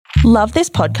Love this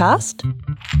podcast?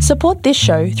 Support this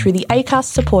show through the Acast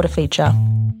supporter feature.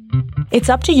 It's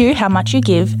up to you how much you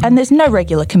give, and there's no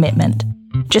regular commitment.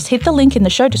 Just hit the link in the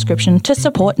show description to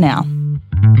support now.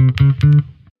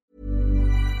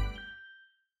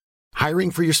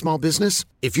 Hiring for your small business?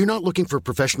 If you're not looking for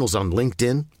professionals on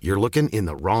LinkedIn, you're looking in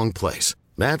the wrong place.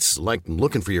 That's like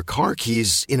looking for your car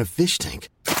keys in a fish tank.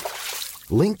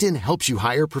 LinkedIn helps you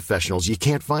hire professionals you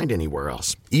can't find anywhere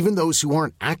else, even those who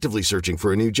aren't actively searching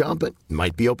for a new job but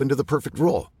might be open to the perfect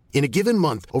role. In a given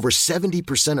month, over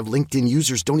 70% of LinkedIn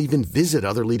users don't even visit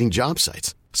other leading job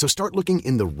sites. So start looking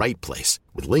in the right place.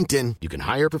 With LinkedIn, you can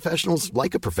hire professionals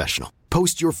like a professional.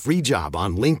 Post your free job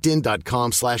on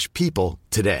linkedin.com/people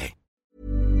today.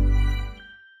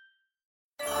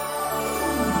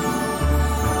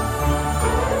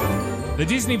 The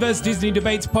Disney vs. Disney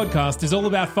Debates podcast is all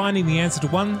about finding the answer to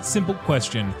one simple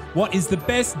question. What is the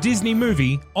best Disney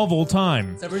movie of all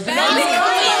time?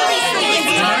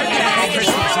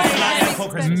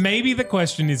 Maybe the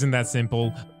question isn't that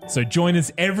simple. So join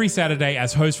us every Saturday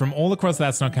as hosts from all across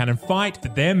That's Not Canon fight for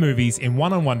their movies in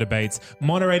one-on-one debates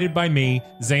moderated by me,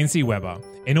 Zane C. Weber,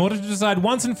 in order to decide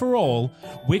once and for all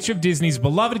which of Disney's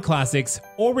beloved classics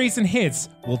or recent hits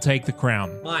will take the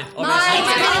crown. Mine.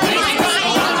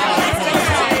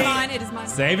 It is mine.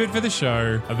 Save it for the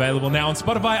show. Available now on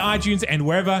Spotify, iTunes, and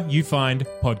wherever you find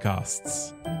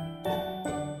podcasts.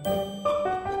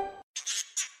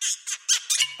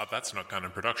 A That's Not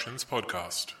Canon Productions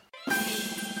podcast.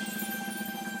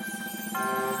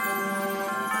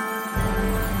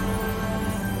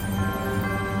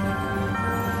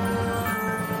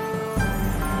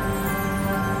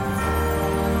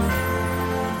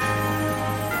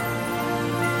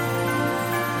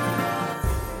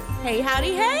 Hey,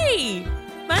 howdy, hey!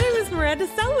 My name is Miranda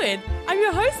Selwood. I'm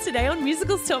your host today on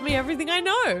Musicals Taught Me Everything I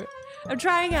Know. I'm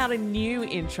trying out a new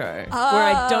intro where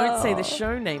I don't say the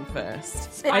show name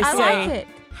first. I say, like it.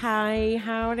 hi,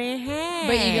 howdy, hey.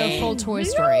 But you go full Toy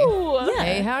Story. No. Yeah.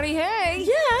 Hey, howdy, hey.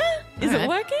 Yeah. Is it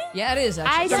working? Yeah, it is,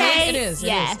 actually. I say it is.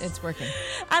 yes. It's working.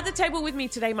 At the table with me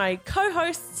today, my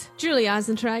co-hosts. Julie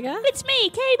Eisentrager. It's me,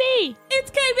 KB.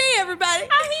 It's KB, everybody.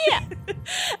 I'm here.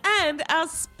 And our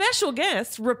special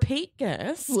guest, repeat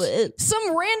guest.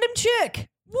 Some random chick.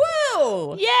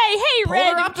 Whoa! Yay, hey, Pull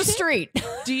her Red. up the street.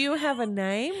 Do you have a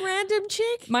name, random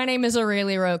chick? My name is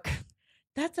Aurelia Roque.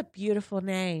 That's a beautiful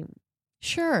name.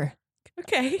 Sure.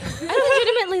 Okay. I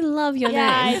legitimately love your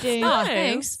Yeah, name. I do. Oh, Nice.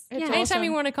 thanks. It's Anytime awesome.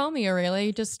 you want to call me Aurelia,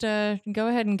 you just go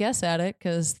ahead and guess at it,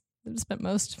 because I've spent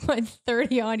most of my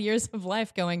 30-odd years of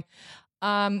life going,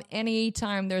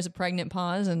 anytime there's a pregnant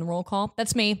pause and roll call,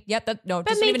 that's me. Yep, But don't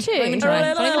me even too. try. Don't even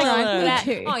try.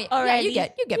 Me too. Oh, yeah, Already. you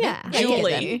get me. Yeah. Yeah, you get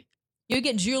Julie. them. You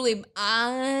get Julie.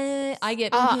 I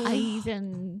get.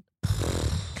 Eisen.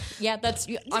 Yeah,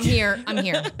 I'm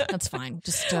here. That's fine.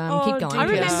 Just keep going. dear. I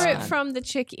remember because, it from the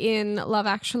chick in Love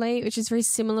Actually, which is very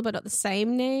similar but not the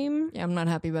same name. Yeah, I'm not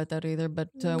happy about that either, but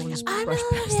we'll just brush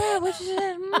past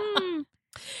that.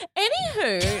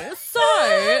 Anywho,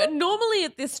 so normally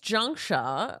at this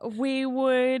juncture, we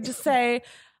would say,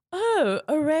 oh,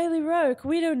 Aurelia Roque,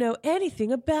 we don't know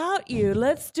anything about you.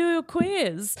 Let's do a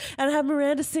quiz and have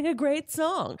Miranda sing a great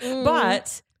song.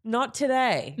 But not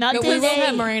today. Not But we will today.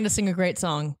 have Miranda sing a great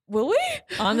song Will we?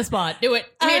 on the spot. Do it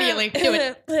immediately. Do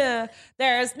it.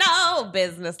 There's no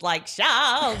business like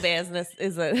show business,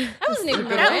 is it? That wasn't even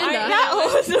That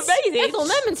was amazing. Ethel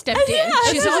Lemon stepped in.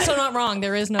 She's also not wrong.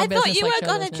 There is no I business thought you like were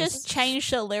show going to business. just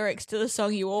change the lyrics to the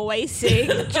song you always sing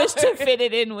just to fit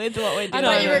it in with what we're doing. I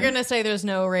thought you were going to say there's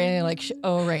no Rayleigh like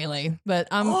Rayleigh, but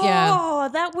yeah. Oh,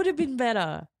 that would have been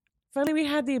better. If only we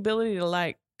had the ability to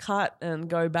like cut and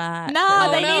go back. No,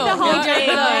 they no. need the whole No, thing.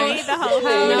 no. They need the whole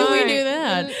How thing. do we do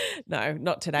that? No,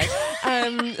 not today.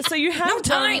 So you have No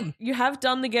time. done, you have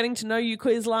done the getting to know you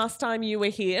quiz last time you were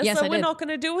here. Yes, so I we're did. not going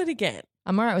to do it again.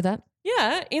 I'm all right with that.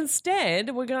 Yeah.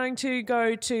 Instead, we're going to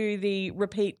go to the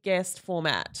repeat guest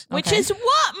format. Which Okay. is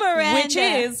what, Miranda? Which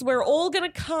is we're all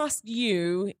going to cast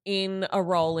you in a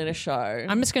role in a show.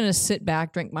 I'm just going to sit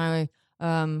back, drink my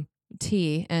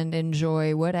tea, and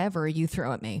enjoy whatever you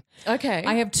throw at me. okay.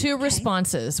 I have two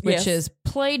responses, which Yes. is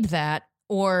played that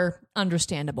or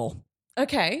understandable.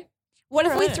 okay. What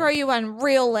if we Right. throw you on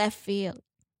real left field?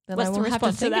 Then What's I the will have to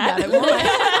response to think that? about it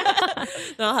more.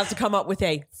 Then I'll have to come up with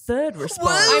a third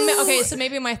response. Okay, so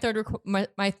maybe my third response,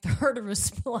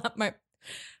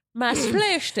 My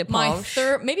flesh to posh.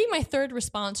 maybe my third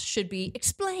response should be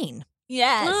explain.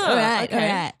 Yes. Oh, all right. okay. All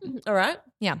right. All right.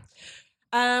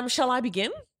 Yeah. Shall I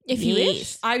begin? If you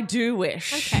wish. I do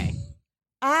wish. Okay.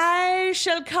 I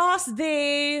shall cast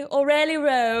thee, Aurelia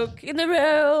Roque, in the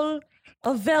role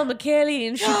of Velma Kelly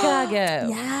in Chicago.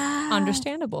 Yeah.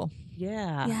 Understandable.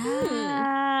 Yeah. Yeah.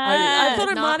 I thought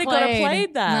I Not might have got to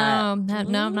played that.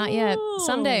 No, not yet. Ooh.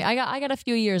 Someday. I got a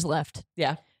few years left.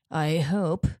 Yeah. I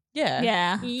hope. Yeah.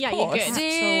 Yeah. Yeah, Of you're course. good.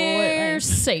 Dear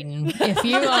Satan, if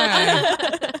you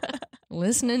are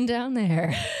listening down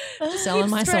there, selling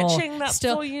Keep my soul. stretching, that's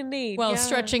Still, all you need. well, yeah.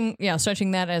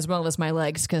 stretching that as well as my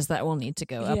legs because that will need to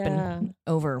go up and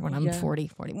over when I'm Yeah. 40.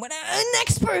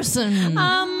 Next person.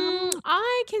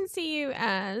 I can see you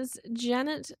as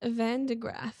Janet Van de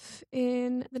Graaff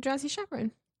in The Drowsy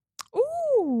Chaperone.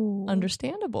 Ooh.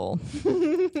 Understandable.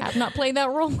 Have not played that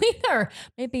role either.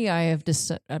 Maybe I have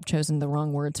just I've chosen the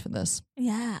wrong words for this.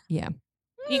 Yeah. Yeah,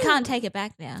 You can't take it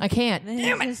back now. I can't.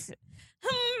 Damn it.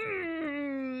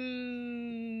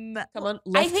 Come on, I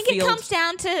left think field. it comes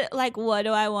down to like, what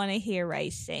do I want to hear Ray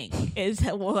sing? Is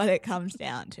what it comes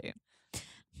down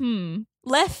to.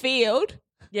 Left field.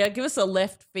 Yeah, give us a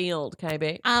left field,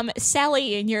 KB.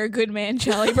 Sally and You're a Good Man,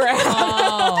 Charlie Brown.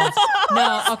 Oh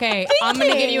no. Okay, I'm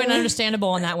going to give you an understandable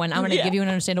on that one. I'm going to Yeah. give you an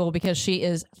understandable because she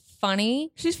is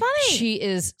funny. She's funny. She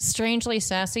is strangely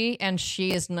sassy, and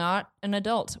she is not an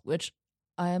adult, which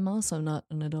I am also not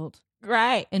an adult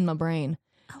Right. in my brain.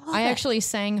 I actually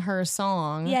sang her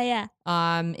song. Yeah.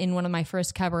 In one of my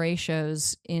first cabaret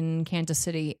shows in Kansas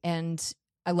City, and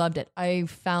I loved it. I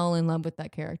fell in love with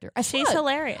that character. She's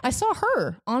hilarious. I saw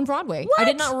her on Broadway. What? I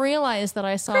did not realize that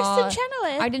I saw Kristen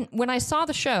Chenoweth. I didn't when I saw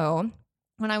the show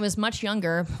when I was much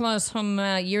younger, some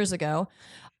years ago.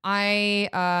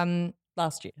 I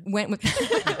Last year. went with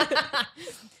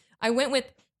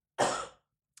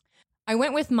I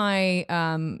went with my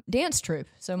dance troupe.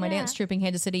 So my dance troupe in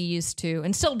Kansas City used to,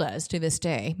 and still does to this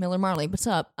day, Miller Marley, what's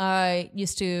up?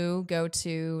 Used to go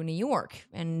to New York,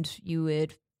 and you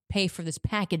would pay for this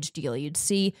package deal. You'd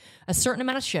see a certain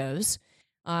amount of shows.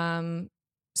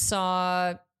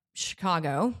 Saw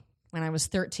Chicago when I was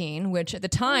 13, which at the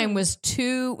time was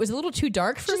a little too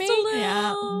dark for me.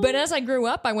 Yeah. But as I grew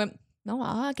up, I went, no,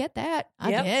 I get that.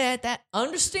 I get that.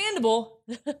 Understandable.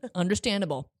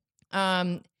 Understandable.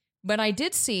 But I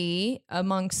did see,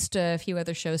 amongst a few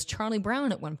other shows, Charlie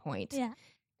Brown at one point. Yeah.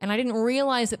 And I didn't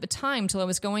realize at the time, till I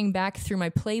was going back through my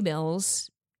playbills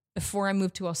before I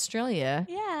moved to Australia,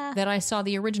 Yeah. that I saw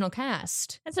the original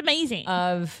cast That's amazing.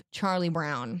 of Charlie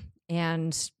Brown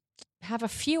and have a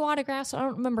few autographs. I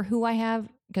don't remember who I have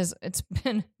because it's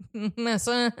been years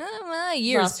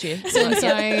Last year. since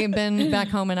I've been back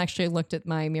home and actually looked at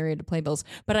my myriad of playbills.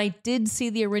 But I did see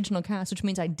the original cast, which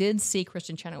means I did see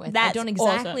Kristen Chenoweth. I That's don't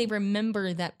exactly awesome.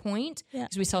 remember that point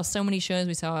because we saw so many shows.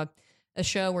 We saw a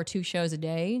show or 2 shows a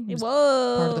day. It was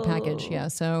Whoa. part of the package. Yeah.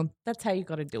 So, That's how you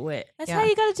got to do it. That's Yeah. how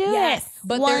you got to do Yes. it.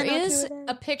 but One there or is two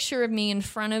a picture of me in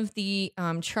front of the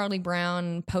Charlie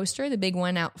Brown poster, the big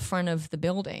one out front of the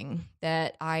building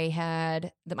that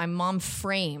my mom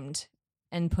framed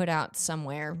and put out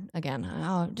somewhere.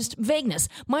 Again, just vagueness.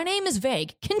 My name is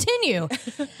vague. Continue.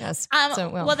 Yes.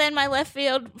 Well, then my left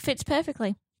field fits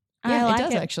perfectly. yeah, I like it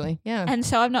does actually. Yeah. And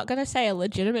so I'm not going to say a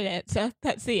legitimate answer.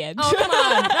 That's the end. Oh, come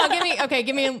on. No,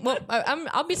 give me. Well,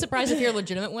 I'll be surprised if your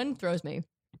legitimate one throws me.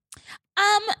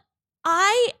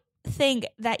 I think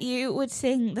that you would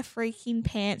sing the freaking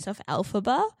pants off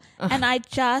Elphaba, and I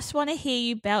just want to hear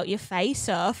you belt your face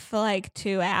off for like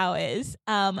 2 hours.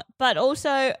 But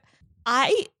also,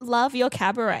 I love your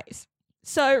cabarets.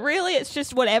 So really, it's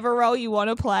just whatever role you want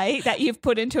to play that you've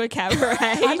put into a cabaret.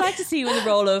 I'd like to see you in the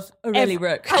role of Aurelie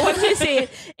Rook. I want to see it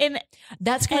in.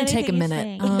 That's going to take a Anything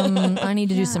you minute. sing. I need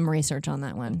to do some research on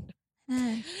that one.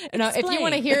 No, if you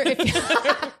want to Explain.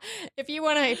 hear, if you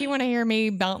want to hear me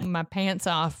belting my pants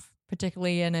off,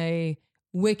 particularly in a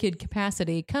wicked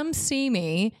capacity, come see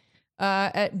me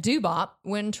at Doobop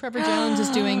when Trevor Jones is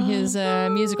doing his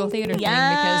musical theater thing.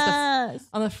 Because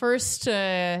on the first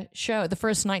show, the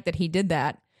first night that he did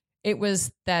that, it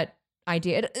was that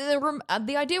idea.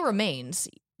 The idea remains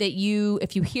that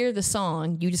if you hear the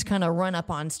song, you just kind of run up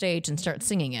on stage and start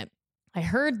singing it. I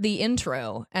heard the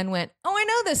intro and went, oh, I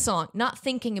know this song, not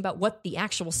thinking about what the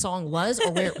actual song was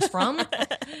or where it was from.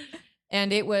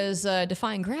 And it was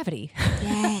Defying Gravity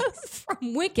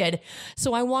from Wicked.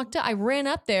 So I ran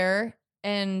up there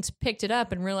and picked it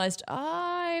up and realized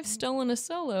I've stolen a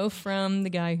solo from the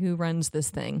guy who runs this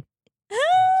thing.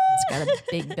 It's got a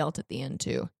big belt at the end,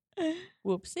 too.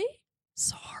 Whoopsie.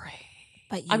 Sorry.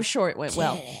 But I'm sure it went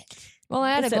well. Well,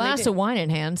 I had a Certainly glass did. of wine in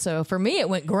hand, so for me it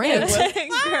went great.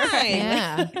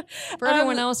 Yeah. For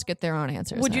everyone else, get their own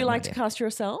answers. Would I you have like no to idea. cast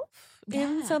yourself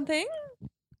in something?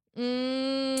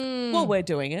 Mm, Well, we're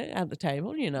doing it at the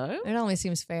table, you know. it only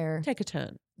seems fair. Take a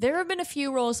turn. There have been a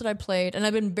few roles that I played, and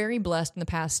I've been very blessed in the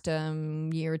past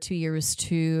year or 2 years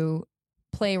to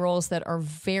play roles that are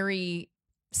very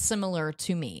similar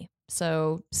to me.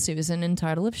 So Susan in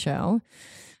title of show,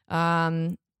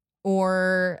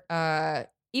 or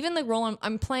even the role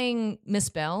I'm playing Miss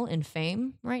Bell in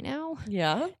Fame right now.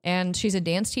 Yeah. And she's a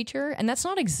dance teacher, and that's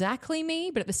not exactly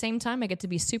me, but at the same time, I get to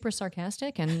be super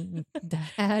sarcastic, and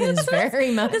that is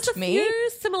very much There's a me. few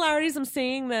similarities I'm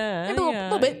seeing there. A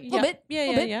little bit.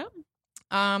 Yeah.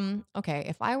 Okay,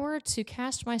 if I were to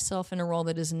cast myself in a role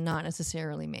that is not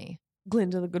necessarily me,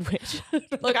 Glinda the Good Witch.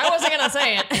 look, I wasn't gonna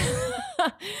say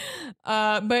it,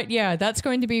 but yeah, that's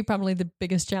going to be probably the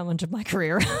biggest challenge of my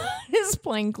career is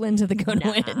playing Glinda the Good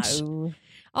Witch. No.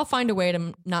 I'll find a way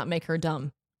to not make her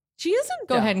dumb. She isn't.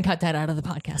 Go dumb. ahead and cut that out of the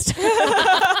podcast.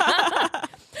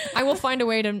 I will find a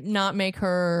way to not make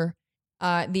her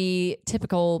the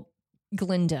typical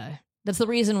Glinda. That's the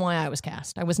reason why I was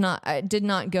cast. I did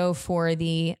not go for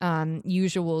the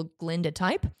usual Glinda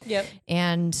type. Yep.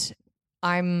 And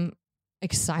I'm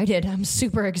excited. I'm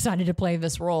super excited to play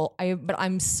this role. But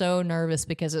I'm so nervous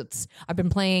because I've been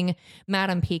playing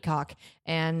Madame Peacock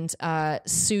and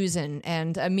Susan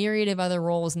and a myriad of other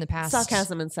roles in the past.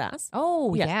 Sarcasm and sass.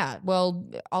 Oh, Yeah. yeah. Well,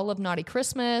 all of Naughty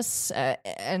Christmas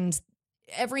and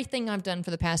everything I've done for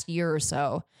the past year or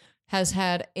so has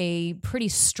had a pretty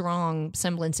strong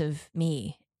semblance of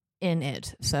me in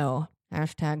it. So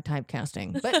hashtag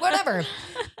typecasting. But whatever.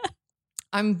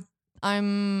 I'm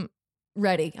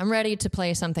ready. I'm ready to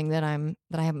play something that I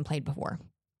haven't played before.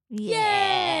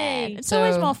 Yay! It's So,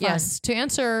 always more fun. Yes, to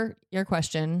answer your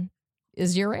question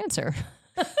is your answer.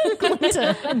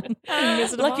 Glinda.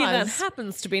 Wizard of Lucky that Oz.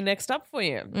 happens to be next up for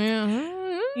you.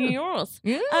 Mhm. Yours.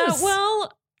 Yes.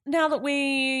 Well, now that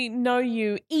we know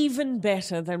you even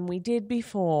better than we did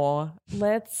before,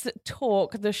 let's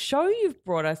talk the show you've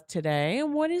brought us today.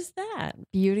 And what is that?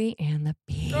 Beauty and the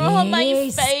Beast. Oh, my favorite.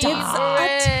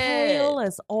 It's a tale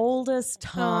as old as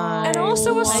time. And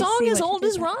also I a see song what as you old did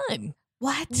as there. rhyme.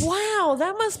 What? Wow,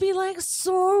 that must be like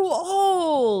so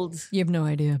old. You have no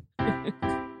idea.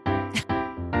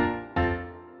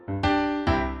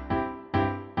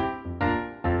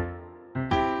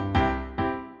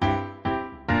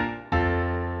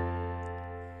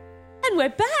 And we're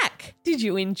back. Did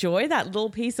you enjoy that little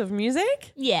piece of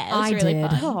music? Yeah, it was I really did.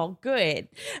 fun. Oh, good.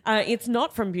 It's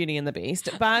not from Beauty and the Beast,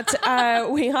 but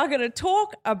we are going to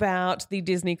talk about the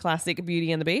Disney classic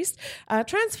Beauty and the Beast,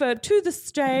 transferred to the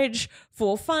stage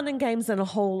for fun and games and a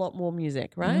whole lot more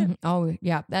music, right? Mhm. Oh,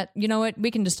 yeah. That, you know what? We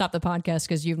can just stop the podcast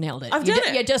because you've nailed it. I've You done di-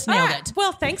 it. You just All nailed right. it.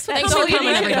 Well, thanks for Thanks for coming,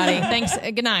 coming, everybody. Thanks.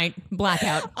 Good night.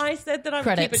 Blackout. I said that I would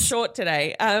keep it Credits. short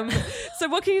today. So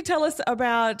what can you tell us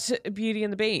about Beauty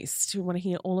and the Beast? We want to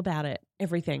hear all about it.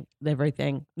 Everything. Not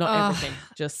everything.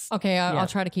 Just Okay, Yeah. I'll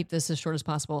try to keep this as short as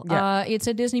possible. Yeah. It's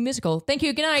a Disney musical. Thank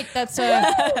you. Good night. That's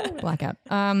Blackout.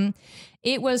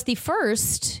 It was the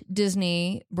first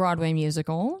Disney Broadway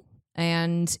musical,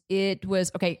 and it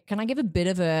was okay. Can I give a bit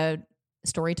of a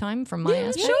story time from my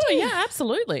aspect? Sure, yeah,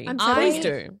 absolutely. I'm so Please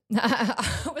ready. do.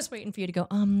 I was waiting for you to go.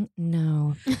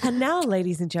 No. And now,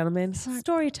 ladies and gentlemen,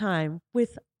 story time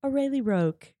with Aurelie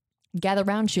Roque. Gather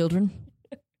round, children.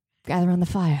 Gather around the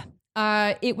fire.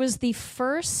 It was the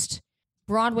first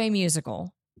Broadway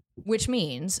musical, which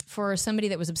means for somebody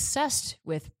that was obsessed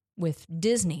with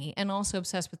Disney and also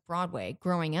obsessed with Broadway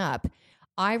growing up,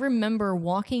 I remember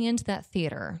walking into that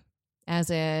theater as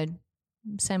a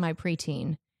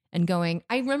semi-preteen and going,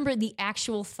 I remember the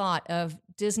actual thought of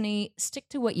Disney, stick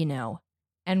to what you know.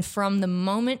 And from the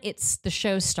moment the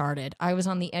show started, I was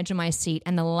on the edge of my seat.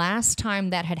 And the last time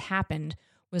that had happened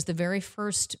was the very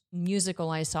first musical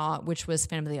I saw, which was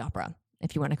Phantom of the Opera,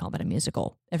 if you want to call that a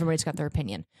musical. Everybody's got their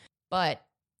opinion. But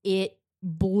it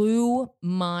blew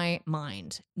my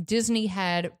mind. Disney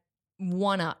had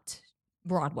one-upped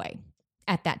Broadway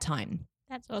at that time.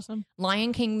 That's awesome.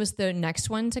 Lion King was the next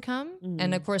one to come.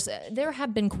 And of course, there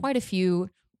have been quite a few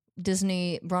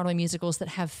Disney Broadway musicals that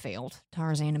have failed,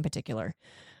 Tarzan in particular.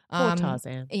 Poor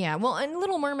Tarzan. Yeah, well, and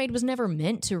Little Mermaid was never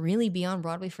meant to really be on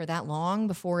Broadway for that long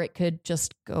before it could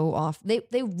just go off.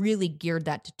 They really geared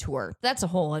that to tour. That's a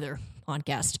whole other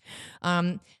podcast.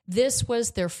 This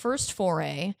was their first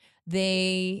foray.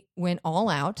 They went all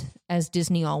out, as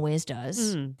Disney always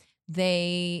does.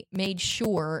 They made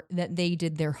sure that they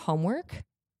did their homework,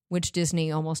 which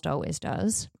Disney almost always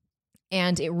does.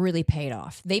 And it really paid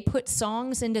off. They put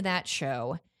songs into that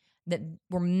show that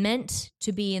were meant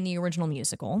to be in the original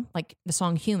musical, like the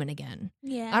song Human Again.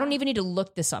 Yeah. I don't even need to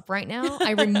look this up right now.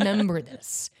 I remember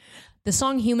this. The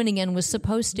song Human Again was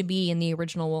supposed to be in the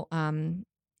original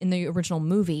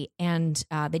movie, and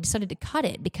they decided to cut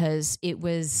it because it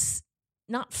was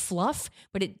not fluff,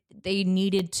 but they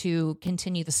needed to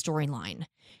continue the storyline.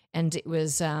 and it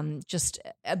was just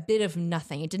a bit of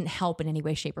nothing. It didn't help in any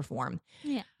way, shape, or form.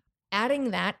 Yeah.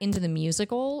 Adding that into the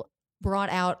musical brought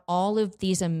out all of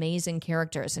these amazing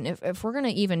characters. And if we're going to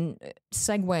even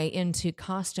segue into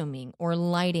costuming or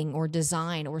lighting or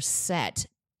design or set,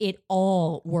 it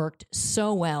all worked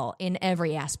so well in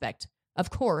every aspect. Of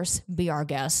course, Be Our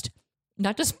Guest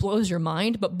not just blows your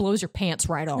mind, but blows your pants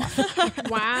right off.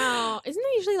 Wow. Isn't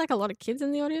there usually like a lot of kids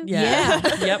in the audience? Yeah.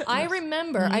 Yep. I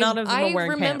remember. None of them are wearing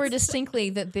remember pants.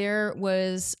 distinctly that there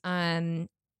was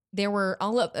there were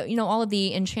all of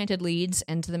the enchanted leads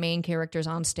and the main characters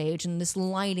on stage, and this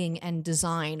lighting and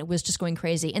design was just going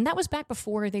crazy. And that was back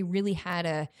before they really had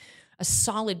a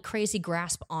solid, crazy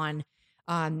grasp on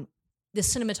the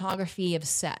cinematography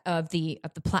of the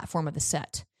platform of the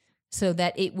set, so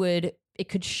that it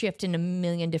could shift in a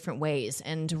million different ways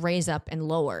and raise up and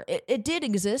lower. It did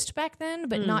exist back then,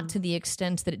 but not to the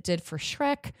extent that it did for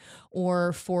Shrek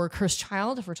or for Cursed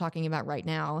Child, if we're talking about right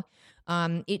now.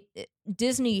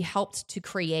 Disney helped to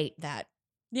create that.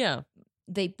 Yeah.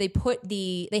 They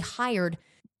hired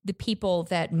the people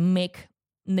that make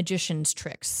magicians'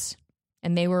 tricks.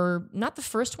 And they were not the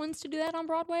first ones to do that on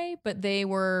Broadway, but they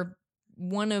were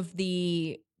one of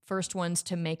the first ones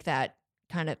to make that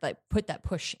kind of like put that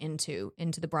push into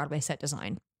the Broadway set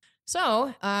design.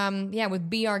 So, with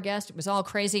Be Our Guest, it was all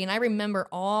crazy. And I remember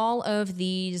all of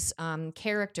these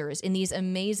characters in these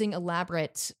amazing,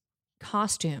 elaborate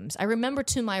costumes. I remember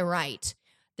to my right,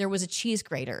 there was a cheese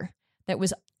grater that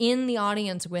was in the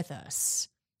audience with us.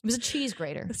 It was a cheese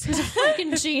grater. It was a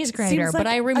freaking cheese grater. Seems like but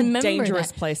I remember a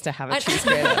dangerous that. place to have a cheese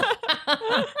grater.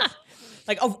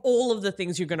 Like, of all of the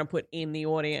things you're going to put in the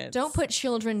audience. Don't put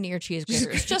children near cheese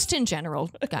graters, just in general,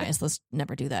 guys. Let's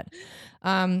never do that.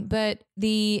 But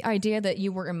the idea that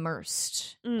you were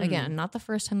immersed, again, not the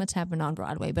first time that's happened on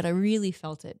Broadway, but I really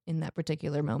felt it in that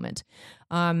particular moment.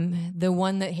 The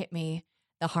one that hit me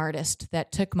the hardest,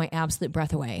 that took my absolute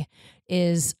breath away,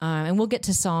 is, and we'll get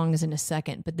to songs in a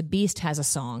second, but The Beast has a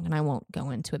song, and I won't go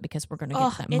into it because we're going to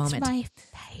get to that moment. It's my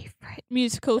favorite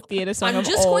musical theater song. I'm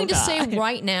just going to say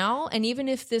right now, and even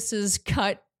if this is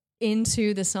cut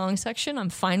into the song section,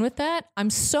 I'm fine with that. I'm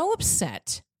so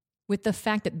upset with the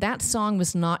fact that song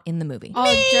was not in the movie.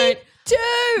 Oh,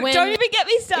 don't even get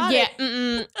me started.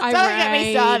 Yeah, I Don't get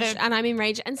me started. raged, and I'm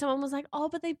enraged. And someone was like, "Oh,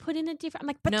 but they put in a different." I'm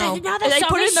like, "But No. there's another They song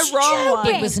put in is the wrong one.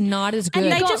 stupid." It was not as good.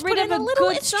 And they got just rid put of in a a little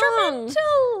good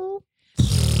instrumental.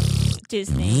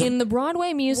 Disney. In the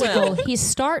Broadway musical, he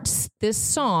starts the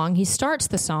song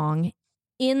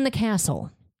in the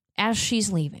castle as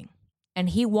she's leaving. And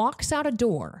he walks out a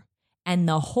door, and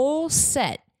the whole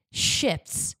set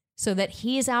shifts so that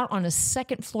he's out on a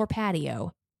second floor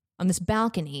patio on this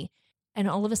balcony. And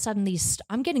all of a sudden,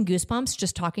 I'm getting goosebumps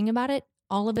just talking about it.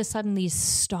 All of a sudden, these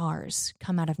stars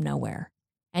come out of nowhere.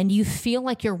 And you feel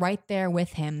like you're right there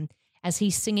with him as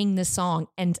he's singing this song.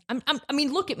 And I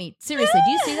mean, look at me. Seriously, do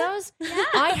you see those? Yeah.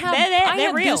 I have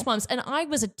They're real. goosebumps, and I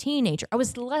was a teenager. I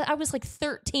was like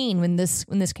 13 when this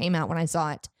came out, when I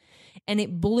saw it. And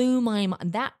it blew my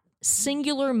mind. That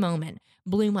singular moment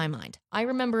blew my mind. I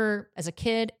remember as a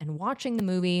kid and watching the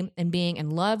movie and being in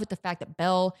love with the fact that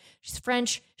Belle, she's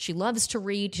French, she loves to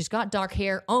read, she's got dark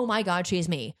hair. Oh my God, she's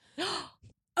me.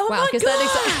 Oh Wow, my 'cause God.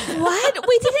 that What?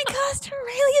 We didn't cast her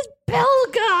really as Belle,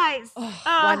 guys.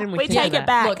 Why didn't we think of take that? it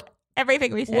back? Look,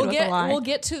 Everything we said was a lie. We'll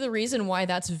get to the reason why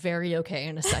that's very okay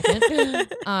in a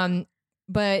second.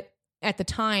 But at the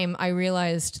time, I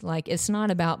realized, like, it's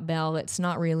not about Belle. It's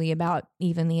not really about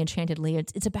even the Enchanted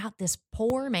Lead. It's about this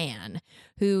poor man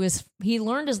he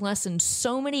learned his lesson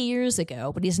so many years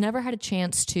ago, but he's never had a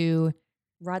chance to.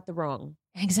 Right the wrong.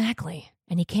 Exactly.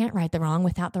 And he can't right the wrong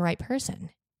without the right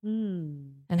person.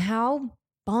 And how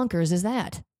bonkers is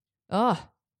that? Oh,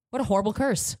 what a horrible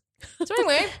curse. So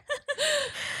anyway,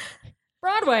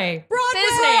 Broadway.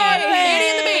 Disney. Beauty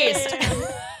and the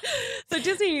Beast. So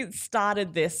Disney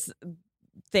started this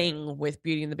thing with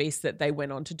Beauty and the Beast that they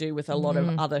went on to do with a lot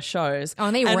of other shows. Oh,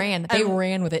 and they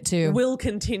ran with it too. Will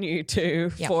continue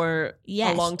to Yep. for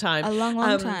Yes, a long time. a long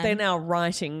time. They're now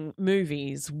writing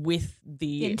movies with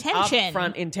the Intention.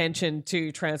 upfront intention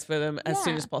to transfer them as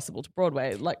soon Yeah. as possible to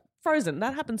Broadway. Like Frozen,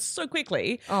 that happened so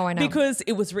quickly. Oh, I know. Because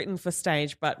it was written for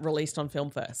stage but released on film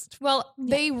first. Well,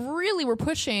 they really were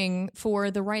pushing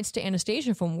for the rights to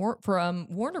Anastasia from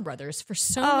Warner Brothers for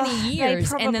so many they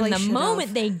years, and then probably the should moment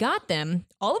have. they got them,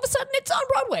 all of a sudden it's on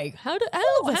Broadway. How?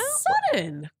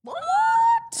 Sudden.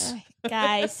 What?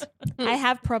 Guys, I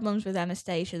have problems with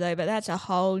Anastasia though, but that's a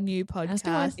whole new As do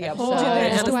I. podcast. Yeah, Oh, we'll do the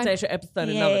as do I. Anastasia episode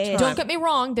Yeah. another time. Don't get me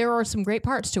wrong, there are some great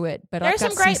parts to it, but There's I've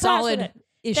got some great some parts in solid it.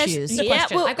 issues. Yeah,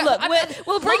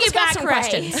 we'll bring you back, some Ray.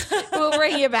 questions. We'll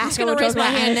bring you back. I'm just going to raise my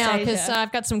hand now because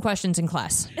I've got some questions in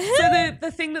class. So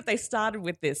the thing that they started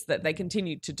with this, that they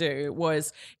continued to do,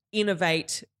 was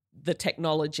innovate the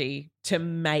technology to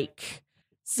make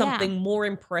something more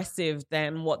impressive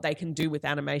than what they can do with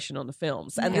animation on the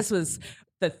films. And this was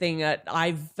the thing that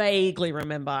I vaguely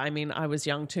remember. I mean, I was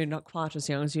young too, not quite as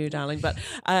young as you, darling, but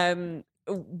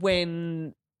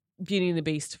when Beauty and the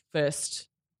Beast first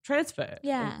transferred,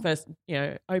 first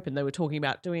opened, they were talking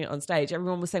about doing it on stage.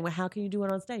 Everyone was saying, well, how can you do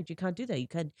it on stage? You can't do that.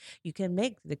 You can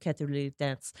make the Catalina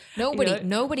dance.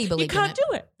 Nobody believed you can't in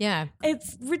do it. Yeah.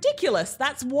 It's ridiculous.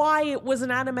 That's why it was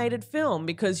an animated film,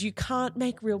 because you can't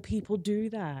make real people do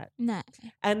that. No.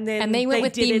 And then And they went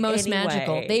with did the it most anyway.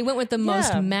 magical. They went with the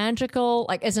most magical,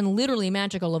 like as in literally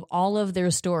magical of all of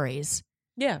their stories.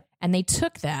 Yeah. And they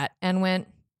took that and went,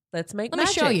 Let's make let me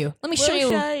magic. show you. Let me show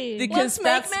you. Because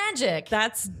Let's make magic.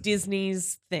 That's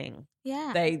Disney's thing.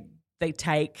 Yeah. They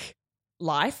take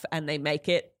life and they make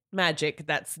it magic.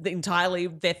 That's entirely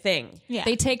their thing. Yeah.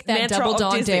 They take that Mantra double of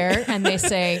dog Disney. dare and they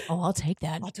say, oh, I'll take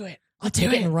that. I'll do it. I'll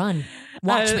take it and run.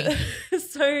 Watch me.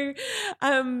 So,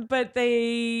 but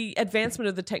the advancement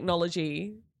of the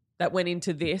technology that went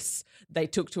into this, they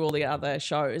took to all the other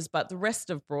shows, but the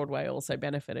rest of Broadway also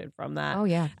benefited from that. Oh,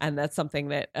 yeah. And that's something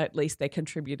that at least they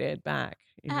contributed back.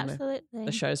 even though Absolutely.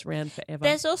 The show's ran forever.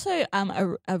 There's also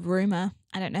a rumor.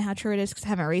 I don't know how true it is because I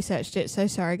haven't researched it. So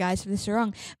sorry, guys, if this is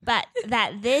wrong. But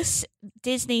that this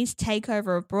Disney's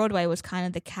takeover of Broadway was kind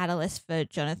of the catalyst for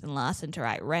Jonathan Larson to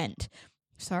write Rent.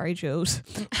 Sorry, Jules.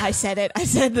 I said it. I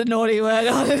said the naughty word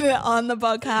on the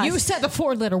podcast. You said the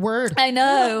 4-letter word. I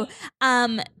know.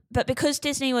 But because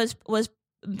Disney was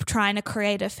trying to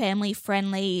create a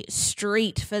family-friendly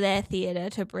street for their theatre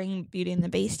to bring Beauty and the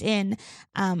Beast in,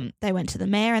 they went to the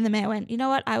mayor, and the mayor went, you know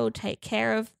what, I will take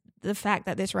care of the fact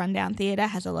that this rundown theatre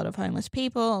has a lot of homeless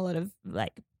people, a lot of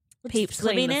peeps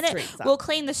living in it. We'll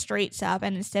clean the streets up,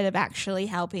 and instead of actually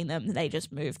helping them, they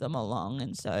just move them along,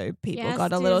 and so people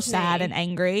got a little sad and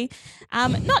angry.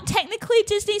 Not technically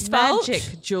Disney's fault.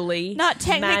 Magic, Julie. Not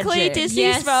technically Magic.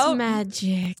 Disney's fault.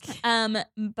 Magic.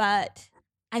 But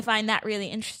I find that really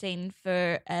interesting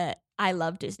for I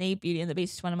love Disney. Beauty and the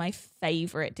Beast is one of my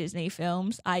favorite Disney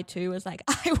films. I too was like,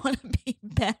 I want to be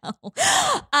Belle.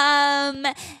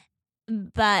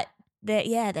 But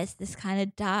there's this kind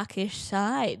of darkish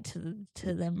side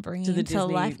to them bringing To the to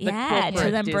Disney, life. the Yeah, to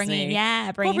corporate them Disney. bringing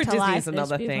Corporate to Disney life is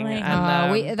another this thing. people.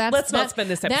 And, let's not spend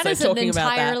this episode talking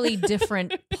about that. That is an entirely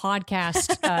different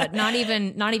podcast.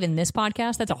 Not even this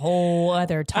podcast. That's a whole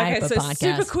other type of podcast.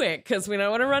 Super quick because we don't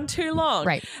want to run too long.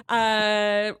 Right.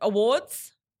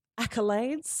 Awards,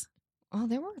 accolades, Oh,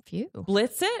 there were a few.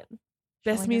 Blitz It,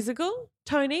 Best I Musical,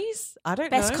 Tonys. I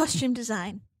don't Best know. costume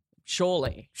design.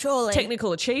 Surely. Surely.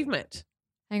 Technical achievement.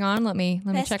 Hang on, let me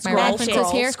Best check my scroll,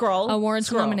 references here. Scroll.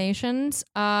 Awards nominations.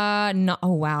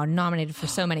 Nominated for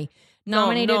so many.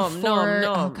 Nominated nom, for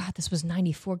nom. oh god, this was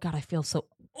 94. God, I feel so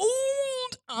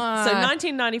old. So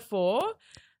 1994.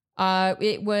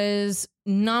 It was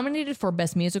nominated for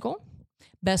Best Musical,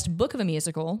 Best Book of a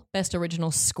Musical, Best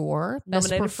Original Score,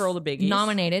 Nominated for all the biggies.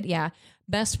 Nominated, yeah.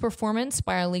 Best Performance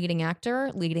by a Leading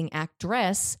Actor, Leading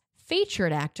Actress,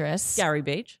 Featured Actress, Gary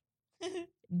Beach.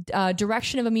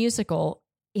 Direction of a Musical.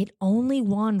 It only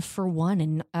won for one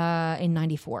in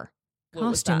 94. What was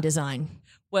Costume that? design,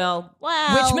 Well,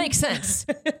 which makes sense.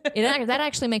 That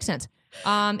actually makes sense.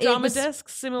 Drama Desk,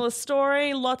 similar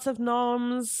story. Lots of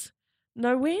noms.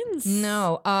 No wins.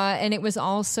 No, and it was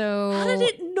also How did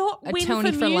it not a win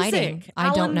Tony for music? lighting. I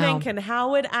don't Alan know. Menken,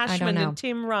 Howard Ashman, know. and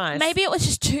Tim Rice. Maybe it was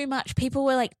just too much. People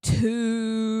were like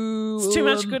too. It's too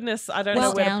much goodness. I don't know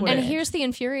Well, where to put And it. here's the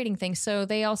infuriating thing. So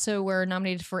they also were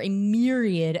nominated for a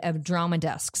myriad of drama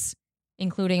desks,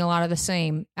 including a lot of the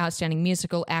same: outstanding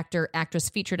musical actor, actress,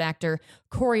 featured actor,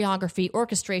 choreography,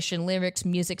 orchestration, lyrics,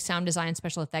 music, sound design,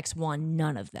 special effects. Won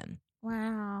none of them.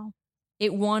 Wow.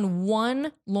 It won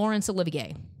one Laurence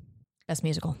Olivier, Best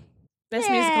Musical. Best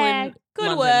musical in Good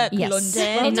London. work, Yes,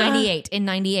 London. in '98. In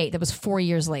 '98, that was 4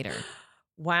 years later,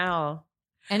 Wow.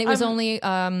 and it was only who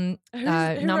wrote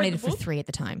nominated the for book? 3 at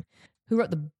the time. Who wrote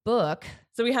the book?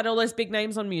 So we had all those big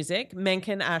names on music: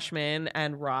 Menken, Ashman,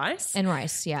 and Rice. And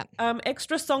Rice, yeah.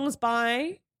 Extra songs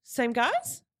by same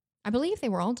guys I believe they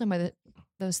were all done by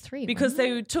those 3. because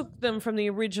weren't they took them from the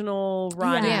original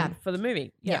writing Yeah. for the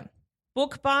movie. Yeah.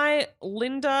 Book by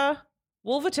Linda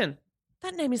Wolverton.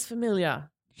 That name is familiar.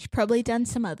 She's probably done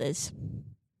some others.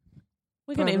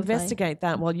 We're going to Probably. investigate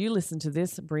that while you listen to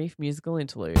this brief musical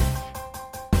interlude.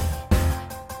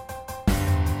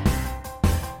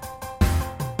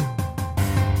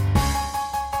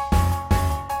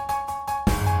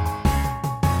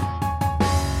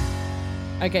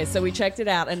 Okay, so we checked it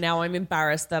out, and now I'm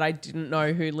embarrassed that I didn't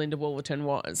know who Linda Woolverton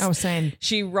was. Oh, same.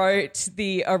 She wrote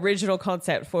the original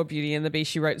concept for Beauty and the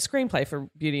Beast. She wrote the screenplay for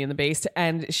Beauty and the Beast,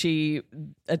 and she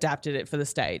adapted it for the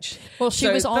stage. Well, she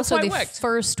So was that's also why it the worked.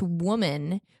 first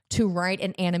woman to write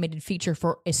an animated feature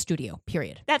for a studio,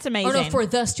 period. That's Or amazing. no, for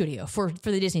the studio, for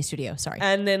the Disney studio, sorry.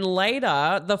 And then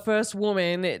later, the first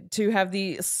woman to have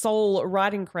the sole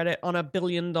writing credit on a $1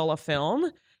 billion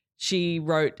film. She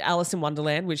wrote Alice in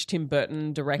Wonderland, which Tim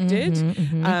Burton directed.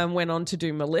 Went on to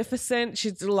do Maleficent.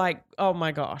 She's like, oh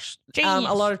my gosh, a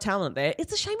Genius. lot of talent there.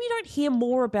 It's a shame you don't hear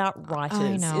more about writers.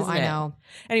 I know, isn't I it? know.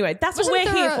 Anyway, that's Wasn't what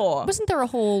we're there here for. Wasn't there a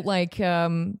whole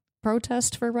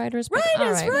protest for writers? All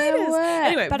Writers.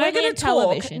 Anyway, But we're only going in to talk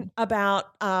television.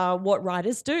 about what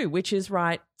writers do, which is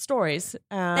write stories.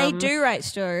 They do write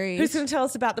stories. Who's going to tell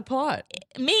us about the plot?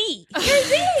 Me.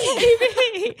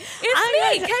 KB.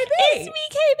 It's me, KB. It's me,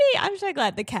 KB. I'm so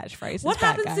glad the catchphrase is What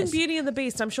back, happens in guys. Beauty and the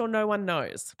Beast? I'm sure no one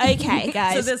knows. Okay,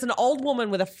 guys. So there's an old woman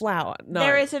with a flower. No.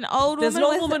 There is an old woman. There's an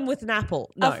old with woman with an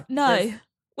apple. No. no. There's-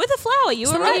 With a flower. You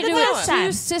So were what right do the you do first with two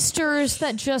time. sisters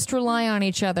that just rely on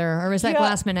each other? Or is that Yeah.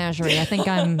 Glass Menagerie? I think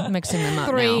I'm mixing them up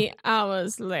 3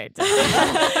 hours later.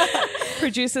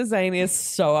 Producer Zane is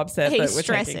so upset He's that we're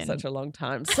stressing. taking such a long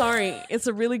time. Sorry, it's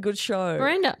a really good show.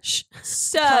 Miranda, shh. Can't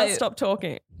So, stop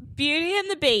talking. Beauty and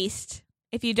the Beast.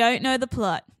 If you don't know the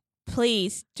plot,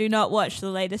 please do not watch the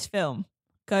latest film.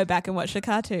 Go back and watch the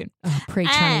cartoon. Oh, preach,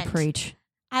 honey, And- preach.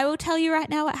 I will tell you right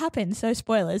now what happens. So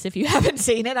spoilers if you haven't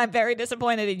seen it. I'm very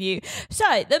disappointed in you. So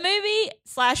the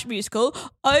movie/musical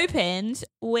opens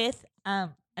with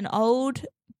an old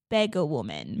beggar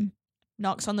woman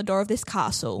knocks on the door of this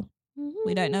castle.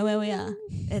 We don't know where we are.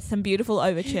 It's some beautiful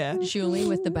overture. Julie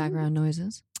with the background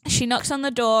noises. She knocks on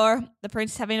the door. The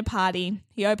prince is having a party.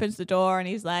 He opens the door and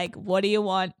he's like, "What do you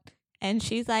want?" And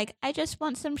she's like, "I just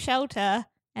want some shelter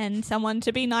and someone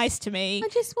to be nice to me." I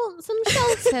just want some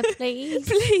shelter, please.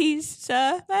 Please,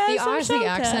 sir. may I The have some Aussie shelter?"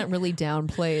 accent really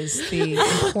downplays the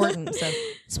importance of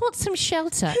just want some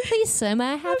shelter. Please, sir,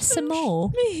 may I have some more?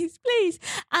 Please, please.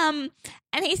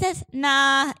 And he says,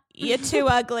 "Nah, you're too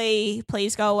ugly.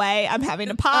 Please go away. I'm having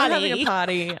a party. I'm having a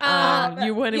party.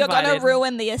 You weren't You're invited. gonna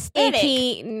ruin the aesthetic."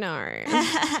 Icky, no.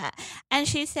 And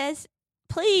she says,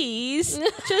 "Please,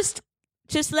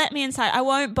 just let me inside. I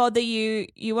won't bother you.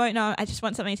 You won't know. I just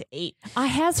want something to eat." I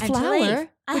has And to leave. flour.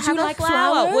 I Would have you a like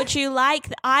flour? Would you like?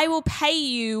 I will pay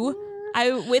you.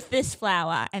 With this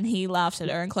flower. And he laughs at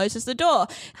her and closes the door.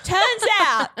 Turns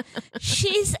out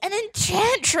she's an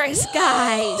enchantress,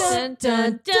 guys. Dun,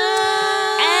 dun,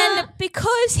 dun. And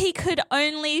because he could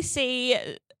only see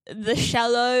the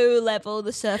shallow level,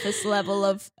 the surface level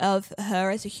of her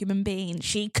as a human being,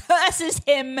 she curses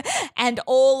him and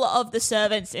all of the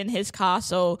servants in his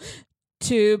castle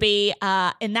to be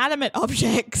inanimate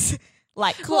objects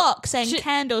like clocks and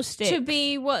candlesticks. To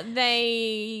be what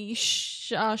they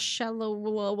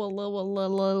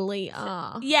shallowly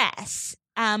are. Yes.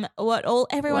 What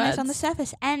everyone is on the Words.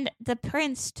 surface. And the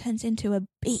prince turns into a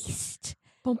beast.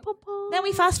 Bum, bum, bum. Then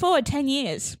we fast forward 10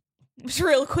 years. It's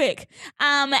real quick.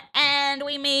 And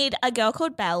we meet a girl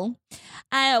called Belle.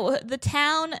 The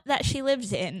town that she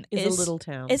lives in Is a little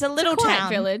town. Is a little quiet town.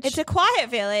 village. It's a quiet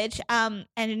village. And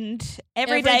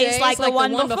every Every day day is like the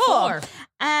one before. before.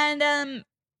 And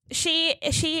she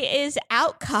is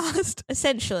outcast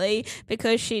essentially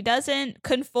because she doesn't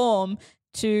conform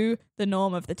to the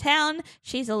norm of the town.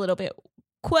 She's a little bit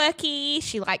quirky.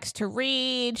 She likes to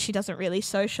read. She doesn't really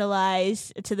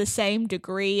socialize to the same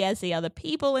degree as the other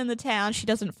people in the town. She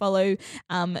doesn't follow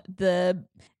the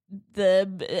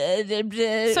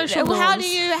Social how norms.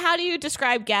 do you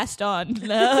describe Gaston?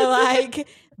 Like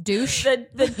Douche.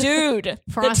 the dude,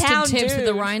 Frosted the town tips dude. with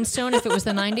the rhinestone if it was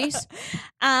the 90s.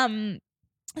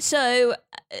 So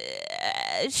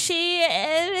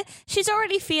she's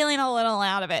already feeling a little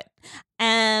out of it.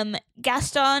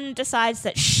 Gaston decides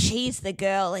that she's the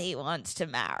girl he wants to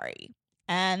marry,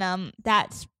 and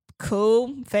that's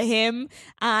cool for him.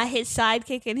 His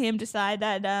sidekick and him decide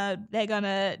that they're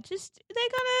gonna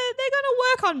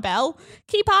work on Belle,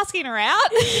 keep asking her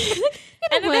out,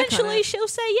 and work on eventually it. she'll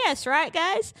say yes. Right,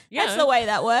 guys? Yeah. That's the way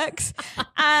that works.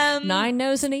 9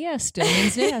 no's and a yes still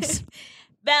means yes.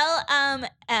 Belle,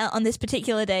 on this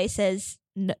particular day, says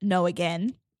no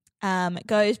again.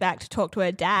 Goes back to talk to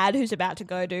her dad, who's about to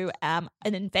go to an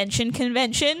invention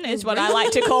convention, is what I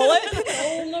like to call it.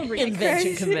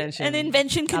 Invention convention. An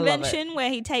invention I love it. convention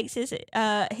where he takes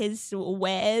his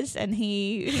wares and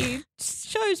he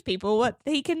shows people what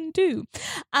he can do.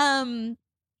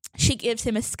 She gives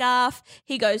him a scarf.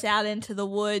 He goes out into the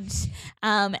woods,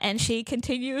 and she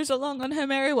continues along on her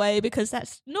merry way because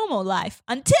that's normal life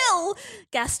until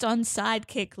Gaston's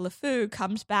sidekick LeFou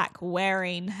comes back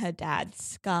wearing her dad's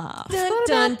scarf. Dun,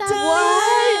 dun,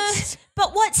 What?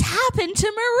 But what's happened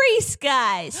to Maurice,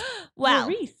 guys? Well,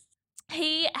 Maurice.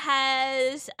 he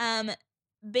has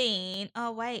been.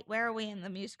 Oh wait, where are we in the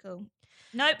musical?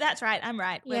 Nope, that's right. I'm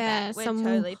right. We're Yeah, back. We're some-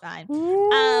 totally fine.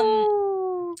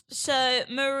 So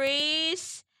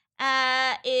Maurice,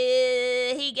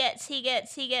 he gets.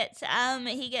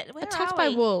 Where Attacked are by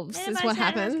we? wolves is what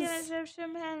happens.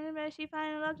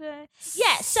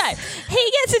 Yeah, so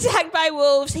he gets attacked by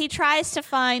wolves. He tries to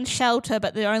find shelter,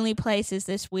 but the only place is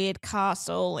this weird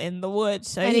castle in the woods.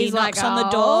 So And he he's knocks like, on the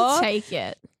 "I'll door. take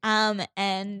it."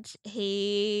 And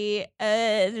he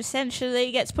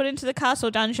essentially gets put into the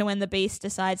castle dungeon when the beast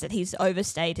decides that he's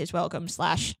overstayed his welcome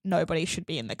 / nobody should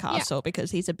be in the castle because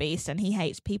he's a beast and he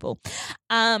hates people.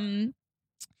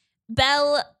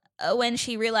 Belle, when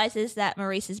she realizes that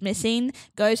Maurice is missing,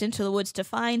 goes into the woods to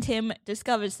find him,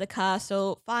 discovers the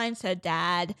castle, finds her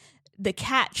dad. The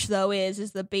catch, though,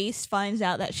 is the beast finds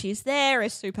out that she's there,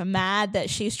 is super mad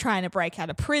that she's trying to break out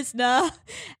a prisoner,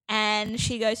 and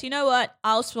she goes, you know what,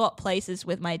 I'll swap places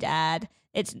with my dad.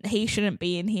 He shouldn't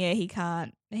be in here. He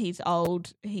can't. He's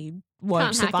old. He won't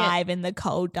Can't hack it. survive in the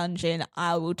cold dungeon.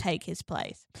 I will take his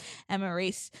place. And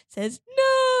Maurice says,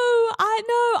 no,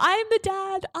 I'm the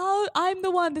dad. I'm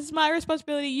the one. This is my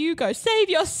responsibility. You go. Save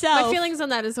yourself. My feelings on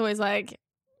that is always like,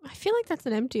 I feel like that's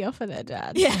an empty offer there,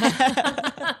 Dad. Yeah.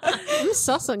 I'm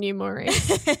sus on you, Maurice.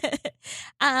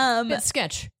 Bit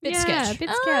sketch. Bit sketch. Bit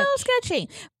A sketch. little sketchy.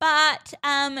 But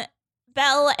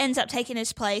Belle ends up taking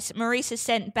his place. Maurice is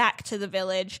sent back to the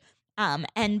village.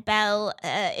 And Belle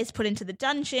is put into the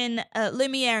dungeon.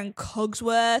 Lumiere and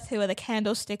Cogsworth, who are the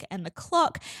candlestick and the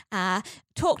clock,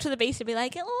 talk to the beast and be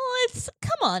like,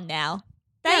 come on now.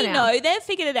 They Yeah, know, they've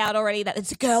figured it out already that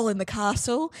there's a girl in the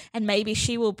castle and maybe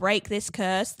she will break this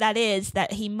curse. That is,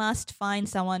 that he must find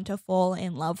someone to fall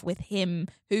in love with him,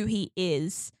 who he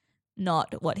is,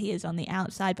 not what he is on the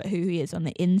outside, but who he is on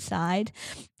the inside.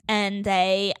 And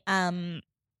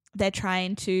they're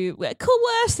trying to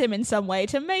coerce him in some way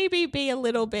to maybe be a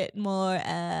little bit more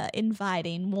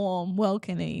inviting, warm,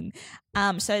 welcoming.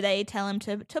 So they tell him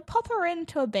to pop her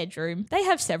into a bedroom. They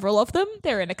have several of them.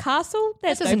 They're in a castle.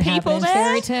 There's That no doesn't people happen in there.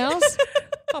 fairy tales.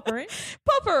 Pop her in.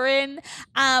 Pop her in,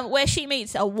 where she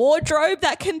meets a wardrobe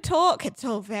that can talk. It's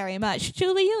all very much.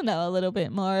 Julie, you'll know a little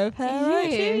bit more of her, right?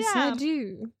 Yes, I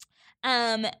do.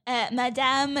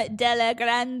 Madame de la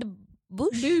Grande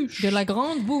Bouche. De la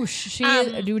Grande Bouche. She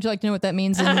Um, would you like to know what that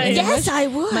means in Yes, English? I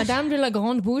would. Madame de la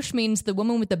Grande Bouche means the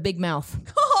woman with the big mouth.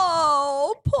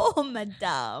 Oh, poor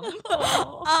Madame.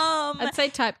 I'd say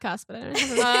typecast, but I don't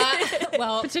have a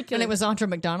Well, and it was Audra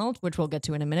McDonald, which we'll get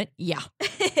to in a minute. Yeah.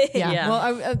 Yeah.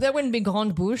 Well, that wouldn't be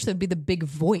Grande Bouche. That'd be the big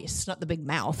voice, not the big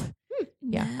mouth.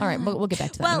 Yeah. All right. We'll get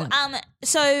back to that. in a Well, minute.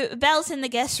 so Belle's in the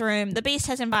guest room. The Beast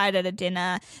has invited her to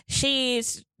dinner.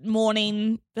 She's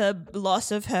mourning the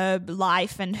loss of her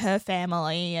life and her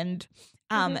family, and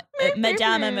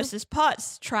Madame and Mrs.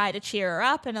 Potts try to cheer her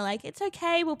up and are like, "It's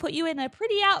okay. We'll put you in a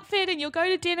pretty outfit, and you'll go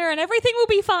to dinner, and everything will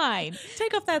be fine."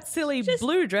 Take off that silly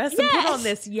blue dress and put on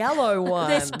this yellow one.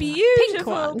 This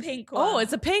beautiful one. pink one. Oh,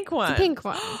 it's a pink one. pink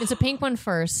one. It's a pink one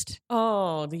first.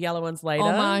 Oh, the yellow one's later.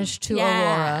 Homage to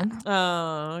Yeah. Aurora.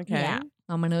 Oh, okay. Yeah.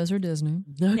 Ominoser Disney.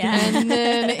 Okay. Yeah. And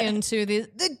then into the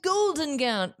golden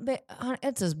gown.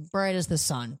 It's as bright as the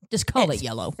sun. Just call it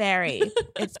yellow.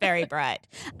 It's very bright.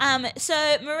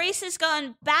 So Maurice has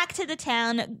gone back to the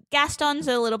town. Gaston's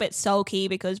a little bit sulky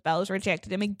because Belle's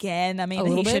rejected him again. I mean, A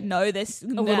little he bit? should know this. A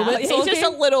little bit He's sulky? just a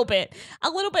little bit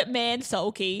man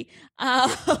sulky,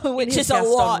 which his is a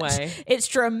Gaston lot. way. It's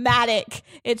dramatic.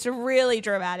 It's really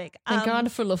dramatic. Thank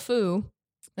God for LeFou.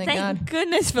 Thank God.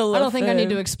 goodness for I don't think I need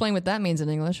to LeFou. explain what that means in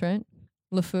English, right?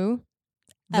 LeFou?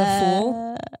 The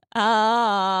fool?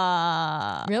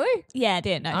 Really? Yeah, I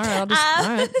didn't know. All right, all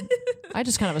right. I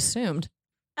just kind of assumed.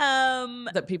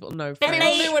 That people know. And French.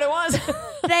 they- what it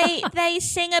was. they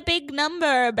sing a big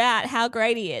number about how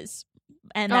great he is,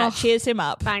 and that Oh. cheers him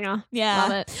up. Banger. Yeah.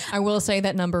 Love it. I will say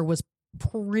that number was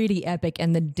pretty epic,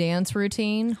 and the dance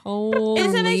routine, holy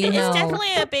It's amazing. hell. It's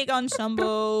definitely a big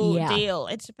ensemble Yeah. deal.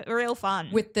 It's real fun.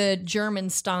 With the German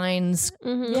steins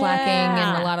Mhm. clacking and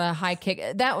Yeah. a lot of high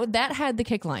kick. That had the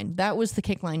kick line. That was the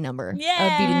kick line number of Beating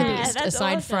the Yeah, Beast. that's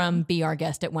Aside awesome. from Be Our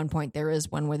Guest at one point, there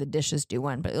is one where the dishes do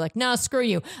one. But like, no, screw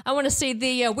you. I want to see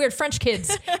the weird French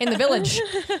kids in the village.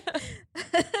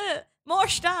 More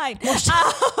Stein.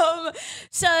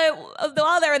 So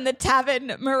while they're in the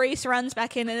tavern, Maurice runs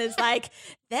back in and is like,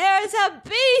 there's a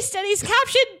beast and he's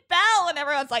captured Belle. And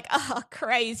everyone's like, oh,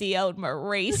 crazy old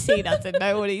Maurice. He doesn't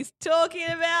know what he's talking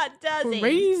about, does he?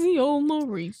 Crazy old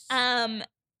Maurice.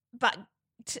 But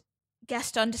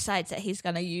Gaston decides that he's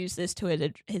going to use this to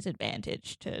his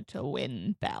advantage to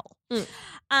win Belle.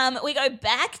 We go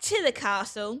back to the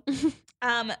castle.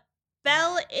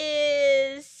 Belle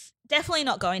is definitely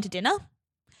not going to dinner.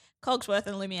 Cogsworth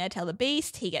and Lumiere tell the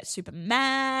beast. He gets super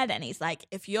mad and he's like,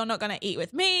 if you're not going to eat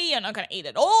with me, you're not going to eat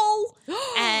at all.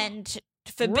 And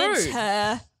forbids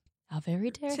her. How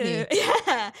very dare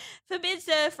he. Forbids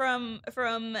her from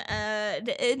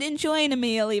enjoying a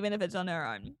meal, even if it's on her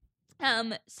own.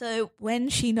 So when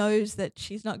she knows that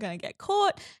she's not going to get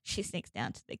caught, she sneaks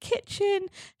down to the kitchen.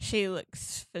 She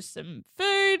looks for some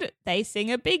food. They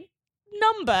sing a big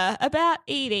number about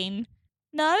eating.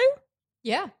 No?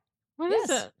 Yeah. What is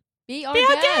it? Be our Be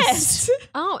our guest. guest.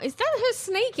 Oh, is that her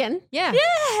sneaking? Yeah.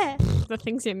 Yeah. The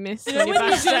things you miss You know when you're when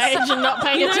you just- backstage and not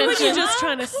paying You know when attention. you're just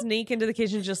trying to sneak into the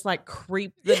kitchen, just like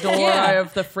creep the door Yeah.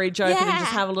 of the fridge open and Yeah.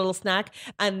 just have a little snack,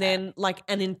 and then like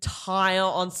an entire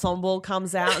ensemble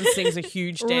comes out and sings a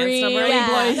huge dance Really number. Yeah.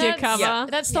 blows your That's- cover. yeah.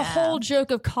 That's the Yeah. whole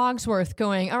joke of Cogsworth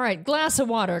going, all right, glass of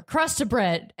water, crust of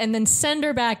bread, and then send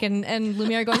her back and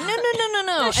Lumiere going,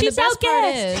 no. And she's the best our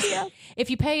part guest. is, Yeah. if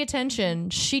you pay attention,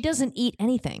 she doesn't eat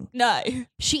anything. No.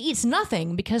 She eats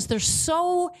nothing because they're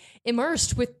so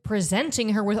immersed with presenting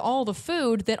her with all the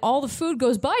food that all the food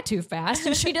goes by too fast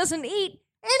and she doesn't eat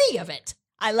any of it.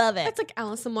 I love it. That's like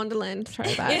Alice in Wonderland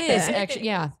throwback. It is there. actually,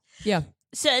 yeah.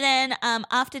 So then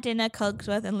after dinner,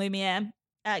 Cogsworth and Lumiere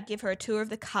give her a tour of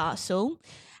the castle.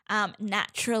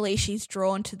 Naturally, she's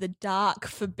drawn to the dark,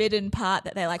 forbidden part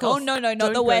that they're like, oh, no, not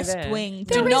Don't the go West there. Wing.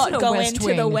 There Do is not no go West into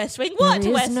the Wing. West Wing. What There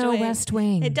is West no Wing? West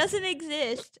Wing. It doesn't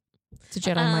exist. It's a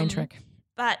Jedi mind trick.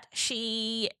 But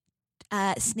she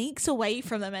sneaks away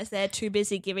from them as they're too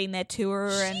busy giving their tour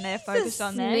and they're focused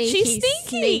on that. She's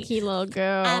Sneaky little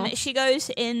girl. She goes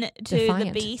into the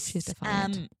Defiant. beast's She's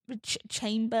defiant.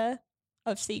 chamber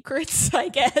of secrets, I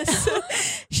guess.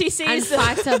 She and sees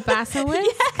fights a basilisk.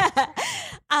 yeah.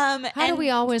 How do we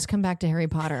always come back to Harry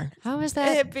Potter? How is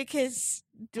that? Because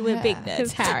we're big nerds.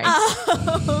 'Cause Harry.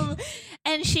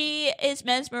 And she is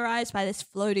mesmerized by this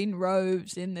floating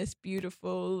robes in this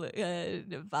beautiful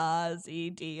vase-y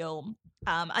deal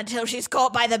until she's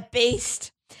caught by the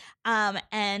beast.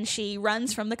 And she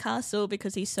runs from the castle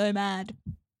because he's so mad.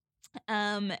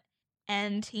 And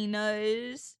he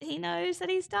knows that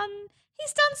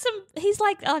he's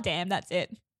like, oh damn, that's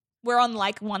it. We're on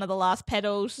like one of the last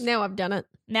petals. Now I've done it.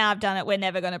 Now I've done it. We're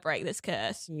never going to break this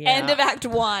curse. Yeah. End of Act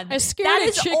 1. I scared That a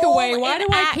is chick all away. Why in do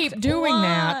I Act keep doing 1.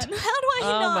 that? How do I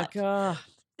Oh not? my god!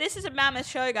 This is a mammoth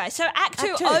show, guys. So Act 2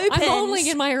 Act 2. opens. I'm only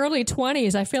in my early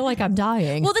 20s. I feel like I'm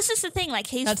dying. Well, this is the thing. Like,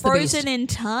 he's That's the beast. frozen in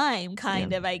time,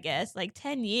 kind of, I guess. Like,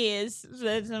 10 years.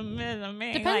 Depends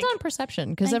Depends on perception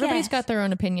because I everybody's guess. got their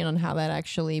own opinion on how that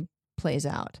actually plays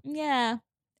out. Yeah.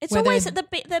 It's Whether- always,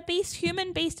 the beast,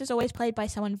 human beast is always played by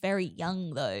someone very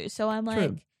young, though. So I'm like,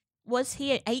 True. was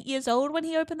he 8 years old when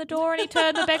he opened the door and he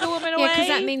turned the beggar woman away? Yeah, because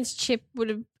that means Chip would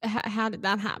have. How did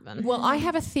that happen? Well, I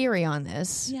have a theory on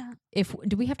this. Yeah.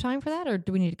 Do we have time for that, or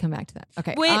do we need to come back to that?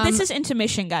 Okay. This is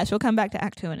intermission, guys. We'll come back to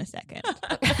Act 2 in a second.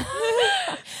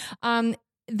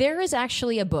 There is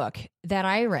actually a book that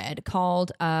I read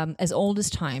called As Old as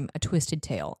Time, A Twisted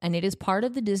Tale. And it is part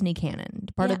of the Disney canon,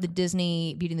 part of the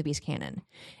Disney Beauty and the Beast canon.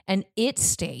 And it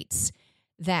states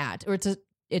that, or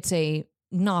it's a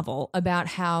novel about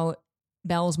how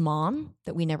Belle's mom,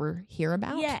 that we never hear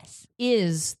about, Yes.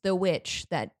 is the witch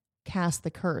that cast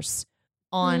the curse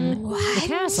on the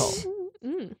castle.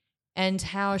 Mm. And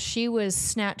how she was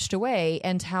snatched away,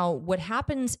 and how what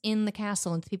happens in the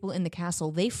castle and the people in the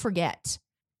castle, they forget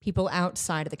people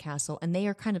outside of the castle, and they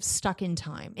are kind of stuck in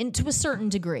time, and to a certain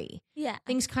degree. Yeah.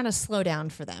 Things kind of slow down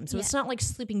for them. So it's not like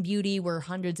Sleeping Beauty where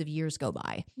hundreds of years go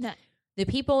by. No. The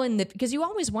people because you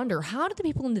always wonder, how did the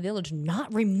people in the village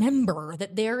not remember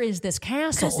that there is this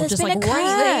castle 'Cause there's just been like a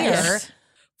right curse. there?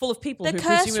 Full of people The who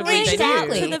curse presumably reached they out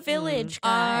knew. to the village,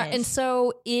 guys. And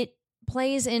so it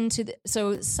plays into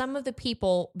so some of the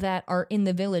people that are in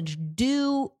the village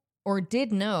do or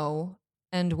did know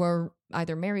and were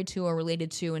either married to or related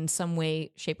to in some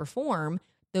way, shape, or form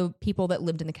the people that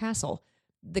lived in the castle.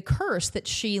 The curse that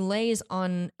she lays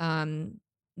on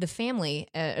the family,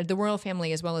 the royal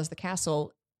family, as well as the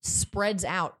castle, spreads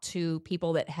out to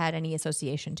people that had any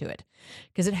association to it,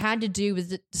 because it had to do with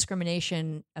the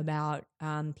discrimination about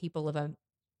people of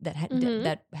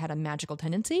that had a magical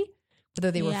tendency,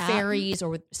 whether they were Yeah. fairies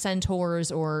or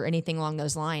centaurs or anything along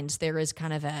those lines. There is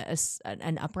kind of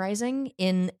an uprising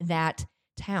in that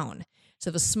town. So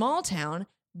the small town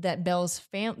that Belle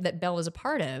is a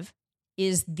part of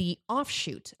is the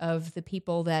offshoot of the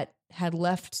people that had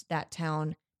left that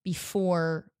town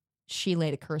before she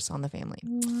laid a curse on the family.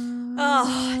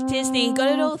 Oh, Disney got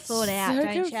it all thought out, So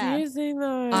don't you? confusing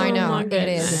though. I know, Oh my it is.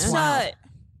 goodness. It's wild. So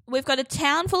we've got a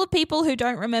town full of people who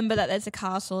don't remember that there's a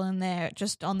castle in there,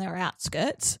 just on their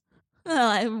outskirts,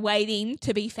 waiting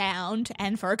to be found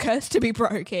and for a curse to be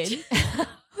broken.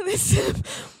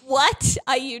 What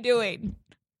are you doing?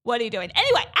 What are you doing?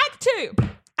 Anyway, Act 2.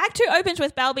 Act 2 opens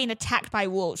with Belle being attacked by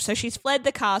wolves. So she's fled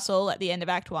the castle at the end of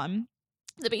Act 1.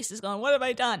 The beast is gone, what have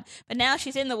I done? But now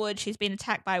she's in the woods, she's been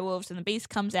attacked by wolves, and the beast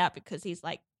comes out because he's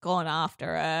like gone after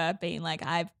her, being like,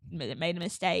 I've made a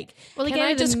mistake. Well, Can again,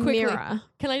 I just quickly mirror.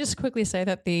 Can I just quickly say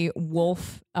that the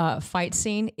wolf fight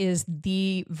scene is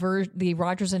the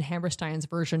Rodgers and Hammerstein's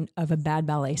version of a bad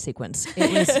ballet sequence.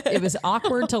 It was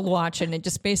awkward to watch, and it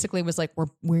just basically was like,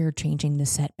 we're changing the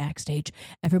set backstage.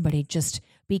 Everybody just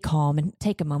be calm and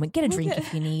take a moment, get a drink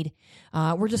if you need.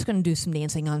 We're just going to do some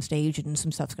dancing on stage, and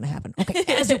some stuff's going to happen. Okay,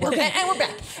 as it works, and we're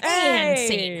back. And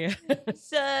scene.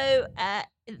 So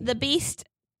the beast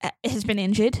has been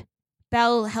injured.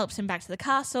 Belle helps him back to the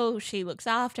castle. She looks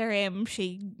after him.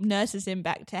 She nurses him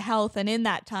back to health. And in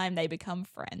that time, they become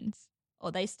friends.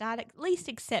 Or they start at least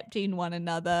accepting one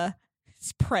another's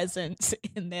presence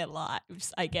in their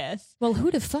lives, I guess. Well,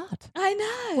 who'd have thought? I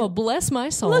know. Well, bless my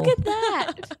soul. look at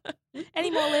that.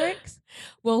 Any more lyrics?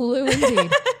 Well, Lou,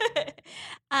 indeed.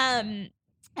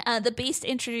 The beast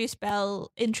introduces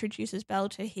Belle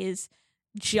to his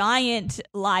giant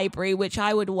library, which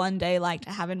I would one day like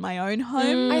to have in my own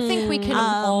home. I think we can Um,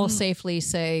 all safely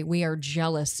say we are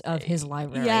jealous of his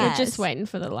library. Yeah. We're just waiting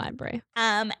for the library.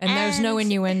 And there's no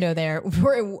innuendo there.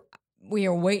 We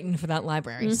are waiting for that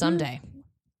library someday.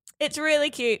 It's really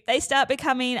cute. They start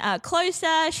becoming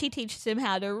closer. She teaches him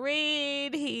how to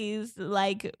read. He's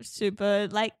like super,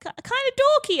 like kind of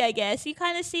dorky, I guess. You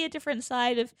kind of see a different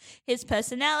side of his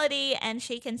personality, and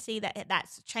she can see that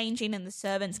that's changing, and the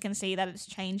servants can see that it's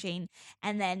changing.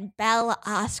 And then Belle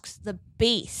asks the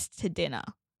beast to dinner.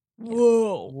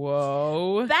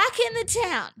 Whoa. Back in the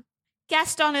town,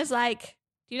 Gaston is like,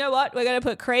 do you know what? We're going to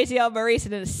put crazy old Maurice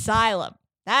in an asylum.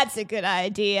 That's a good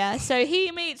idea. So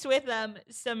he meets with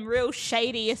some real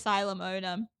shady asylum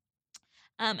owner,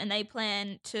 and they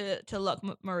plan to lock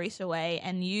Maurice away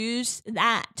and use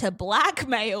that to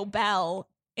blackmail Belle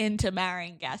into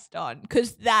marrying Gaston,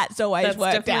 because that's always That's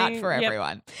worked out definitely- for yep.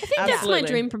 everyone. I think that's Absolutely. my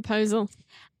dream proposal.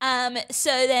 So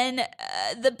then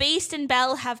the Beast and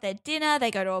Belle have their dinner.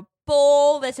 They go to a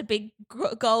ball. There's a big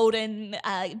golden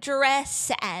dress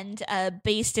and a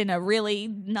Beast in a really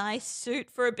nice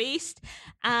suit for a Beast.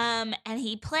 And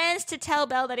he plans to tell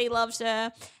Belle that he loves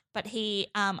her, but he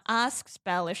asks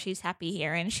Belle if she's happy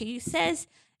here, and she says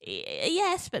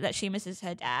yes, but that she misses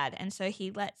her dad. And so he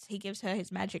gives her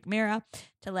his magic mirror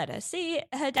to let her see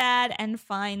her dad, and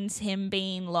finds him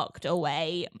being locked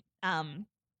away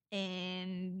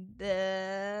in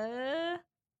the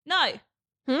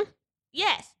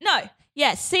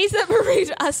sees that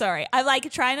Maurice sorry, I'm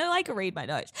like trying to read my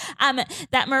notes,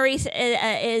 that Maurice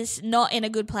is not in a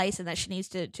good place, and that she needs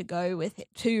to go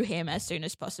to him as soon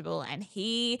as possible. And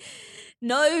he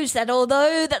knows that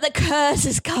although that the curse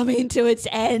is coming to its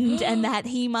end and that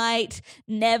he might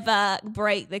never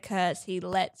break the curse, he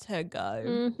lets her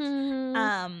go.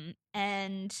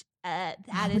 And that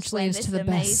Which is when leads this to the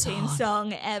best amazing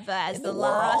song ever as in the the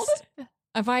last.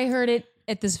 If I heard it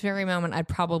at this very moment, I'd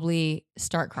probably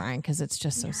start crying because it's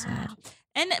just so sad.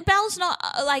 And Belle's not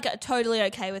totally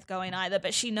okay with going either,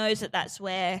 but she knows that that's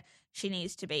where she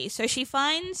needs to be. So she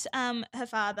finds her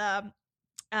father,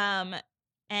 and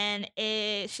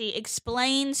she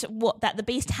explains that the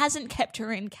Beast hasn't kept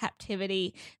her in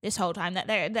captivity this whole time.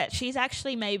 That she's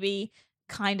actually maybe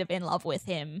kind of in love with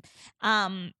him.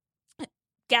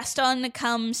 Gaston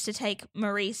comes to take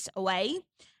Maurice away,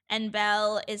 and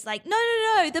Belle is like, no,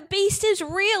 the Beast is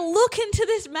real. Look into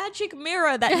this magic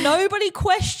mirror that nobody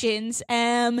questions,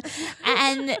 and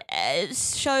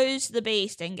shows the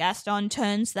Beast. And Gaston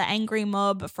turns the angry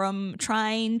mob from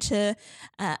trying to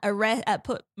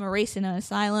put Maurice in an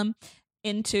asylum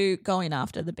into going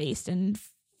after the Beast and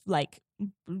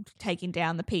taking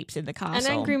down the peeps in the castle.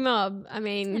 An angry mob. I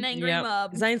mean, An angry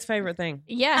mob. Zane's favorite thing.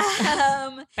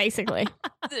 yeah, basically.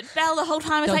 Belle the whole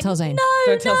time is Don't like, tell Zane. no,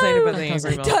 Don't tell Zane about the Don't tell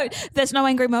angry mob. Don't. There's no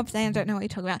angry mob. Zane, I don't know what you're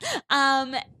talking about.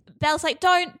 Belle's like,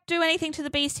 don't do anything to the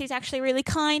beast. He's actually really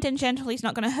kind and gentle. He's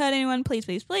not going to hurt anyone. Please,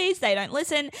 please, please. They don't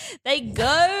listen. They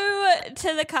go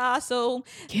to the castle.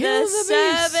 Kill the beast.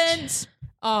 servants.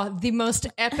 Oh, the most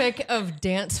epic of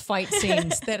dance fight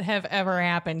scenes that have ever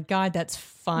happened. God, that's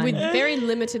fun. With very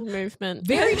limited movement.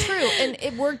 Very true. And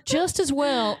it worked just as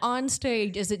well on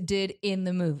stage as it did in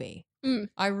the movie.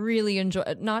 I really enjoy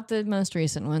it. Not the most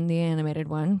recent one, the animated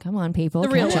one. Come on, people. The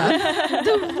real catch one. up.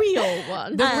 The real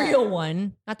one. The real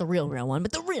one. Not the real one,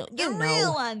 but the real, you know.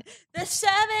 Real one. The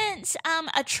servants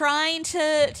are trying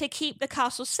to keep the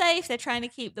castle safe. They're trying to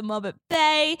keep the mob at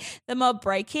bay. The mob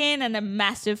break in and a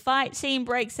massive fight scene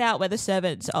breaks out where the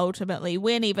servants ultimately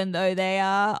win, even though they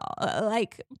are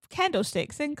like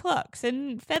candlesticks and clocks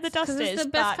and feather Because dusters. it's the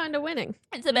best but kind of winning.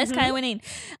 It's the best kind of winning.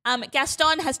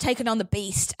 Gaston has taken on the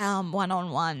beast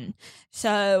one-on-one.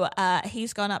 So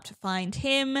he's gone up to find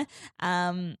him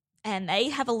and they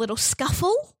have a little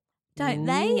scuffle, don't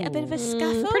they? A bit of a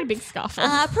scuffle. Pretty big scuffle.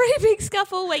 Pretty big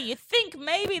scuffle where you think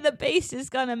maybe the beast is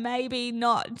going to maybe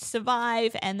not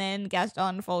survive and then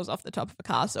Gaston falls off the top of a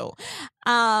castle.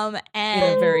 And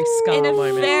In a very Scar moment.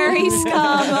 In a very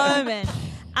Scar moment.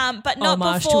 But not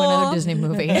Homage before, to another Disney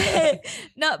movie.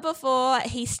 not before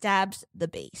he stabs the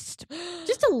beast.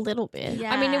 Just a little bit.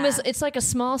 Yeah. I mean, it's like a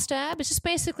small stab. It's just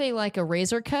basically like a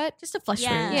razor cut. Just a flesh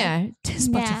Yeah. wound. Yeah, just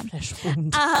much Yeah. a flesh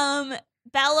wound.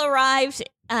 Belle arrives.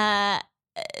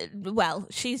 Well,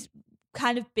 she's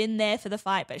kind of been there for the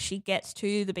fight, but she gets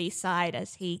to the beast side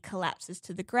as he collapses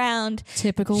to the ground.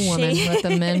 Typical woman. Let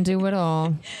the men do it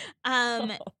all.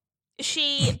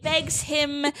 She begs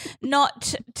him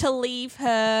not to leave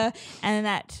her, and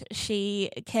that she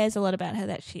cares a lot about her,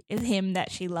 that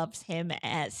she loves him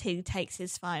as he takes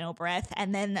his final breath,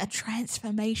 and then a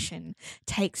transformation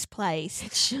takes place.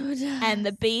 It sure does. And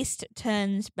the beast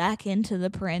turns back into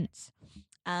the prince.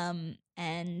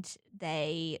 And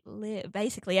they live.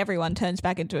 Basically, everyone turns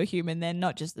back into a human. Then,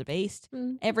 not just the beast.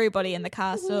 Everybody in the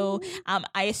castle.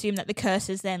 I assume that the curse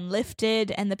is then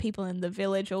lifted, and the people in the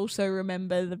village also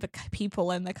remember the people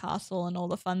in the castle and all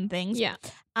the fun things. Yeah.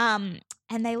 And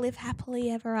they live happily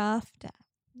ever after.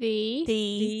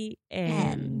 The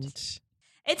And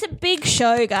It's a big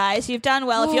show, guys. You've done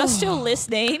well. If you're still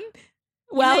listening,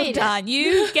 well made it. done.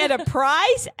 You get a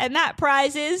prize, and that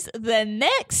prize is the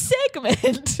next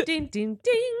segment. ding, ding,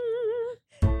 ding.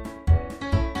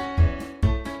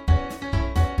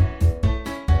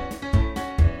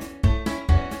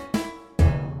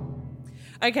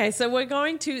 Okay, so we're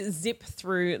going to zip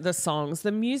through the songs.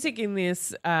 The music in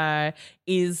this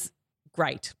is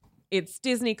great. It's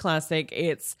Disney classic.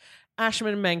 It's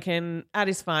Ashman and Menken at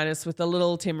his finest with a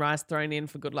little Tim Rice thrown in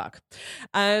for good luck.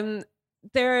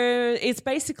 It's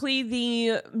basically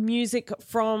the music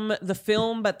from the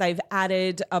film, but they've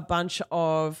added a bunch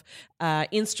of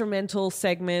instrumental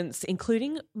segments,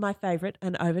 including my favorite,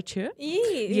 an overture.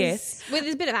 Yes. Well,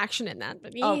 there's a bit of action in that,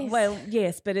 but yes. Oh, well,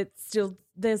 yes, but it's still,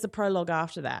 there's a prologue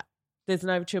after that. There's an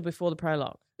overture before the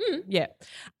prologue. Yeah.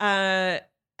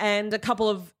 And a couple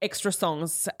of extra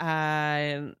songs,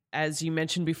 as you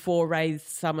mentioned before, Ray,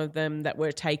 some of them that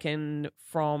were taken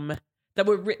from, that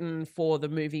were written for the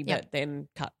movie, but then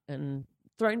cut and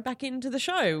thrown back into the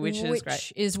show, which is great.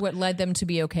 Which is what led them to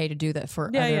be okay to do that for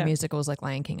other musicals like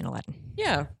Lion King and Aladdin.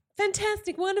 Yeah.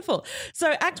 Fantastic. Wonderful.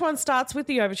 So Act 1 starts with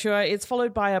the overture. It's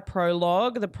followed by a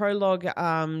prologue. The prologue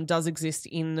does exist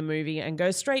in the movie and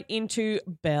goes straight into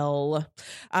Belle.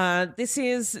 This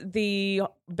is the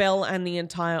Belle and the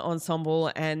entire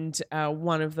ensemble and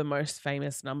one of the most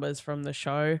famous numbers from the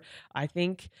show, I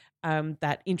think.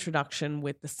 That introduction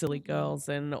with the silly girls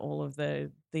and all of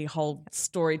the whole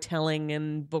storytelling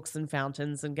and books and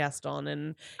fountains and Gaston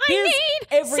and here's need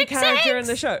every 6 character in eggs.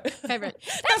 the show. Favorite.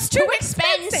 That's too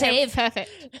expensive.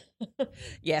 Perfect.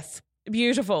 Yes.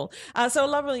 Beautiful. So a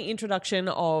lovely introduction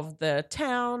of the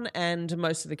town and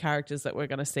most of the characters that we're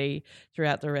going to see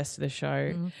throughout the rest of the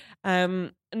show.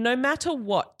 No Matter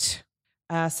What,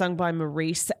 sung by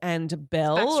Maurice and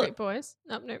Belle. Backstreet Boys.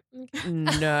 No. Okay.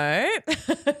 No.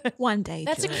 One day.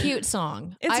 That's a Joe. cute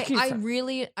song. It's a cute I song.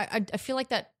 really, I feel like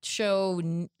that show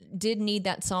did need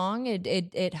that song.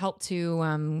 It helped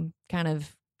to kind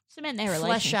of Cement their flesh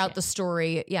relationship. out the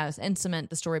story, and cement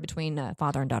the story between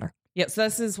father and daughter. Yep, so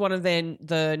this is one of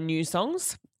the new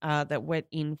songs that went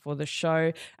in for the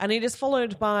show. And it is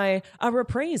followed by a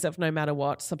reprise of No Matter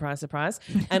What, surprise, surprise.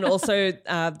 And also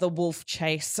the Wolf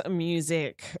Chase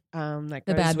music. That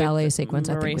The goes bad with ballet sequence,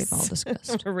 I think Maurice- we've all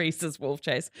discussed. Maurice's Wolf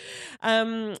Chase.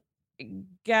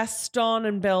 Gaston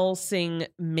and Belle sing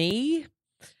Me,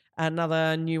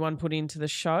 another new one put into the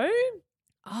show.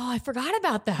 Oh, I forgot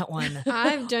about that one.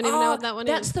 I don't even know what that one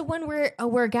That's is. the one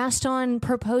where Gaston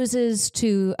proposes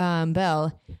to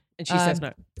Belle. And she says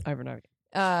no over and over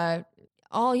again.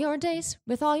 All your days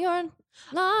with all your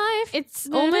life. It's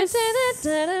almost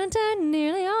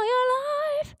nearly all your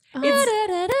life.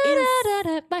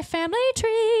 It's- My family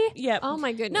tree. Yeah. Oh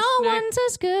my goodness. No one's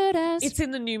as good as It's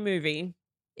in the new movie.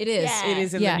 it is. Yeah. It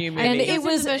is in the new movie. And It it was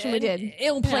in was the version we did.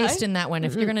 ill placed in that one.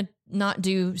 If you're gonna not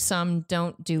do some,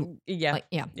 don't do. Yeah. Like,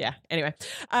 yeah. Yeah. Anyway,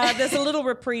 there's a little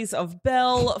reprise of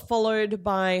Belle, followed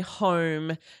by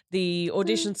Home, the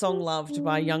audition song loved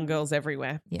by young girls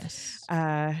everywhere. Yes.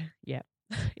 Yeah.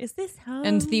 Is this Home?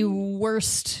 And the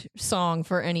worst song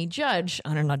for any judge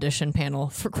on an audition panel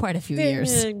for quite a few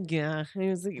years. Yeah,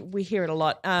 we hear it a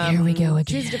lot. Here we go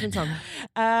Choose a again. different song.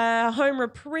 Home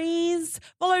reprise,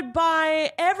 followed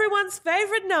by everyone's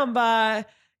favorite number,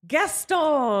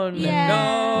 Gaston. Yeah.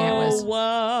 Yeah, it No was.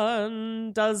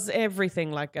 one does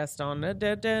everything like Gaston. Like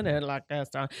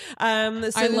Gaston. So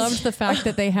I loved the fact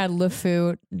that they had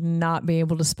LeFou not be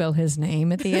able to spell his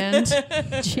name at the end.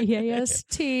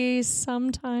 GAST,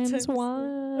 sometimes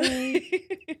why?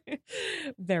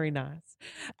 Very nice.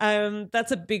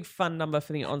 That's a big fun number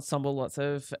for the ensemble. Lots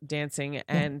of dancing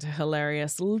and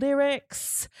hilarious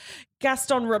lyrics.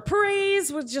 Gaston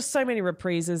reprise with just so many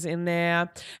reprises in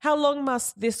there. How Long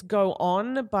Must This Go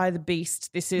On by The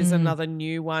Beast. This is another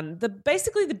new one.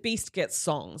 Basically the Beast gets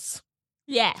songs,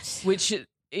 Yes. which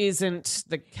isn't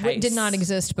the case. It did not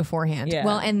exist beforehand. Yeah,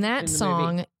 Well, and in that the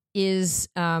song movie. is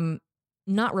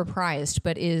not reprised,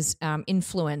 but is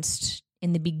influenced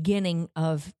in the beginning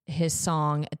of his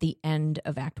song at the end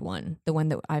of Act 1, the one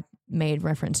that I made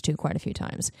reference to quite a few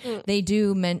times. They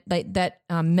do that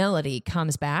melody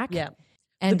comes back. Yeah.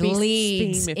 And The Beast's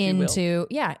leads theme, if you will.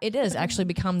 into it is actually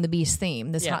become the Beast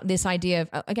theme. This Yeah. this idea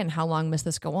of again, how long must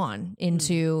this go on?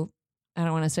 Into I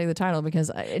don't want to say the title because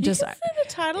it just You can say the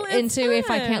title. It's into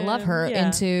if I can't love her, fine. Yeah.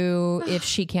 into if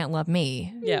she can't love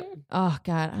me. Yeah. Oh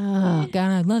God,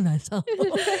 I love that song.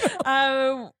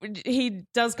 He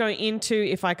does go into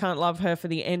If I Can't Love Her for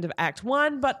the end of Act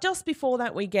 1, but just before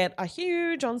that we get a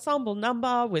huge ensemble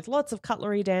number with lots of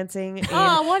cutlery dancing in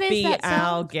Oh, what is Be that song?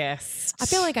 Our Guest. I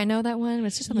feel like I know that one, but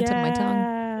it's just on the tip of my tongue.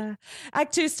 Yeah.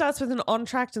 Act 2 starts with an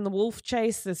entr'acte in the Wolf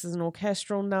Chase. This is an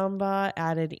orchestral number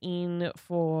added in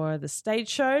for the stage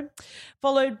show,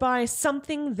 followed by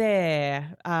Something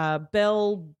There.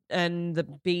 Belle and the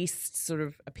Beast sort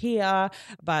of appear,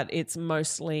 but it's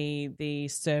mostly the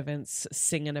servants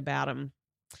singing about them.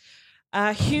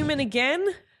 Human Again.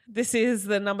 This is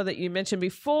the number that you mentioned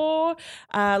before.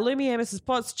 Lumiere, Mrs.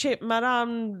 Potts, Chip,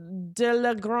 Madame de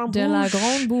la Grande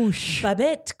Bouche.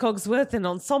 Babette, Cogsworth, and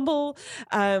ensemble.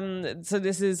 So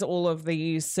this is all of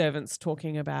the servants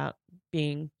talking about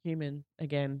being human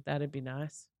again. That'd be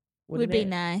nice. Would Wouldn't be it?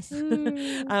 nice.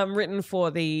 Written for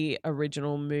the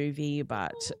original movie,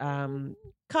 but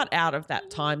cut out of that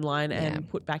timeline and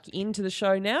put back into the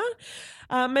show now.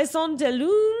 Maison de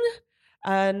Lune,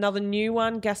 another new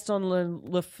one. Gaston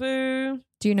Le Fou.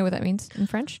 Do you know what that means in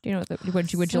French? Do you know what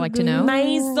would you like to know?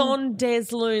 Maison des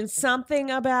Lunes, something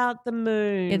about the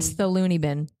moon. It's the loony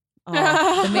bin.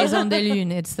 Oh. The Maison de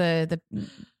Lune. It's the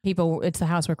people. It's the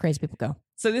house where crazy people go.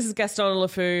 So this is Gaston Le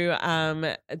Fou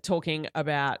talking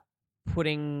about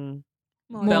putting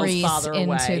Belle's Maurice father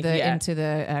away. into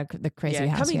the crazy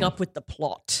house. coming yeah. up with the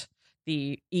plot,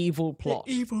 the evil plot.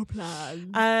 The evil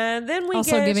plan. And then we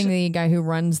Also get giving the guy who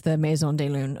runs the Maison de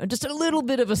Lune just a little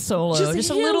bit of a solo, Just, just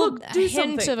a yeah, little look, do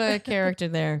hint something. of a character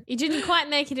there. You didn't quite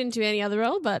make it into any other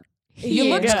role, but You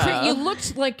Yeah.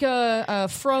 looked like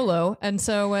Frollo, and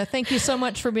so thank you so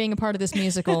much for being a part of this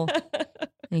musical.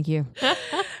 Thank you.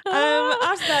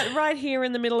 After that, right here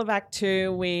in the middle of Act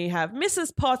 2, we have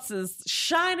Mrs. Potts'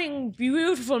 shining,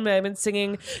 beautiful moment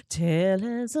singing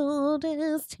 "Tell us old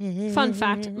as tale." fun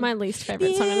fact, my least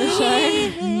favorite song on the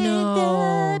show.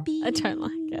 No. I don't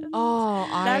like it. Oh,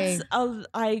 That's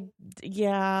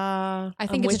yeah. I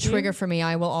think it's a trigger for me.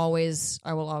 I will always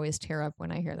tear up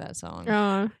when I hear that song.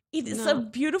 Oh, It is No. a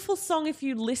beautiful song if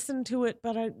you listen to it,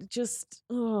 but I just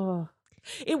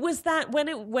it was that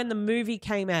when the movie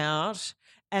came out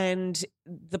and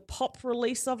the pop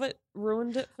release of it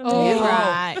ruined it for me. Oh,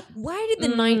 Right. Why did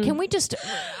the can we just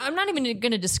I'm not even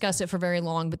going to discuss it for very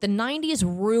long, but the 90s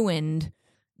ruined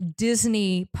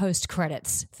Disney post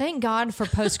credits. Thank God for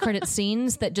post credit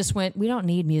scenes that just went, we don't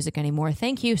need music anymore.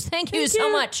 Thank you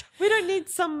so much. We don't need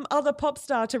some other pop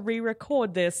star to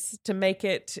re-record this to make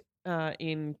it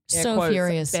in air So quotes,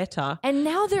 furious. better. And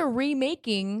now they're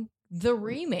remaking the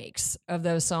remakes of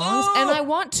those songs, and I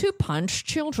want to punch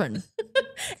children.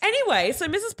 Anyway, so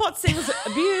Mrs. Potts sings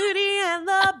Beauty and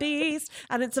the Beast,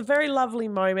 and it's a very lovely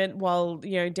moment while,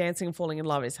 dancing and falling in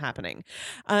love is happening.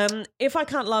 If I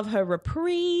Can't Love Her,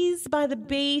 reprise by the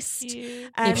Beast.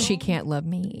 If She Can't Love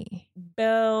Me.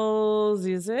 Bells,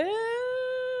 is it?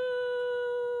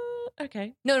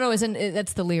 Okay. No,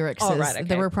 that's the lyrics. Oh, right, okay.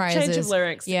 The reprise Change of is,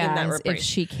 lyrics in that reprise. If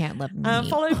She Can't Love Me.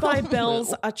 Followed by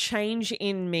Bells, A Change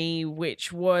in Me,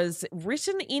 which was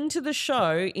written into the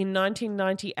show in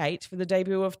 1998 for the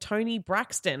debut of Toni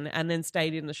Braxton and then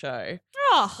stayed in the show.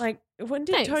 Oh, Like, when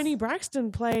did Thanks. Toni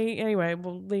Braxton play? Anyway,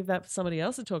 we'll leave that for somebody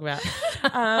else to talk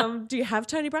about. Do you have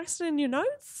Toni Braxton in your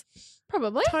notes?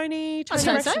 probably. Toni I'd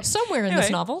say Braxton. so. Somewhere in Anyway.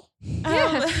 this novel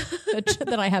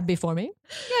that I have before me,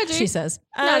 Yeah, dude. she says.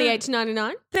 98 to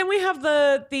 99. Then we have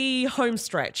the home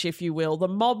stretch, if you will, the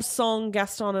mob song,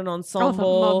 Gaston and Ensemble.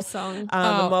 Oh, the mob song.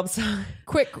 The mob song.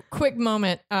 Quick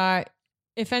moment.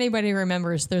 If anybody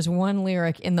remembers, there's one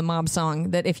lyric in the mob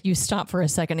song that if you stop for a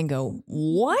second and go,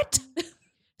 what?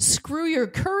 Screw your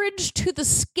courage to the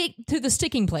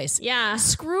sticking place. Yeah.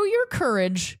 Screw your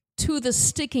courage to the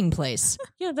sticking place.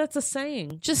 Yeah, that's a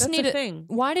saying. Just that's need a it. thing.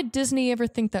 Why did Disney ever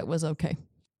think that was okay?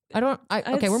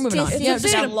 Okay, we're moving on. Disney- Yeah, it's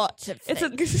just- a- lots of It's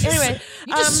things. anyway.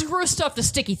 you just screw stuff to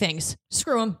sticky things.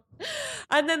 Screw them.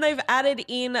 And then they've added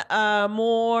in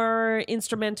more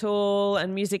instrumental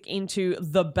and music into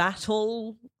The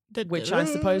Battle, which I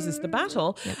suppose is The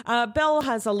Battle. Belle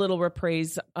has a little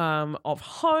reprise of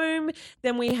Home.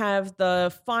 Then we have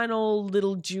the final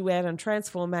little duet and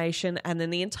transformation. And then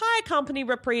the entire company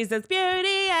reprises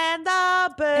Beauty and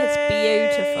the Beast.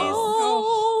 It's beautiful.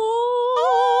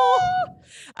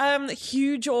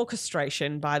 Huge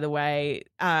orchestration, by the way.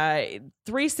 3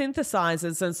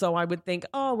 synthesizers, and so I would think,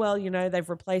 they've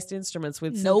replaced instruments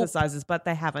with Nope. synthesizers, but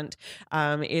they haven't.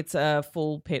 It's a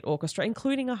full pit orchestra,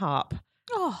 including a harp.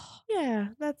 Oh, Yeah,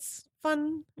 that's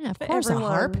fun. Yeah, of for course, everyone. a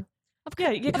harp.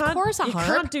 Yeah, you Of can't. course a you harp.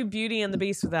 can't do Beauty and the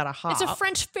Beast without a harp. It's a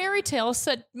French fairy tale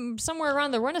set somewhere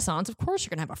around the Renaissance. Of course, you're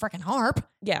gonna have a freaking harp.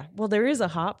 Yeah, well, there is a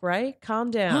harp, Ray. Calm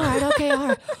down. All right, okay, all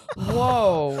right.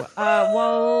 Whoa.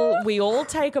 Well, we all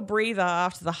take a breather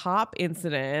after the harp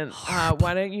incident.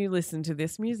 Why don't you listen to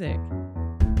this music?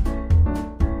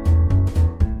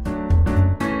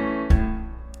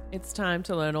 It's time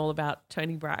to learn all about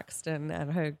Toni Braxton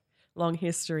and her long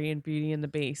history in Beauty and the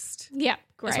Beast. Yeah,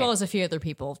 great. As well as a few other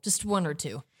people, just one or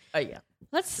two. Oh, yeah.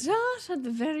 Let's start at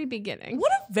the very beginning. What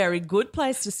a very good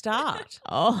place to start.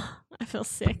 Oh, I feel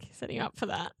sick setting up for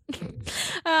that.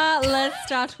 Let's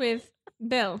start with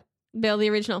Bill. Bill, the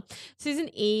original. Susan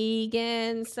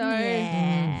Egan.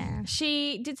 So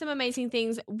she did some amazing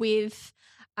things with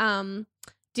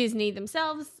Disney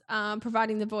themselves,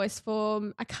 providing the voice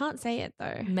for, I can't say it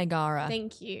though. Megara.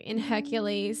 Thank you. In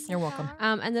Hercules. You're welcome.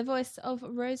 And the voice of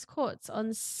Rose Quartz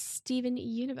on Steven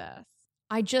Universe.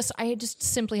 I just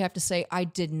simply have to say I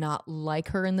did not like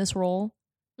her in this role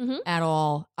at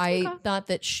all. I thought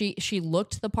that she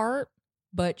looked the part,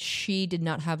 but she did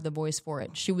not have the voice for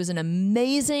it. She was an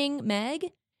amazing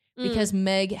Meg because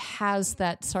Meg has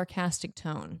that sarcastic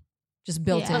tone just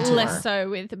built But into less her. so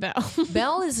with Belle.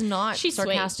 Belle is not She's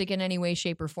sarcastic in any way,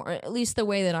 shape, or form, at least the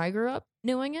way that I grew up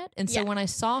knowing it. And so Yeah. when I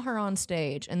saw her on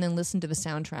stage and then listened to the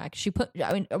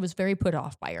soundtrack, I was very put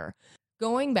off by her.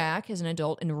 Going back as an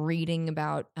adult and reading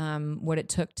about what it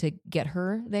took to get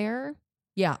her there,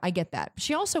 yeah, I get that.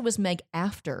 She also was Meg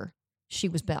after she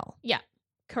was Belle. Yeah,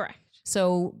 correct.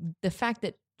 So the fact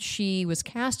that she was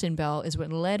cast in Belle is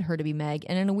what led her to be Meg.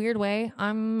 And in a weird way,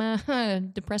 I'm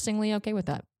depressingly okay with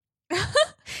that.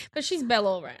 But she's Belle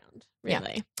all round, Yeah.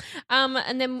 really.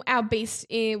 And then our beast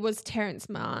was Terrence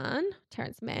Mann.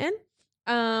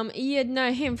 You'd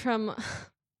know him from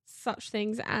such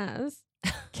things as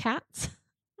Cats,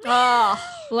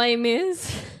 Les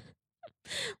Mis,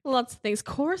 lots of things.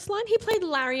 Chorus Line. He played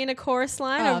Larry in a chorus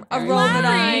line, a very role that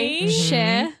I Larry?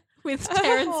 share with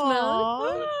Terrence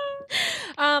Mann.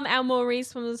 Our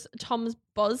Maurice was Thomas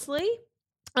Bosley.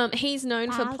 He's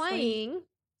known for Bosley. playing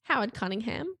Howard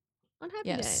Cunningham on Happy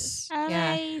Days. Yes.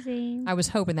 Yeah. amazing. I was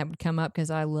hoping that would come up because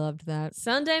I loved that.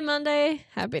 Sunday, Monday,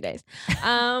 Happy Days.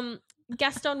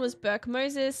 Gaston was Burke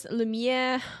Moses.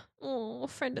 Lumiere,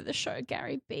 friend of the show,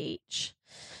 Gary Beach.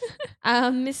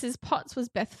 Mrs. Potts was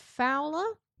Beth Fowler.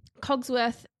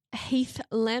 Cogsworth, Heath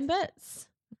Lamberts.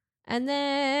 And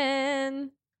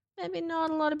then maybe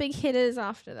not a lot of big hitters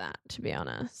after that, to be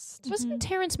honest. Wasn't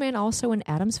Terrence Mann also in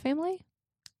Addams Family?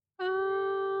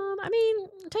 I mean,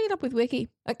 take it up with Wiki.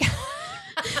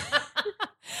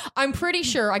 I'm pretty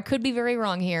sure, I could be very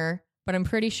wrong here, but I'm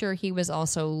pretty sure he was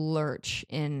also Lurch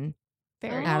in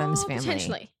Addams Family.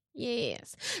 Potentially.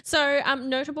 Yes. So,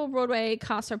 notable Broadway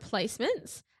cast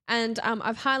replacements. And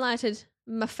I've highlighted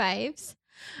my faves.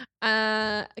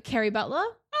 Kerry Butler,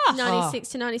 96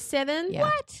 to 97. Yeah.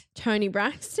 What? Toni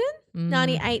Braxton, Mm.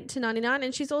 98 to 99.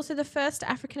 And she's also the first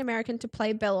African-American to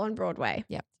play Belle on Broadway.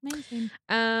 Amazing.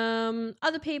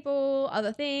 Other people,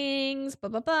 other things, blah,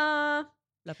 blah, blah.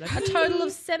 Blah, blah, A total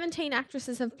of 17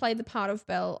 actresses have played the part of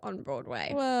Belle on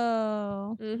Broadway.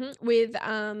 Whoa. With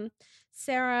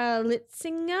Sarah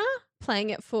Litzinger playing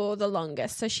it for the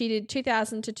longest. So she did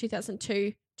 2000 to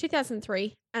 2002,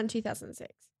 2003, and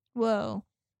 2006. Whoa.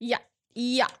 Yeah.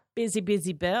 Yeah. Busy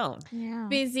Belle. Yeah.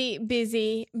 Busy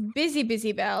Belle.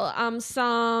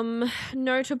 Some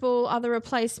notable other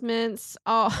replacements.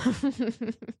 Oh,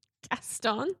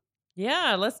 Gaston.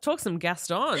 Yeah, let's talk some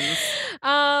Gastons.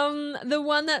 The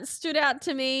one that stood out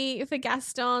to me for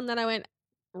Gaston that I went,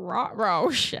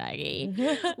 roll Shaggy,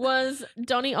 was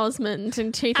Donny Osmond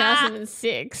in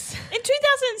 2006. In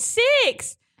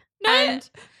 2006. No. And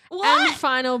what?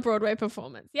 final Broadway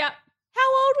performance. Yep.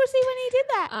 How old was he when he did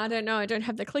that? I don't know. I don't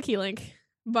have the clicky link,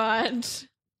 but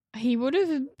he would have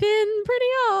been pretty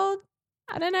old.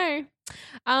 I don't know.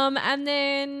 And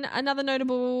then another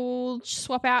notable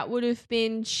swap out would have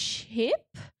been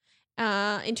Chip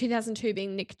in 2002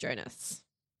 being Nick Jonas.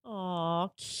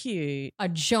 Oh, cute. A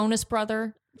Jonas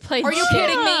brother. Played Are you Chip.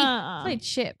 kidding me? Played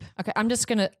Chip. Okay, I'll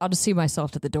just see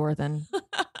myself at the door then.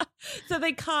 So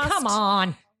they cast. Come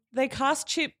on. They cast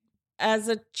Chip as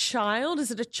a child. Is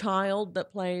it a child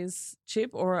that plays Chip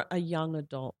or a young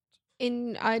adult?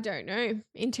 I don't know.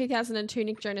 In 2002,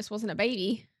 Nick Jonas wasn't a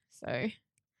baby, so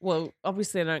Well,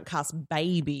 obviously they don't cast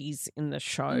babies in the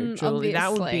show, Julie.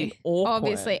 That would be awkward.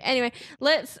 Obviously. Anyway,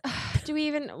 let's. Do we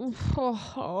even? The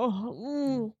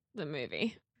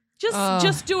movie.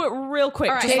 Just do it real quick.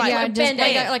 All right. Just like, yeah, just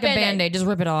Band-Aid. like a Band-Aid. Just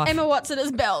rip it off. Emma Watson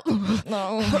as Belle.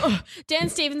 No. Dan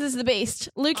Stevens is the Beast.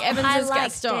 Luke Evans I as like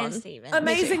Gaston. Dan Stevens.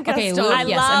 amazing Okay, Gaston. Luke, I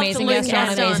yes, loved amazing Luke Gaston,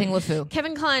 Gaston. amazing LeFou.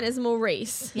 Kevin Kline as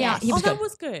Maurice. Yeah, he was that good.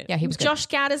 was good. Yeah, he was good. Josh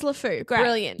Gad as LeFou.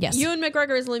 Brilliant. Yes. Ewan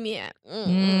McGregor as Lumiere.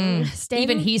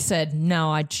 Even he said, no,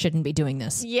 I shouldn't be doing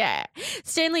this. Yeah.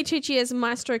 Stanley Tucci as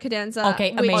Maestro Cadenza. Okay,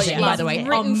 which amazing, is by the way.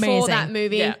 written for Amazing. that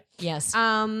movie. Yeah. Yes.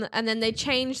 And then they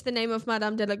changed the name of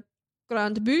Madame de la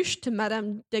Grande Bouche to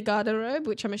Madame de Garderobe,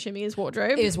 which I'm assuming is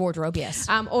wardrobe. It is wardrobe, yes.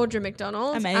 Audra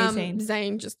McDonald. Amazing.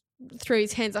 Zane just threw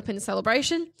his hands up in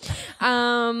celebration.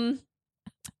 That's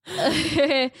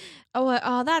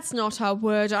not a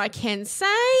word I can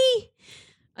say.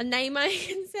 A name I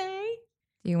can say.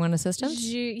 Do you want assistance?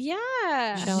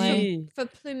 Yeah. Shall I? For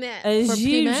Plumette. For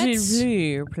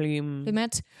Plumette? Plumette.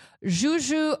 Plumette.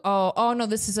 Juju. Oh no,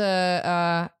 this is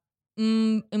a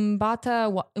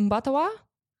Mbatawa.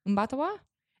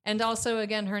 And also,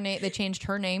 again, her name. They changed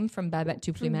her name from Babette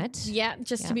to Plumette. Yeah,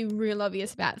 just Yeah. to be real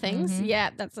obvious about things. Mhm. Yeah,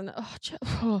 that's Ian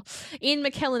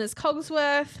McKellen as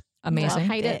Cogsworth. Amazing.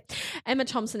 Hate it. Emma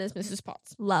Thompson as Mrs.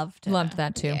 Potts. Loved her. Loved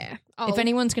that too. Yeah. If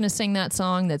anyone's going to sing that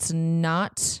song that's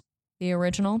not the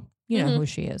original, you know Mhm. who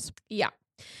she is. Yeah.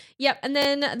 Yep. And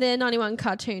then the 91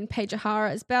 cartoon, Paige O'Hara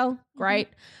as Belle. Great.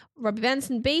 Robbie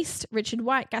Benson, Beast. Richard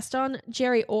White, Gaston.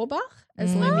 Jerry Orbach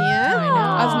as Lumiere. I know.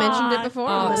 I've mentioned it before.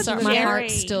 Oh, That's sorry, really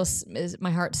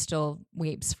my heart still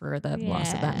weeps for the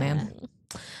loss of that man.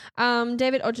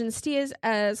 David Ogden Steers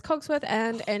as Cogsworth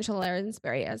and Angela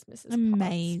Lansbury as Mrs. Potts.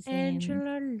 Amazing.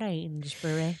 Angela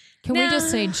Lansbury. Can we just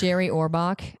Now- say Jerry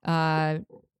Orbach?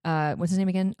 What's his name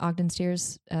again? Ogden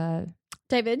Steers.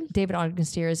 David Ogden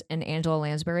Steers and Angela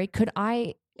Lansbury.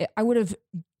 I would have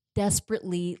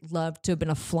desperately loved to have been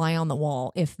a fly on the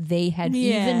wall if they had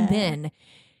even been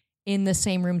in the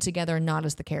same room together, not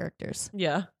as the characters.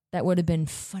 Yeah. That would have been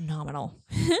phenomenal.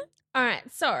 All right,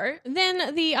 so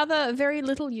then the other very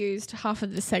little used half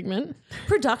of the segment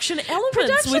Production elements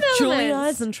Production with Julie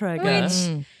elements.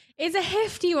 Eisentrager. Which is a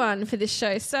hefty one for this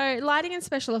show. So lighting and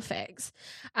special effects.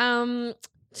 To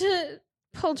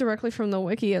pull directly from the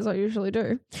wiki, as I usually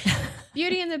do.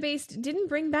 Beauty and the Beast didn't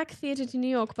bring back theatre to New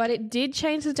York, but it did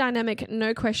change the dynamic,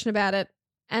 no question about it,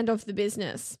 and of the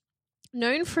business.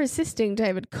 Known for assisting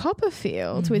David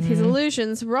Copperfield with his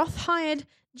illusions, Roth hired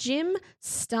Jim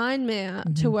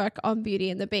Steinmeier to work on Beauty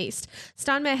and the Beast.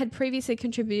 Steinmeier had previously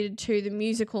contributed to the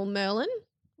musical Merlin,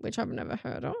 which I've never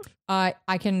heard of. I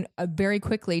can very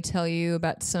quickly tell you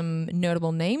about some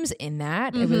notable names in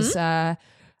that. It was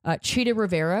Cheetah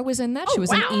Rivera was in that. She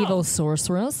was an evil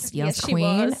sorceress. Yes, she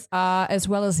queen. was. As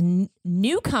well as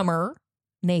newcomer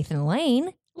Nathan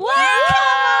Lane.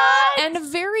 And a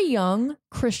very young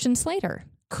Christian Slater.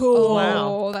 Cool.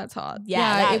 Wow. That's hot.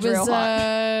 Yeah, it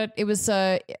was.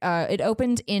 It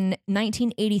opened in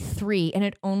 1983, and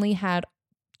it only had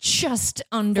just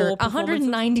under 4 performances?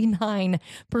 199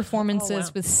 performances Oh, wow.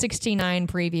 with 69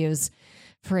 previews.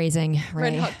 Phrasing,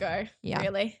 right? Red hot go. Yeah.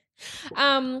 Really.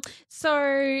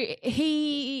 So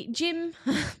Jim,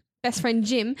 best friend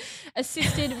Jim,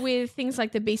 assisted with things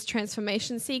like the Beast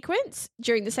transformation sequence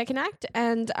during the second act,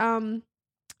 and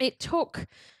it took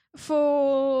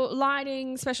for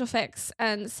lighting, special effects,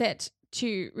 and set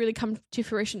to really come to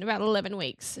fruition about 11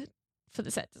 weeks for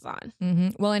the set design.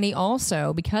 Well, and he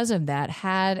also, because of that,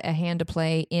 had a hand to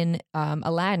play in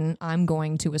Aladdin, I'm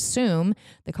going to assume,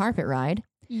 the carpet ride,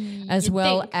 as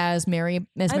well as Mary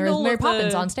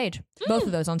Poppins on stage. Both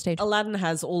of those on stage. Aladdin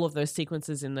has all of those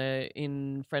sequences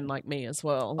in Friend Like Me as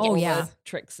well. Oh, All yeah. those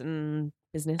tricks and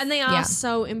business. And they are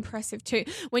so impressive too.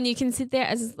 When you can sit there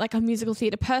as like a musical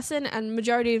theatre person, and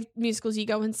majority of musicals you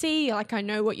go and see, you're like, I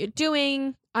know what you're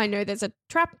doing. I know there's a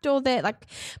trapdoor there. Like,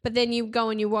 but then you go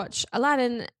and you watch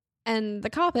Aladdin and the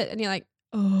carpet, and you're like,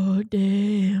 oh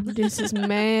damn, this is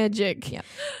magic. Yep.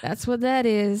 That's what that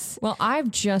is. Well,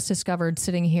 I've just discovered,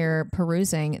 sitting here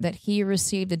perusing, that he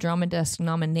received a Drama Desk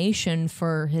nomination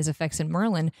for his effects in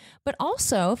Merlin, but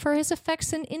also for his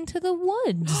effects in Into the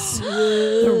Woods.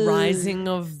 The Rising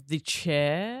of the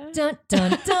Chair. Dun,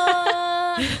 dun,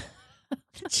 dun.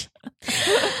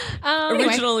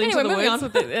 Original Into the moving Woods.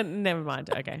 on. With never mind.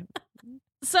 Okay.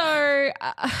 So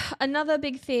another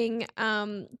big thing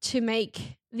to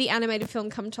make the animated film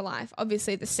come to life,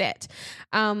 obviously the set,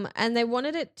 and they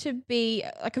wanted it to be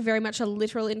like very much a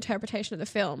literal interpretation of the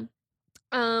film.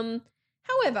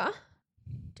 However,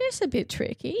 just a bit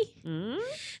tricky.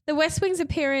 The West Wing's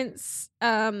appearance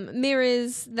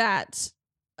mirrors that,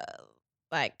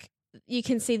 like, you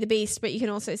can see the Beast, but you can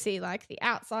also see like the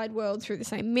outside world through the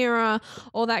same mirror,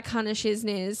 all that kind of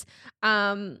shizness.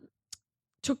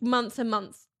 Took months and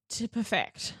months to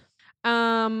perfect.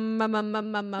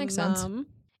 Makes sense.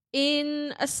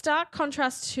 In a stark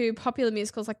contrast to popular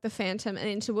musicals like The Phantom and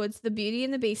Into the Woods, the Beauty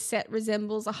and the Beast set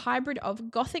resembles a hybrid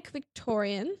of Gothic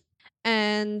Victorian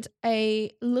and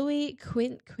a Louis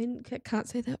can't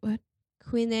say that word.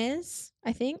 Quinez,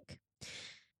 I think.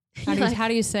 How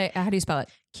do you spell it?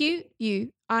 Quinze.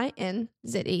 I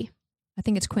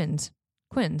think it's Quins.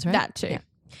 Quins, right? That too. Yeah.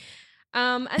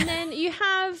 And then you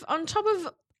have, on top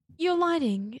of your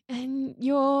lighting and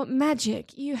your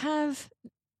magic, you have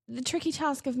the tricky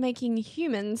task of making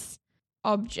humans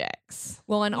objects.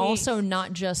 Well, and also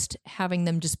not just having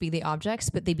them just be the objects,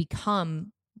 but they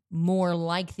become more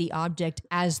like the object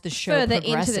as the show further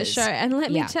progresses. into the show. And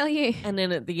let me tell you, And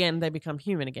then at the end, they become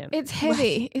human again. it's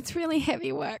heavy. It's really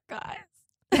heavy work,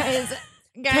 guys.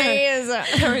 Guys,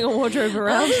 Carrying a wardrobe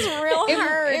around. real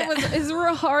It was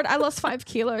real hard. I lost 5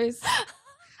 kilos.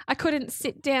 I couldn't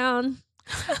sit down.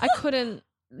 I couldn't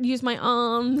use my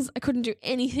arms. I couldn't do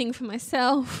anything for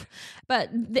myself. But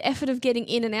the effort of getting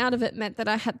in and out of it meant that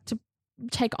I had to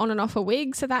take on and off a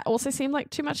wig. So that also seemed like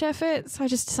too much effort. So I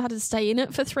just decided to stay in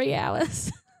it for 3 hours.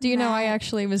 Do you know I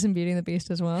actually was in Beauty and the Beast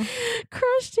as well?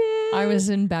 Crushed it. I was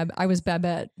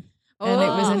Babette. And it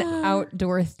was an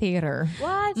outdoor theater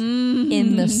What?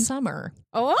 in the summer.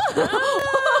 Oh.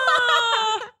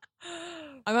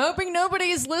 I'm hoping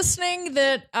nobody's listening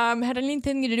that had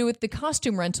anything to do with the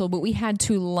costume rental, but we had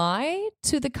to lie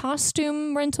to the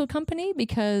costume rental company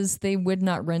because they would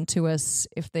not rent to us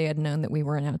if they had known that we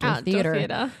were an outdoor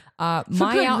theater. My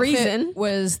good outfit reason.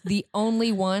 was the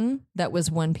only one that was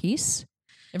one piece.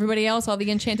 Everybody else, all the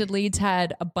enchanted leads,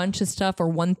 had a bunch of stuff or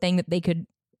one thing that they could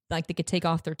take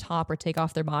off their top or take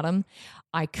off their bottom.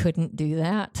 I couldn't do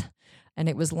that. And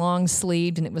it was long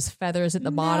sleeved and it was feathers at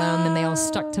the bottom and they all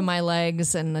stuck to my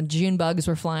legs and the June bugs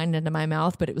were flying into my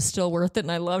mouth, but it was still worth it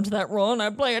and I loved that role and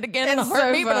I'd play it again in a It's so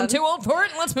heartbeat, but I'm fun. too old for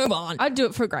it and let's move on. I'd do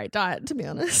it for a great diet, to be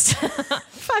honest.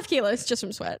 5 kilos just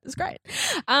from sweat. It's great.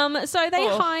 So they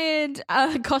hired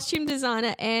costume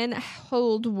designer Anne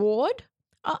Holdward.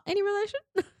 Any relation?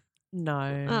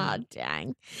 No. Ah,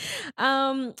 dang.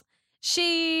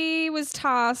 She was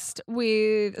tasked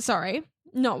with, sorry,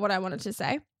 not what I wanted to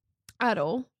say at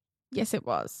all. Yes, it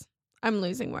was. I'm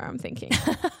losing where I'm thinking.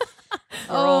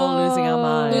 We're all losing our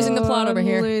minds. Losing the plot over I'm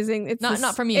here. Losing. It's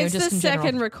Not from you, It's just the in general.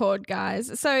 second record,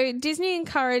 guys. So Disney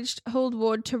encouraged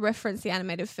Holdward to reference the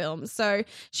animated film. So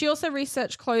she also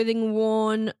researched clothing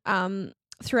worn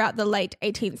throughout the late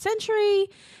 18th century,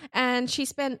 and she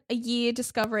spent a year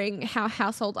discovering how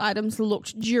household items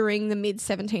looked during the mid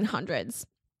 1700s.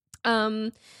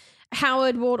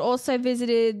 Howard Ward also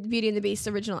visited Beauty and the Beast's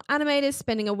original animators,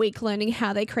 spending a week learning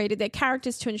how they created their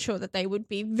characters to ensure that they would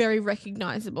be very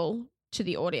recognizable to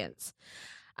the audience.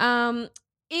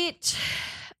 It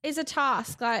is a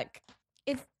task. Like,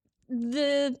 it's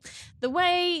the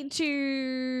way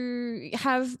to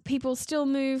have people still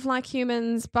move like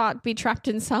humans but be trapped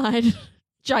inside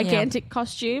gigantic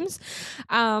costumes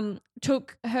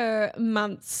took her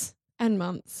months and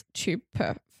months to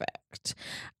perfect.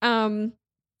 Belle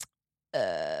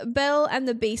and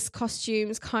the Beast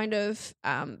costumes kind of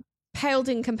paled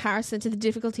in comparison to the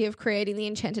difficulty of creating the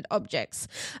enchanted objects.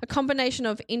 A combination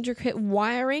of intricate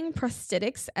wiring,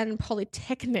 prosthetics, and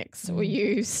polytechnics were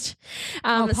used.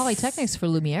 Polytechnics for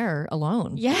Lumiere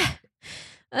alone. Yeah.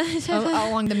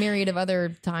 Along the myriad of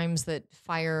other times that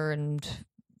fire and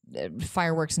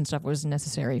fireworks and stuff was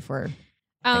necessary for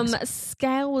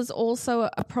Scale was also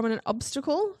a prominent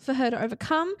obstacle for her to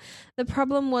overcome. The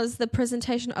problem was the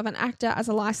presentation of an actor as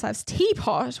a life-size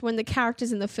teapot when the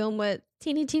characters in the film were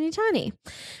teeny, teeny, tiny.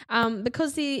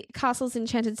 Because the castle's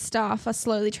enchanted staff are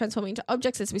slowly transforming into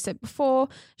objects, as we said before,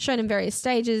 shown in various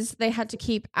stages, they had to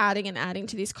keep adding and adding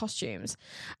to these costumes.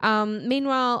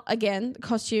 Meanwhile, again, the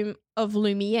costume of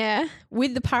Lumiere,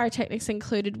 with the pyrotechnics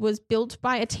included, was built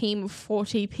by a team of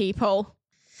 40 people,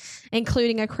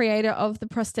 including a creator of the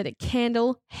prosthetic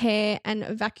candle, hair, and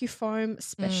vacufoam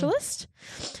specialist,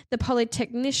 the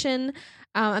polytechnician,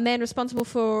 a man responsible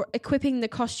for equipping the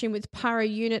costume with pyro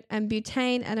unit and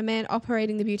butane, and a man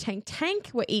operating the butane tank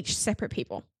were each separate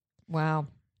people. Wow.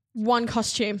 One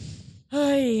costume.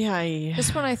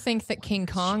 This one, I think that King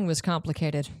Kong was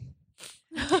complicated.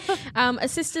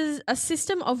 A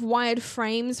system of wired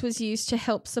frames was used to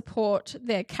help support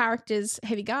their characters'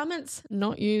 heavy garments,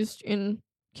 not used in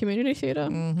community theatre.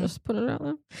 Just put it out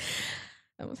there.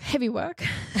 That was heavy work.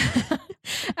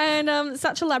 And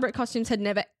such elaborate costumes had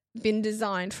never been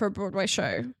designed for a Broadway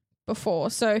show before.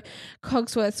 So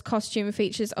Cogsworth's costume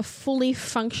features a fully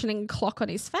functioning clock on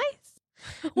his face.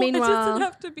 Meanwhile, it doesn't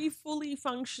have to be fully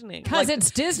functioning. Because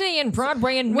it's Disney and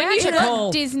Broadway and when magical. you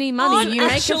got Disney money, you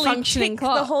make a functioning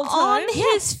clock the whole time. On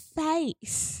his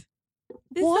face.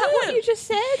 Is What? that what you just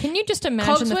said? Can you just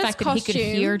imagine the Cogsworth's fact that he could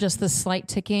costume- hear just the slight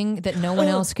ticking that no one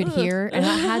else could hear, and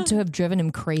that had to have driven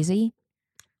him crazy?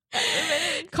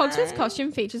 Cogsworth's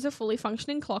costume features a fully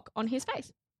functioning clock on his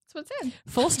face. That's what it said.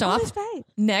 Full stop.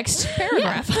 Next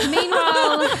paragraph.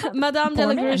 Meanwhile, Madame Poor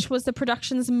Delagrange man. was the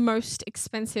production's most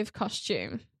expensive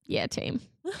costume. Yeah, team.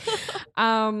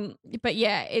 But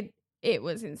yeah, it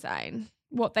was insane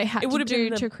what they had It would to have do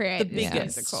been to create the this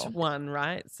biggest musical. one,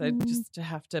 right? So just to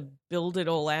have to build it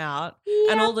all out,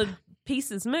 and all the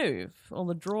pieces move, all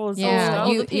the drawers. Yeah,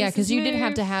 all because you did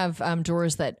have move. to have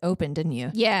drawers that opened, didn't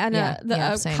you? Yeah, and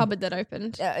a same. cupboard that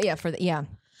opened. Yeah.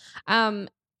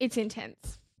 It's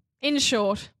intense. In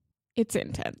short, it's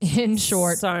intense. In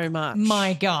short, so much.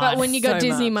 my God. But when you got so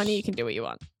Disney much. money, you can do what you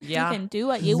want. Yeah. You can do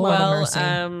what you Lord want.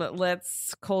 have mercy.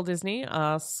 Let's call Disney.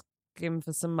 Ask him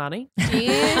for some money.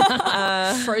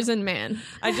 Frozen Man.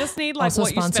 I just need like Also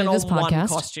what you spend sponsoring on this one podcast.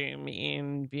 costume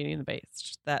in Beauty and the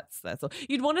Beast. That's all.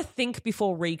 You'd want to think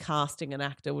before recasting an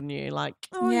actor, wouldn't you? Like,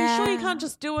 oh, are you sure you Yeah. can't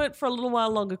just do it for a little while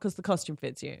longer because the costume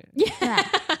fits you? Yeah.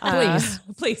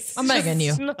 Please. I'm begging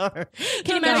you. No. Can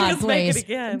you imagine? just make it Please.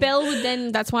 again? Belle would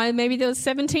then, that's why maybe there was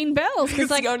 17 bells.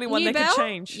 It's the only one new they could Belle?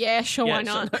 change. Yeah, sure, Yeah, why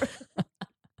not? sure.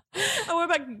 Oh, what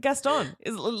about Gaston?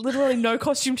 Is literally no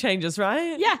costume changes,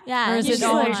 right? Yeah. Yeah. Or is you it should.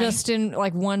 all just in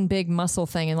like one big muscle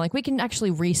thing, and like we can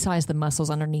actually resize the muscles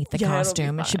underneath the Yeah, it'll be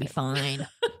costume? It should be fine.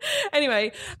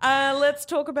 Anyway, let's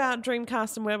talk about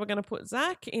Dreamcast and where we're going to put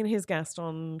Zach in his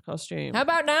Gaston costume. How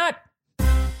about not?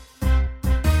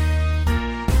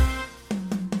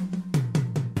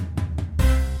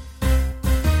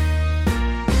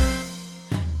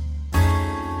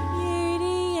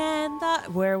 Beauty and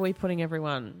the... Where are we putting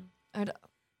everyone?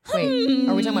 Wait,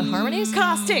 are we talking about harmonies?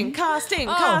 Casting.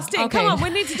 okay. Come on, we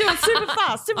need to do it super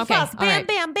fast, super Okay, fast. all Bam, right.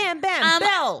 bam, bam, bam.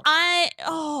 Belle.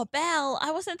 Belle.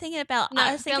 I wasn't thinking about. No,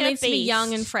 I was Belle thinking needs of to be Beast.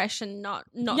 young and fresh and not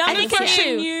Young I and think fresh it's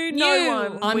and you. new, no You.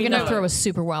 one. I'm We going to know throw it. a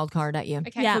super wild card at you.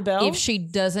 Okay. Yeah. For Belle? If she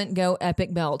doesn't go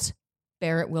epic belt,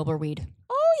 Barrett Wilburweed.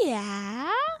 Oh yeah.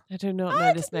 I do not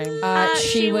know this name.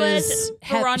 She was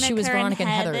Veronica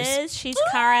and Heathers. She's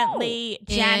currently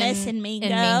Janice in Mean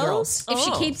Girls. If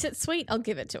she Oh. keeps it sweet, I'll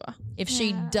give it to her. If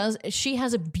she does, she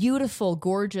has a beautiful,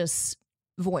 gorgeous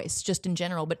voice just in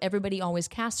general, but everybody always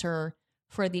casts her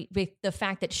for the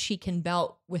fact that she can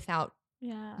belt without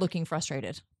Yeah. looking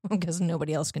frustrated because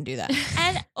nobody else can do that.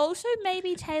 And also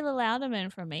maybe Taylor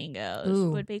Louderman from Mean Girls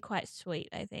Ooh. would be quite sweet,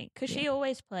 I think, because she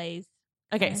always plays.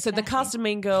 Okay, so the Exactly. cast of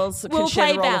Mean Girls Will can share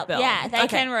play the role Belle. of Belle. Yeah, they Okay.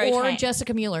 can rotate. Or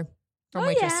Jessica Mueller from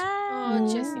Waitress.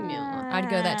 Oh, Jessie Mueller. I'd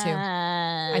go that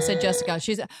too. I said Jessica.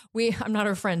 I'm not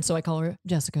her friend, so I call her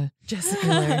Jessica. Jessica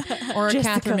Mueller. Or Jessica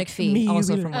Catherine McPhee,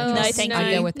 also from Mueller. Waitress. No, thank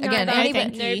I'd you. go with again. no,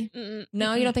 anybody- thank you.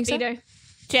 No, you don't think so? Veto.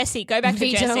 Jesse, go back to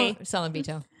Veto. Jesse. Solid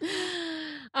veto.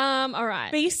 All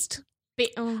right. Beast.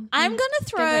 I'm gonna don't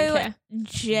throw care.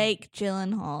 Jake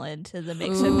Gyllenhaal into the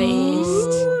mix of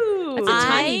Beast. Okay, That's a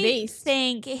tiny I beast.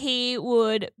 think he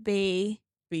would be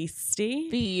Beastie.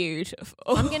 beautiful.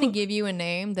 I'm going to give you a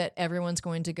name that everyone's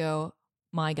going to go,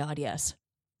 my God, yes.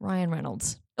 Ryan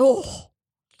Reynolds. Oh,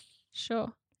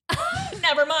 Sure.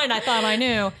 Never mind. I thought I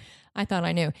knew.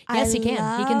 Yes, he can.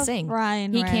 He can love sing.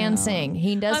 Ryan He can Reynolds. sing.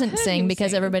 He doesn't heard sing him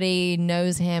because sing. everybody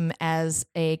knows him as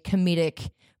a comedic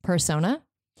persona.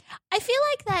 I feel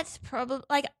like that's probably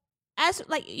like as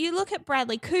like you look at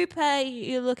Bradley Cooper,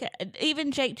 you look at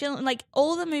even Jake Gyllenhaal, like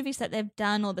all the movies that they've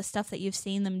done, or the stuff that you've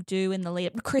seen them do in the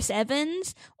lead. Chris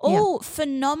Evans, all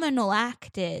phenomenal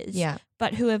actors, Yeah.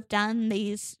 but who have done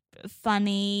these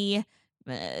funny,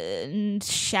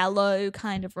 shallow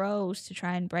kind of roles to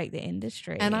try and break the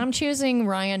industry. And I'm choosing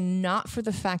Ryan not for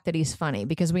the fact that he's funny,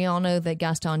 because we all know that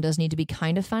Gaston does need to be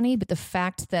kind of funny, but the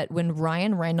fact that when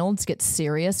Ryan Reynolds gets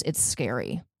serious, it's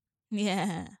scary.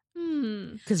 yeah.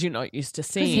 Because you're not used to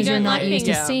seeing Because it. you're not like used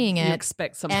to Yeah. seeing You it.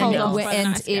 expect something And, Hold on. else. What a and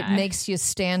nice it guy. makes you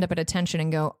stand up at attention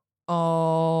and go,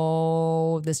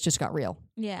 oh, this just got real.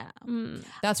 Yeah.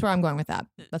 That's where I'm going with that.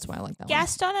 That's why I like that one.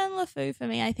 Gaston and LeFou for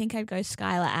me, I think I'd go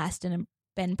Skylar Aston and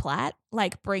Ben Platt,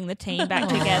 like bring the team back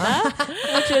together.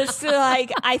 Just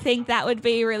like, I think that would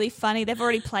be really funny. They've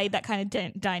already played that kind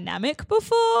of dynamic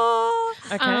before.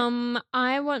 Okay.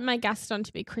 I want my Gaston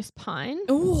to be Chris Pine.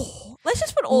 Ooh, let's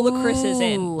just put all the Chris's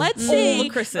in. Ooh. Let's All see. the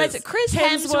Chris's. Let's Chris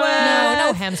Hemsworth.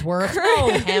 No, Hemsworth. Hemsworth. Chris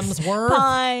Oh, Hemsworth.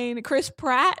 Pine. Chris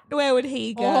Pratt. Where would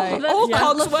he go? that's- Or yeah.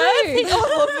 Cogsworth.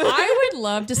 I would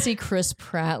love to see Chris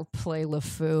Pratt play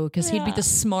LeFou because he'd be Yeah. the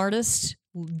smartest,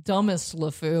 dumbest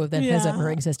LeFou that has Yeah.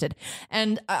 ever existed.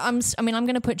 And I'm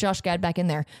going to put Josh Gad back in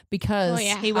there because Oh,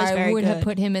 yeah. He was I very would have good.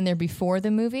 put him in there before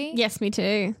the movie. Yes, me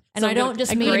too. And So I don't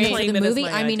just agree. mean for Claim the it as movie.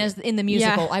 my I mean idea. as in the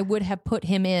musical. Yeah. I would have put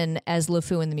him in as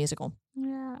LeFou in the musical.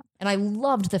 Yeah. And I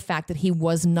loved the fact that he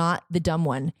was not the dumb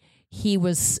one. He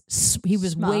was way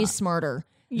Smart. smarter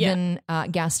Yeah.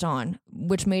 than Gaston,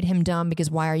 which made him dumb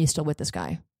because why are you still with this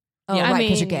guy? Oh, Yeah, I right,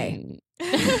 because you're mean,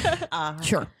 gay.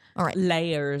 Sure. All right.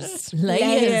 Layers.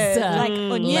 Layers. Like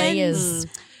Mm. onions. Layers.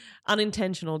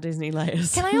 Unintentional Disney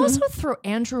layers. Can I also throw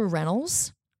Andrew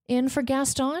Reynolds in for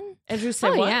Gaston? Andrew say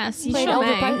Oh, what? yes. You Played sure Elder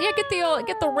may. Price. Yeah,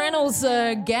 get the Reynolds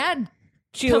Gad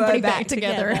Duo company back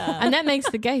together. And that makes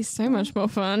the game so much more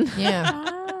fun. Yeah.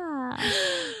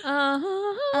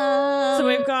 So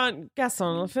we've got Gaston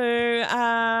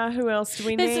LeFou. Who else do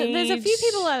we need? There's a few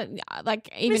people that, like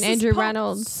even Mrs. Andrew Potts.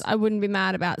 Reynolds, I wouldn't be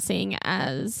mad about seeing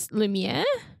as Lumiere.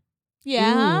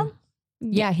 Yeah. Ooh.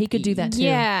 Yeah, he could do that too.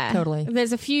 Yeah, Totally.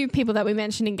 There's a few people that we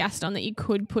mentioned in Gaston that you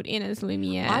could put in as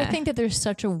Lumiere. I think that there's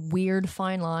such a weird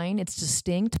fine line. It's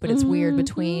distinct, but it's weird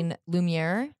between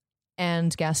Lumiere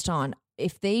and Gaston.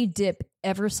 If they dip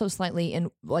ever so slightly in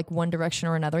like one direction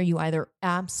or another, you either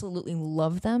absolutely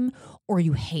love them or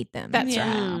you hate them. that's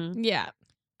Yeah. right. Yeah,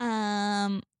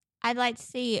 I'd like to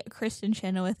see Kristen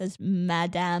Chenoweth as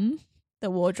Madame,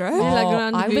 the wardrobe. Oh, La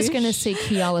Grande I was going to Bouche. say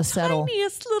Kiala Settle.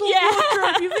 Tiniest little Yeah.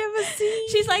 wardrobe you've ever seen.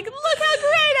 She's like, look how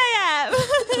great I am.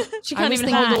 she I can't was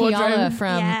even thinking hold the Kiala wardrobe.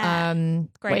 from Yeah.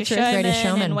 Waitress. Showman Greatest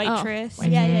Showman. and Oh. Waitress.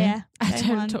 Mhm. Yeah. I Same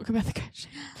don't one. talk about the coach.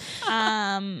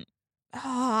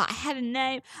 I had a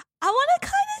name. I want to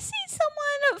kind of see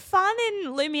someone fun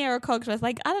in Lumiere or Cogsworth,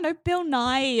 like I don't know, Bill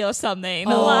Nye or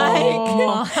something. Oh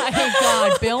Like, my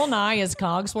God, Bill Nye is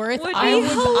Cogsworth. Would I'm be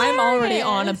already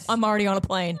on hilarious. I'm already on a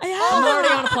plane. Yeah. I'm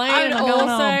already on a plane I and would I'm going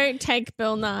also home. take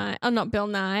Bill Nye. Oh, not Bill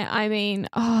Nye. I mean,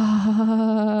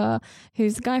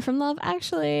 who's the guy from Love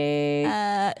Actually?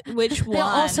 which one?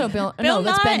 Bill. Bill No,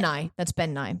 that's Nye? Ben Nye. That's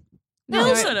Ben Nye.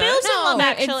 Bill's, No, no, Bill's in no. Love No,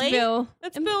 Actually. it's Bill.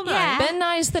 That's Bill Nye. Yeah. Ben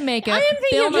Nye's the makeup. I am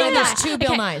thinking Bill of Nye. Bill There's Nye. two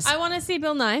Bill Okay, Nyes. I want to see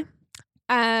Bill Nye.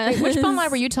 Wait, which Bill Nye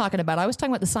were you talking about? I was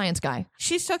talking about the science guy.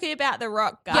 She's talking about the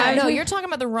rock guy. Yeah, no, you're talking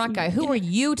about the rock guy. Who were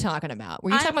you talking about?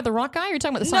 Were you I'm- talking about the rock guy or you're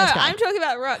talking about the No, science guy? I'm talking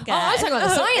about rock Oh, guy. I was talking about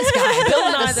the science guy.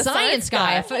 Bill Nye, the the science science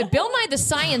guy. guy. If Bill Nye, the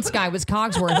science guy, was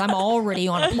Cogsworth, I'm already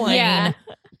on a plane Yeah.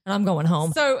 and I'm going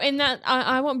home. So in that,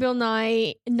 I want Bill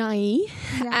Nye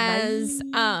as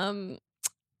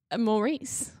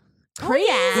Maurice. Oh,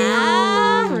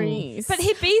 yeah. Maurice. But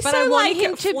he'd be But so I want like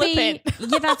him to flippant. be.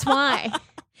 Yeah, that's why.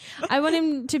 I want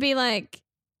him to be like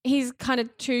he's kind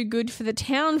of too good for the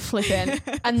town flippant,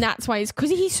 and that's why because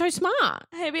he's so smart.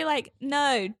 He'd be like,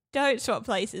 no, don't swap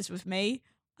places with me.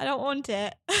 I don't want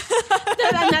it.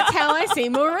 And that's how I see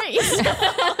Maurice.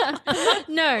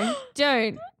 No,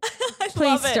 don't. Please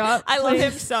love it. stop. I love Please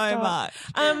him so stop.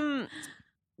 much.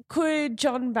 Could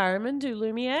John Barrowman do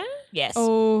Lumiere? Yes.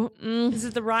 Oh, Is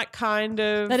it the right kind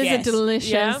of? that is Yes. a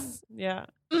delicious. Yeah.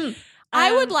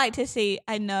 I would like to see,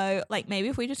 like maybe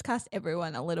if we just cast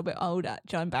everyone a little bit older,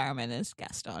 John Barrowman as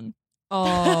Gaston.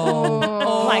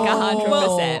 Oh, Like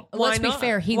 100%. Why Let's be not?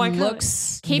 fair. He Why can't-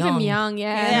 looks Keep young. him young,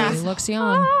 yeah. Yeah. He looks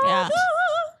young. Yeah.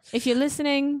 If you're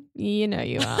listening, you know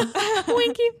you are.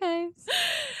 Winky face.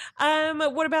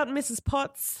 What about Mrs.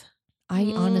 Potts? I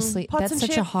honestly, Pots that's and such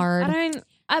a chip. hard.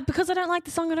 Because I don't like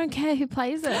the song, I don't care who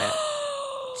plays it.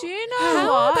 Do you know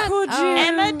How what? about- Could you?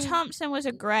 Emma Thompson was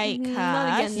a great Not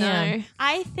cast. again, no. Yeah.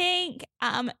 I think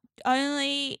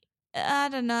only I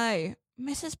don't know.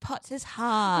 Mrs. Potts is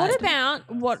hard. What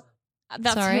about what?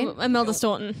 That's Sorry? Imelda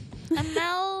Staunton.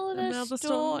 Imelda Imelda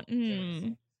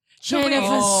Staunton?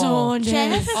 Jennifer Saunders.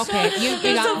 Jennifer Okay, you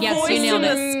There's got a yes, voice you nailed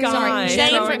in it. the sky. Sorry,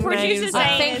 Jennifer- throwing producer names Zane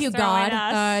out. thank you, is throwing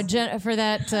God, us. for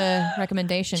that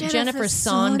recommendation. Jennifer Jennifer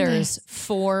Saunders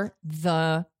for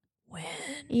the win.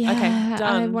 Yeah, Okay,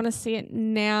 done. I want to see it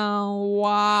now.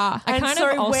 I And kind so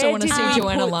of also where want to did see we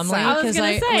Joanna put Lumley Zach? I was because gonna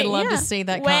I say, would love yeah. to see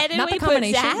that. Where did not we the put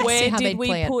combination, Zach? but see Where how did they'd we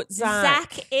play it. put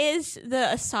Zach? Zach is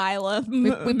the asylum.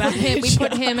 We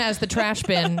put him as the trash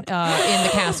bin in the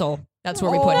castle. That's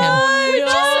where we put him.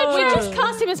 Oh, We no. just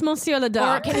cast him as Monsieur Or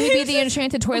Ladar. can he be the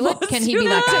enchanted toilet? Can he be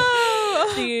that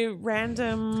guy? The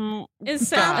random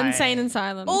Insane guy.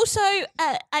 Asylum. Also,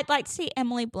 I'd like to see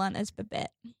Emily Blunt as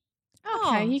Babette.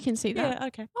 Okay, you can see that. Yeah,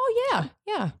 okay. Oh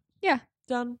yeah.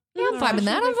 Done. Yeah, I'm vibing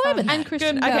that. I'm vibing that. And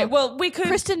Christian Good. Okay, Bale. well, we could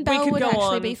Kristen Bell we could would go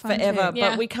actually on be fun forever, too. Yeah.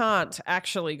 but we can't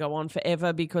actually go on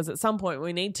forever because at some point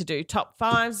we need to do top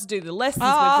fives, do the lessons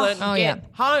Oh. we've learned, and Oh, get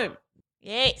home.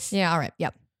 Yes. Yeah. All right.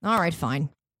 Yep. All right. Fine.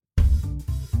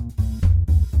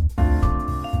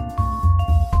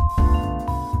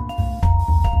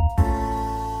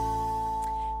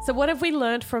 So, what have we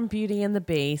learned from Beauty and the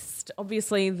Beast?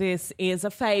 Obviously, this is a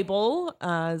fable,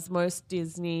 as most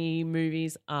Disney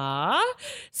movies are.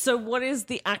 So, what is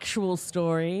the actual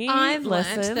story? I've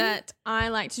lesson? learned that I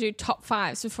like to do top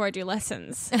fives before I do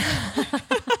lessons.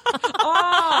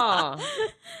 Oh,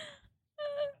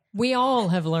 We all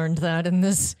have learned that in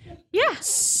this Yeah.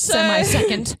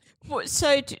 semi-second.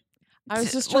 So, I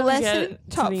was just Well, trying to lesson, get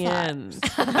to top the five. end.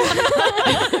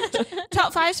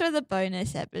 top fives for the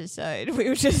bonus episode. We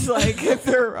were just like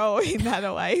throwing that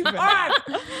away. All right,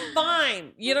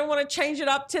 fine. You don't want to change it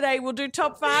up today. We'll do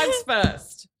top fives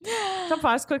first. Top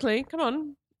fives quickly. Come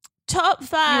on. Top You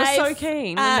five. were so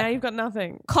keen, and now you've got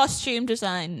nothing. Costume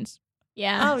designs.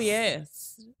 Yeah. Oh,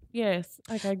 yes. Yes.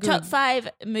 Okay, good. Top five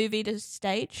movie to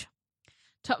stage.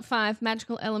 Top five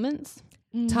magical elements.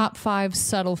 Top 5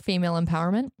 subtle female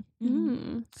empowerment.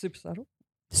 Mm. Super subtle.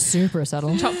 Super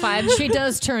subtle. Top 5. She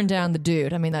does turn down the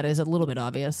dude. I mean, that is a little bit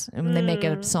obvious. I mean, they make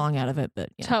a song out of it, but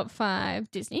yeah. Top 5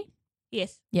 Disney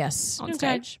Yes. Yes. on Okay.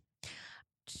 stage.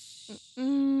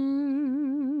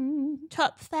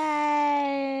 Top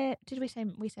five. Did we say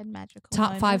we said magical?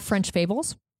 Top 5 moments? French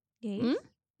fables. Yes.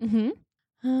 Mm-hmm.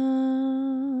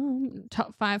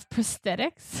 Top 5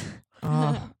 prosthetics.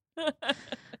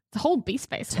 The whole B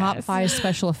space. Top guys. 5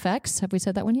 special effects. Have we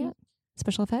said that one yet?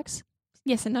 Special effects?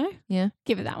 Yes and no. Yeah.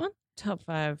 Give it that one. Top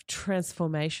 5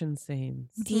 transformation scenes.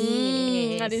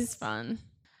 Yes. That is fun.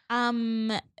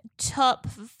 Top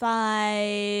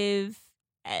five.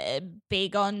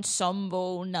 Big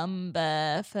ensemble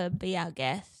number for Be Our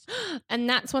Guest. And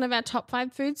that's one of our top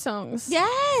 5 food songs.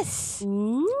 Yes.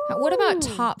 What about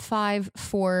top 5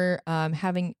 for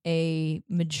having a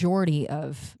majority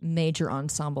of major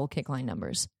ensemble kickline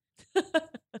numbers?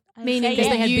 Meaning Because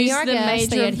they had Be use Our the Guest,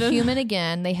 they major had of the- Human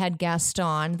Again, they had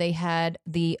Gaston, they had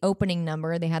the opening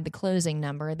number, they had the closing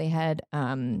number, they had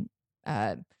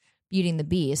Beauty and the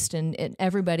Beast, and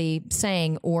everybody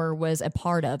sang or was a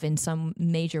part of in some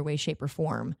major way, shape, or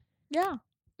form Yeah.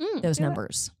 those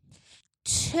numbers.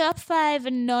 Top 5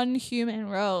 non-human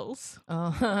roles.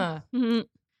 Mhm.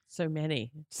 So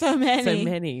many. So many. So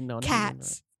many non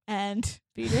Cats and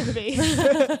Beauty and the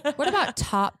Beast. What about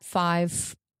top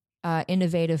 5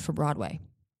 innovative for Broadway?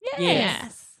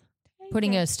 Yes.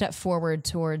 Putting a step forward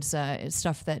towards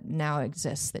stuff that now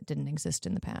exists that didn't exist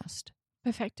in the past.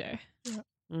 Perfecto.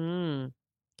 Mm.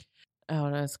 Oh,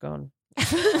 no, it's gone.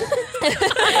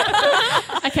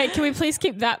 Okay, can we please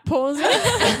keep that pause?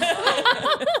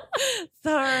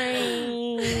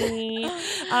 Sorry.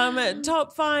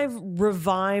 Top 5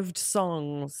 revived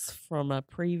songs from a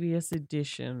previous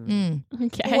edition.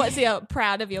 Okay. What's your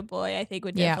proud of your boy? I think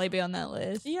would Yeah. definitely be on that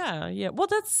list. Yeah, yeah. Well,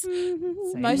 that's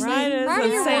same Mostly- writers, Right,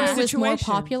 and Your same World was more situation.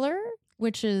 popular,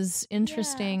 which is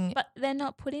interesting. Yeah, but they're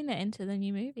not putting it into the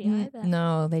new movie either.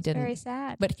 No, they It's didn't. very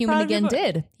sad. But Human Proud of your Again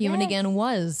boy. did. Human Yes. Again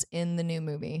was in the new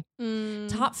movie. Mm.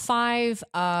 Top 5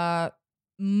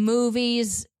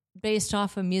 movies based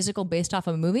off a musical based off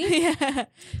a movie. yeah,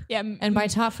 yeah. And by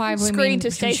top 5, we Screen mean to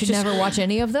you stage should just- never watch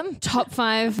any of them. Top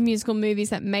 5 musical movies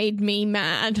that made me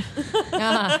mad.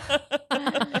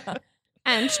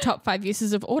 And top 5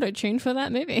 uses of auto-tune for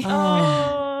that movie.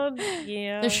 Oh,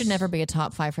 yeah. There should never be a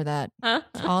top 5 for that. Huh?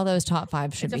 All those top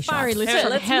 5 should It's a be fiery shot. list Anyway,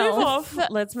 from let's hell. move off.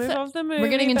 Let's move off the movie. We're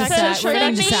getting into back to sad. the We're getting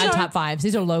into show. sad top 5s.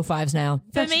 These are low 5s now.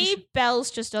 For me, Belle's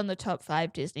just on the top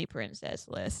 5 Disney princess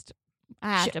list. I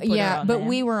have to put her on but there.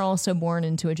 we were also born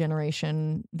into a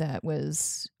generation that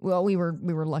was we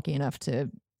were lucky enough to,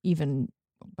 even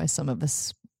by some of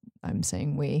us, I'm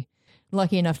saying we,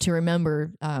 lucky enough to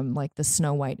remember like the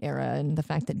Snow White era and the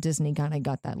fact that Disney kind of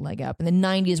got that leg up. And the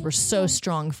 90s were so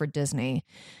strong for Disney.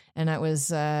 And that was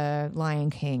Lion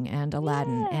King and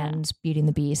Aladdin and Beauty and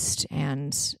the Beast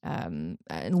and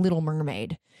Little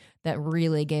Mermaid that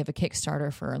really gave a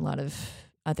Kickstarter for a lot of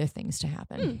other things to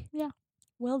happen.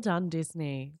 Well done,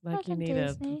 Disney. Like, Well you done, need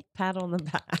Disney. a pat on the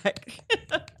back.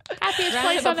 Happiest Round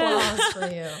place of on earth. applause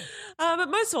for you. But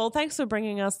most of all, thanks for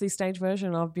bringing us the stage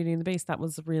version of Beauty and the Beast. That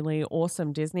was really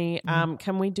awesome, Disney.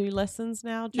 Can we do lessons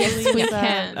now, Julie? Yes, we Is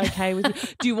that can. okay with you?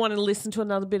 Do you want to listen to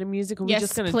another bit of music, or are we Yes,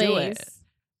 just going to do it? please.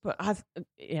 But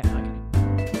okay.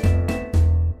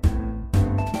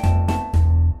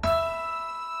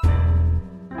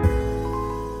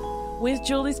 With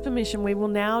Julie's permission, we will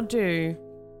now do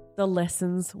the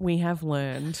lessons we have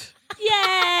learned.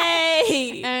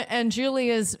 Yay! And Julie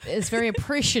is very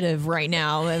appreciative right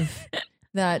now of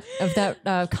that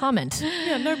comment.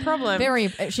 Yeah, no problem.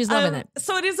 She's loving it.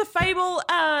 So it is a fable,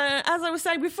 as I was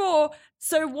saying before.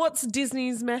 So what's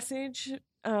Disney's message?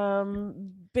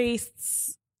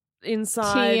 Beasts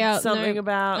inside, Tea out, something no.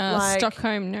 about like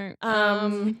Stockholm, no.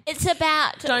 It's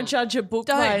about don't judge a book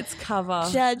by its cover.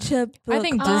 judge a book. I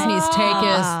think Disney's take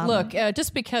is, look,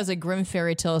 just because a grim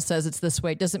fairy tale says it's this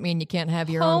way doesn't mean you can't have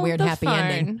your own Hold weird the happy phone.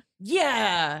 ending.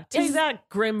 Yeah, take that,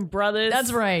 Grimm Brothers.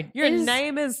 That's right. Your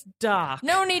name is Dark.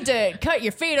 No need to cut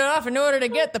your feet off in order to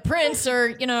get the prince, or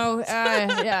have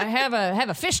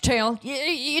a fishtail.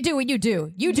 You do what you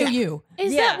do. You do you.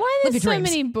 Is Yeah. that why Live there's your so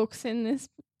dreams. many books in this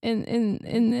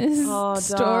in this Oh,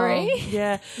 story? darling.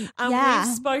 Yeah. Yeah.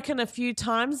 We've spoken a few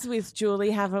times with Julie,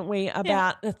 haven't we,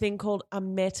 about a thing called a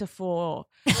metaphor.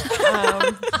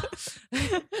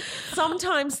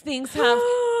 Sometimes things have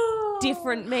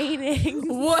different meanings.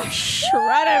 Whoosh.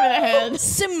 Right over the head.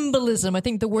 Symbolism. I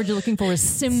think the word you're looking for is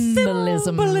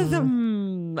symbolism.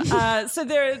 Symbolism. So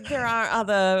there are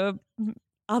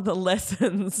other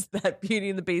lessons that Beauty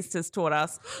and the Beast has taught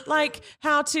us, like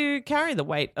how to carry the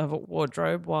weight of a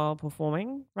wardrobe while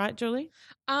performing, right, Julie?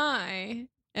 I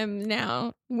am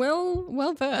now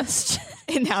well versed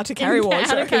in how to carry in how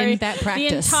wardrobe. to carry In that the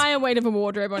practice. entire weight of a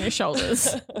wardrobe on your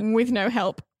shoulders with no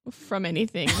help from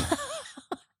anything.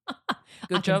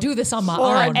 Good I can job. do this on my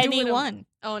Or own. anyone.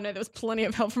 Oh no, there was plenty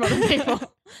of help from other people.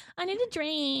 I need a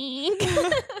drink.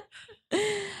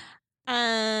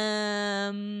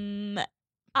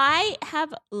 I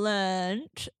have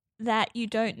learned that you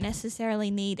don't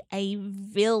necessarily need a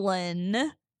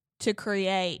villain to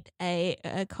create a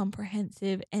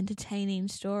comprehensive, entertaining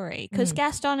story. Because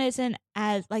Gaston isn't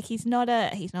as he's not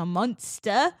a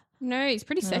monster. No, he's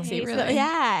pretty sexy, He's really.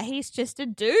 He's just a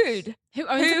dude. Who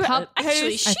owns a pub? who-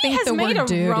 Actually, I she think has the made word a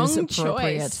dude is wrong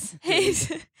appropriate.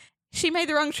 choice. She made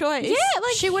the wrong choice. Yeah,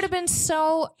 like She would have been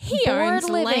so he bored owns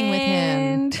living with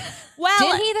him. land. Well,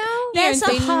 Did he though? there's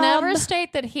they a hub. never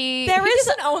state that he There is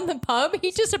doesn't own the pub.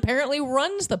 He just apparently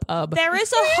runs the pub. There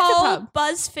is a Where's the whole pub?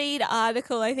 BuzzFeed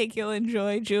article I think you'll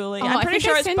enjoy, Julie. Oh, I'm I pretty think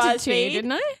sure I it's sent it to you, BuzzFeed.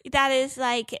 didn't I? That is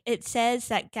it says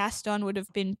that Gaston would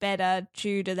have been better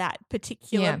due to that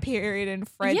particular Yeah. period in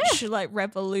French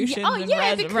revolution Oh and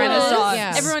yeah, because Renaissance.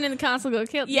 Yes. everyone in the castle got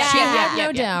killed. Yeah. She Yeah, had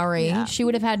no dowry. yeah. She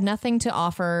would have had nothing to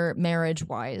offer marriage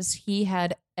wise. He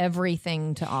had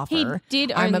everything to offer. He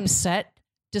did I'm own- upset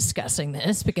discussing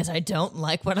this because I don't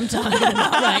like what I'm talking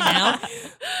about right now.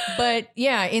 But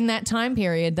yeah, in that time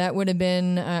period, that would have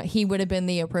been he would have been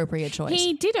the appropriate choice.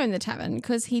 He did own the tavern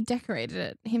because he decorated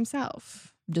it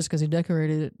himself. Just because he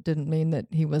decorated it didn't mean that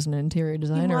he was an interior He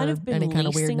designer might or have been any kind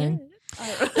of weird leasing name.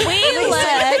 it. We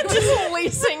learned Just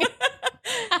leasing.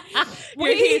 He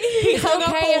Is it hung up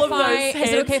okay all if of I? those Is it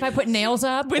heads. okay if I put nails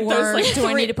up, With or those, like, do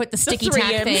I three- need to put the sticky 3M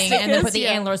tack thing and then put the stickers,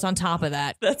 yeah. antlers on top of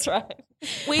that? That's right.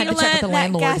 we Had to learned check with the that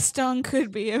landlord. Gaston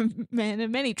could be a man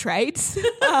of many trades.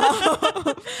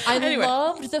 I Anyway.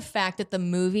 loved the fact that the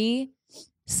movie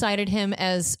cited him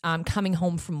as coming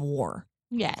home from war.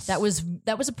 Yes. That was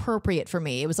appropriate for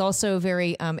me. It was also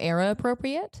very era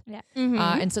appropriate. Mm-hmm.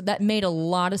 And so that made a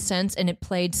lot of sense, and it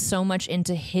played so much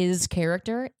into his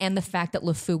character and the fact that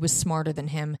LeFou was smarter than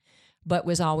him, but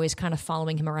was always kind of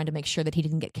following him around to make sure that he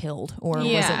didn't get killed or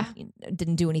Yeah.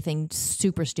 didn't do anything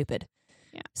super stupid.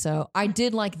 Yeah. So I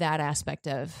did like that aspect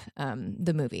of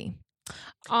the movie.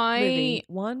 Movie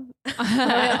one.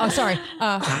 Sorry.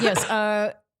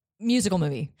 Yes. Musical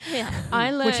movie,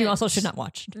 I learned which you also should not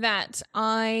watch. that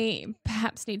I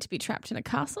perhaps need to be trapped in a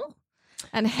castle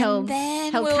and held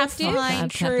then held we'll captive find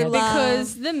true true love.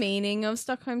 because the meaning of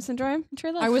Stockholm syndrome,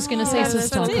 true love. I was going to say, so that's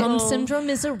Stockholm it. syndrome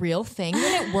is a real thing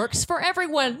and it works for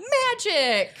everyone.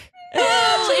 Magic.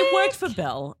 It worked for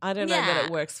Belle. I don't know that Yeah.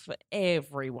 it works for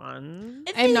everyone.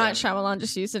 M. Night Shyamalan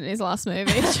just used it in his last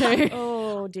movie too.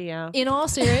 Oh dear. In all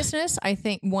seriousness, I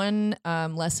think one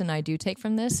lesson I do take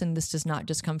from this, and this does not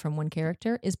just come from one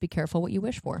character, is be careful what you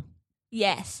wish for.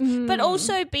 Yes. Mm. But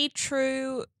also be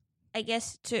true, I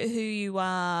guess, to who you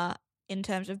are in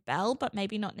terms of Belle, but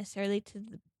maybe not necessarily to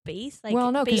the beast. Like,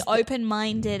 Well, no, be 'cause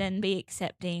open-minded and be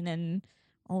accepting and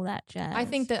all that jazz. I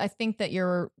think that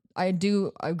I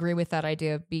do agree with that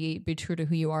idea of be true to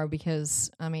who you are, because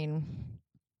I mean,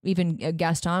 even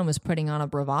Gaston was putting on a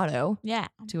bravado Yeah.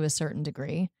 to a certain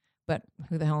degree, but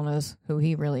who the hell knows who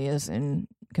he really is in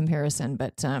comparison.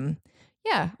 But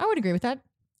yeah, I would agree with that.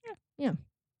 Yeah.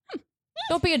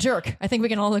 Don't be a jerk. I think we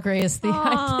can all agree is the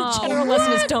general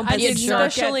lesson is don't be a jerk.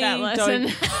 Especially Get that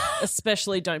lesson.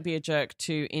 especially don't be a jerk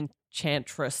to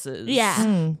enchantresses. Yeah.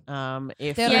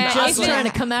 If They're Yeah, just if trying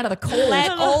to come out of the cold.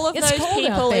 Let all of It's those cold out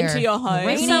people there. into your home.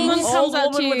 Raining. Someone old comes up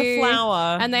woman to with a you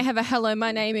flower. and they have a "Hello,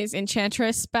 my name is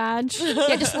Enchantress" badge.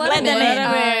 Yeah, just let, Let them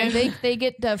them in. in. They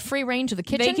get free range of the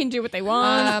kitchen. They can do what they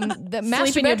want. The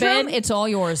master in your bedroom, bed. it's all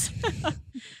yours.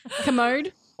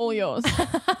 Commode, all yours.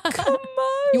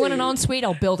 You want an ensuite?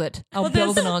 I'll build it. I'll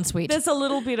build an ensuite. There's a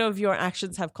little bit of your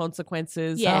actions have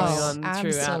consequences Yes. going on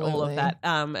throughout all of Absolutely.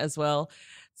 that as well.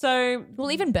 So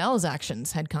Well, even Belle's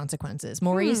actions had consequences.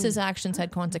 Maurice's actions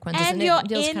had consequences. And it your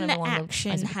deals kind of along the inaction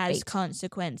lines of has fate.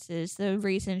 consequences. The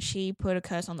reason she put a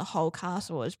curse on the whole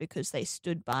castle was because they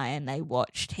stood by and they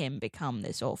watched him become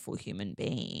this awful human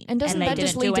being. And doesn't they that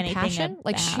just didn't do lead to anything passion?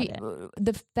 Like about it.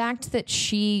 the fact that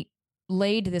she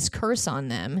laid this curse on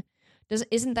them,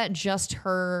 isn't that just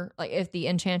her? Like, if the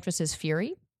enchantress's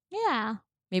fury, Yeah.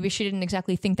 maybe she didn't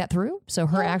exactly think that through, so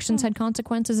her actions had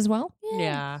consequences as well.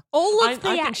 yeah, All I of the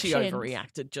think she actions.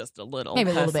 overreacted just a little,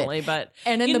 Maybe a little bit. personally, but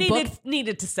And in you the book,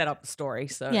 needed to set up the story.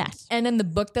 So Yes. and in the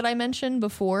book that I mentioned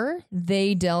before,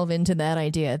 they delve into that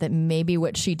idea that maybe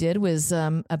what she did was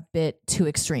a bit too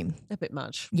extreme. a bit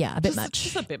much. Yeah, a bit Just- much.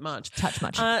 Just a bit much. Touch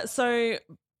much. So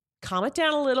calm it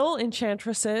down a little,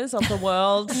 enchantresses of the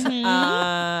world,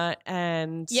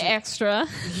 and You're extra.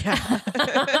 yeah.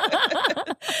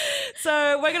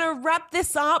 So we're gonna wrap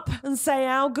this up and say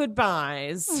our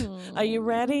goodbyes. Are you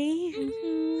ready?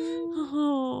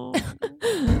 Oh.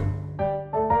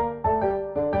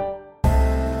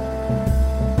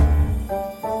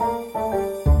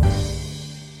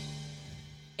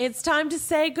 It's time to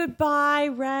say goodbye,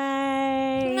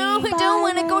 Ray. No, I don't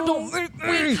want to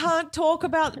go. We can't talk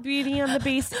about Beauty and the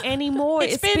Beast anymore.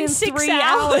 It's been 6 3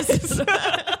 hours.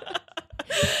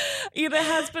 Yeah, it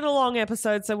has been a long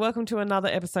episode, so welcome to another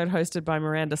episode hosted by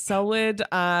Miranda Selwood.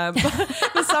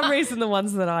 For some reason, the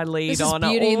ones that I lead This is on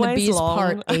Beauty are and the always Beast long.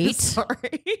 Part 8.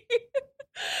 Sorry.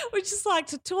 We just like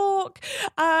to talk.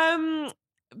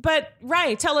 But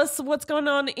Ray, tell us what's going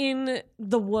on in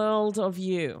the world of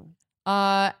you.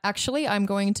 Actually, I'm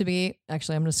going to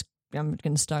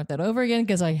start that over again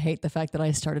because I hate the fact that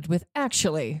I started with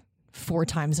actually 4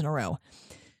 times in a row.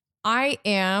 I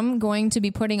am going to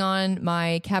be putting on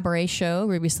my cabaret show,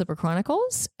 Ruby Slipper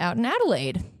Chronicles, out in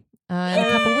Adelaide in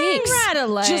a couple weeks.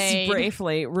 Adelaide. Just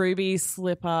briefly, Ruby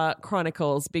Slipper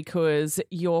Chronicles, because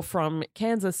you're from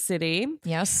Kansas City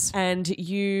Yes. and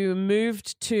you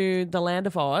moved to the land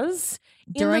of Oz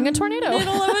During in a tornado. the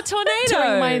middle of a tornado.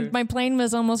 During my plane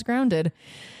was almost grounded.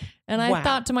 And I Wow.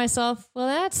 thought to myself, well,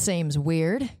 that seems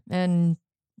weird. And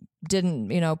didn't,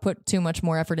 put too much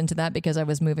more effort into that because I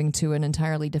was moving to an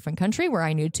entirely different country where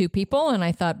I knew 2 people. And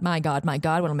I thought, my God,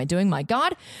 what am I doing? My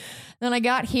God. Then I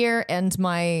got here and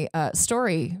my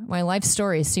life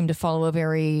story seemed to follow a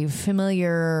very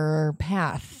familiar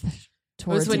path. It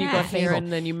was when you got here Fable.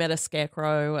 and then you met a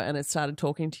scarecrow and it started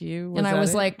talking to you. And I that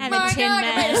was it? like, And a my Tin God,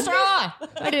 Man. I made a straw.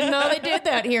 I didn't know they did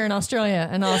that here in Australia.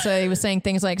 And also he was saying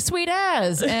things like sweet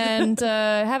as and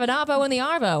have an arvo in the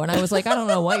arvo. And I was like, I don't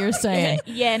know what you're saying.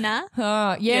 Yeah, nah.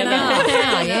 Yeah,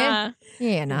 nah.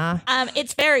 Yeah, nah.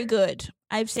 It's very good.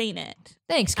 I've seen it.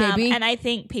 Thanks, KB. And I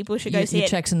think people should go Your see it.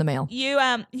 checks in the mail. You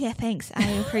yeah, thanks. I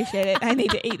appreciate it. I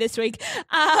need to eat this week.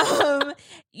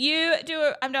 You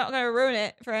do I'm not going to ruin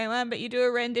it for anyone, but you do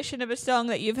a rendition of a song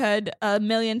that you've heard a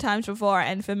million times before,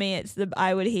 and for me it's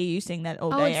I would hear you sing that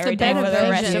all Oh, day it's every the day for the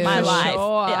rest Benevision. of my For life.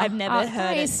 sure. I've never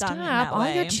heard Guys, it sung in stop. that All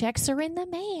way. your checks are in the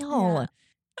mail.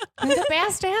 You're the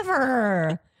best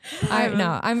ever. I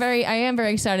am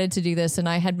very excited to do this, and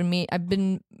I've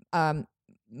been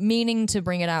meaning to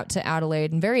bring it out to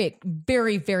Adelaide, and very,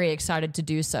 very, very excited to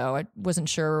do so. I wasn't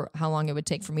sure how long it would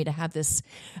take for me to have this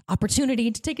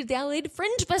opportunity to take it to the Adelaide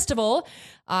Fringe Festival,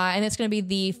 and it's going to be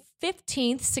the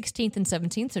 15th, 16th, and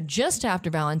 17th, so just after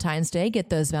Valentine's Day. Get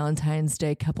those Valentine's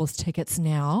Day couples tickets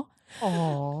now.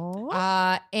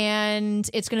 And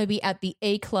it's going to be at the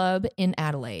A Club in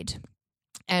Adelaide.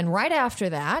 And right after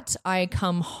that, I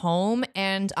come home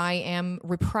and I am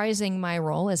reprising my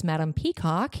role as Madame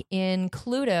Peacock in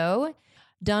Cluedo,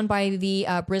 done by the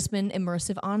Brisbane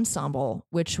Immersive Ensemble,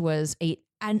 which was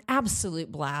an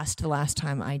absolute blast the last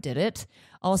time I did it.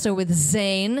 Also with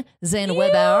Zane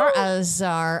Weber as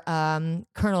our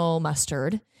Colonel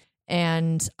Mustard.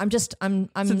 And I'm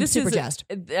super jazzed.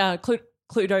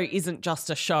 Cluedo isn't just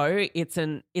a show; it's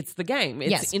the game.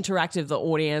 It's interactive. The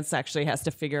audience actually has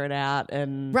to figure it out,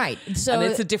 and right. So and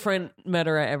it's a different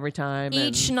murderer every time.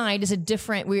 Each night is a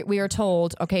different. We are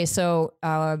told, okay, so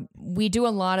we do a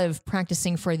lot of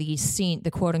practicing for the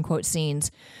quote unquote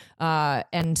scenes,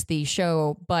 and the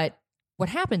show. But what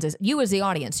happens is, you as the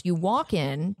audience, you walk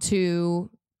in to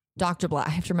Dr. Black.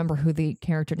 I have to remember who the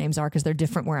character names are because they're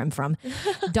different where I'm from.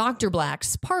 Dr.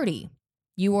 Black's party.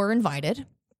 You are invited.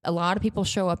 A lot of people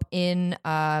show up in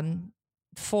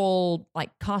full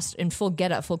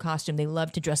getup, full costume. They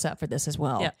love to dress up for this as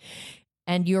well. Yeah.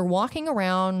 And you're walking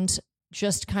around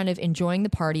just kind of enjoying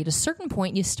the party. At a certain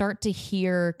point, you start to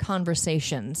hear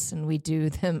conversations, and we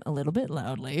do them a little bit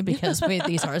loudly because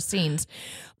these are scenes,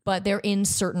 but they're in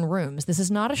certain rooms. This is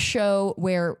not a show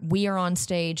where we are on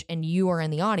stage and you are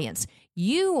in the audience.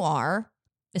 You are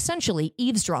essentially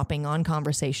eavesdropping on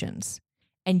conversations.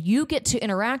 And you get to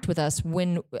interact with us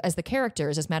as the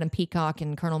characters, as Madame Peacock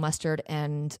and Colonel Mustard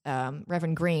and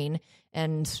Reverend Green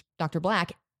and Dr.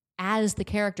 Black, as the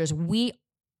characters. We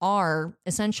are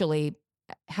essentially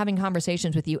having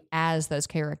conversations with you as those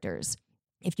characters.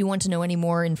 If you want to know any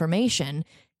more information,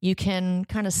 you can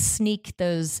kind of sneak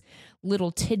those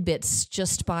little tidbits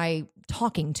just by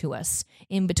talking to us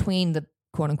in between the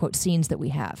quote-unquote scenes that we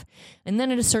have. And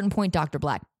then at a certain point, Dr.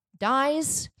 Black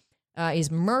dies,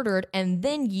 is murdered, and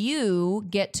then you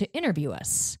get to interview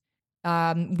us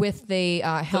with the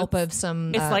help of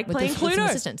some... It's like playing Cluedo.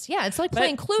 Assistants. Yeah, it's like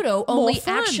playing Cluedo, only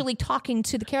actually talking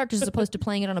to the characters as opposed to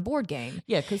playing it on a board game.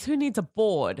 Yeah, because who needs a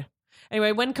board?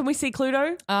 Anyway, when can we see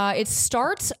Cluedo? It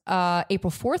starts April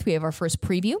 4th. We have our first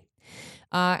preview.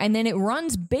 And then it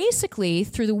runs basically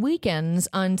through the weekends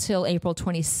until April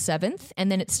 27th. And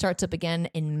then it starts up again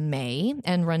in May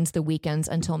and runs the weekends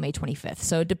until May 25th.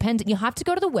 So you have to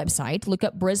go to the website, look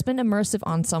up Brisbane Immersive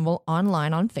Ensemble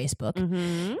online on Facebook,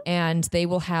 and they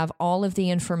will have all of the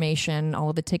information,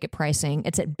 all of the ticket pricing.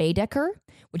 It's at Baedeker,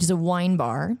 which is a wine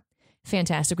bar.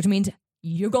 Fantastic, which means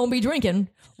you're going to be drinking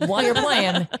while you're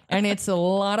playing, and it's a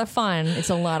lot of fun.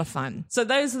 So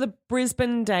those are the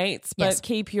Brisbane dates, but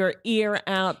keep your ear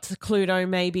out to Cluedo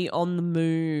maybe on the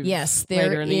move. Yes,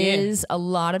 there is a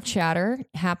lot of chatter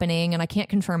happening, and I can't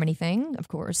confirm anything, of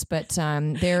course, but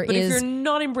But if you're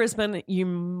not in Brisbane, you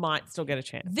might still get a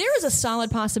chance. There is a solid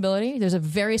possibility. There's a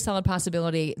very solid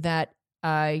possibility that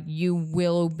you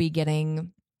will be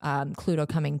getting Cluedo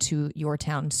coming to your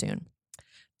town soon.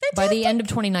 By the end of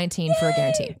 2019 for a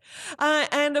guarantee.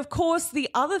 And of course, the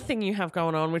other thing you have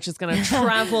going on, which is going to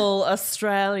travel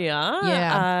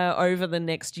Australia over the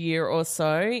next year or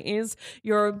so, is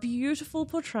your beautiful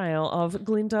portrayal of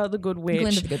Glinda the Good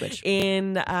Witch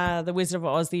in The Wizard of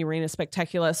Oz, the Arena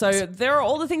Spectacular. So there are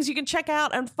all the things you can check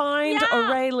out and find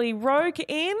Aurelie Roque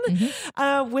in.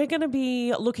 We're going to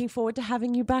be looking forward to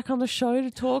having you back on the show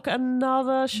to talk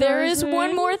another show. There is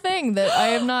one more thing that I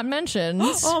have not mentioned.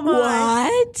 Oh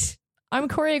my. What? I'm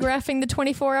choreographing the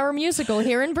 24-hour musical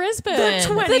here in Brisbane. The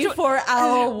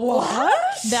 24-hour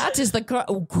what? That is the...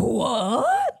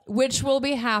 What? Which will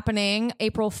be happening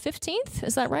April 15th.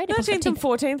 Is that right? 13th and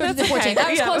 14th. That's 14th. okay. That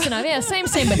was close enough. Yeah, same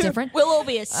but different. We'll all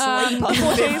be asleep on the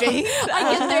 15th.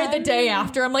 I get there the day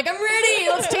after. I'm like, I'm ready.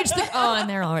 Let's teach the... Oh, and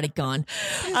they're already gone.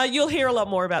 You'll hear a lot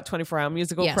more about 24-Hour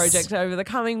Musical Project over the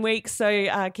coming weeks.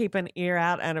 So keep an ear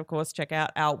out and, of course, check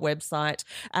out our website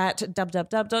at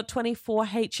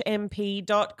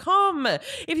www.24hmp.com.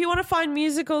 If you want to find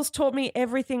musicals, Taught Me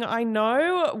Everything I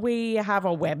Know, we have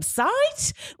a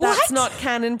website. That's Not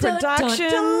Canon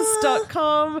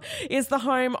Productions.com is the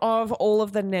home of all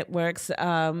of the network's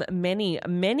many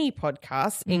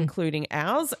podcasts, including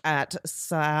ours at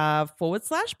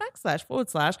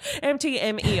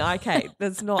 //MTMEIK.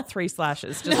 There's not 3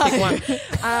 slashes, just pick one.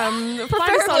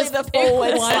 Preferably the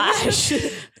forward slash.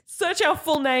 Search our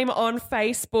full name on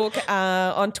Facebook.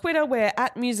 On Twitter, we're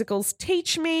at Musicals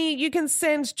Teach Me. You can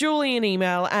send Julie an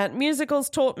email at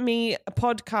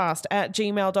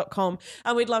musicalstaughtmepodcast@gmail.com.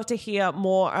 And we'd love to hear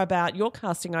more about your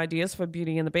casting ideas for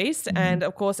Beauty and the Beast. And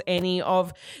of course, any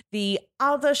of the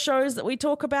other shows that we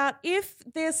talk about. If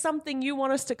there's something you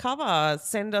want us to cover,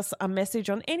 send us a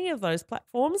message on any of those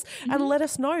platforms and let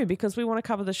us know, because we want to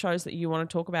cover the shows that you want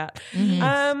to talk about.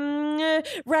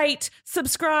 Rate,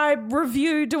 subscribe,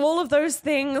 review, do all of those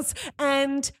things,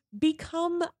 and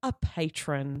become a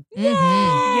patron.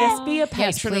 Yes, be a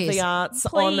patron of please. the arts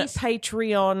on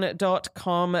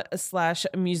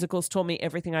patreon.com/musicals taught me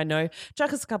everything I know.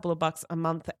 Chuck us a couple of bucks a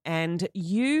month and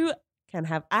you can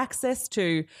have access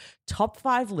to top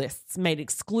 5 lists made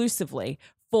exclusively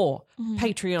for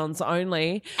Patreons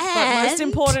only. But most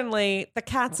importantly, the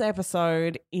Cats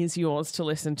episode is yours to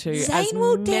listen to as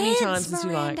many times as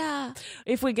you like.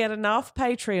 If we get enough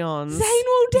Patreons,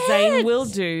 Zane will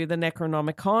do the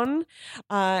Necronomicon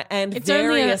and It's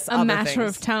only various a other matter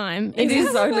things. of time. It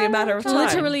is only a matter of time.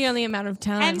 Literally only a matter of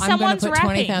time. And I'm going someone's to put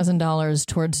rapping. $20,000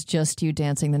 towards just you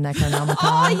dancing the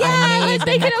Necronomicon. yeah, I need let's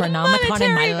the make it a Necronomicon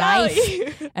in my monetary life.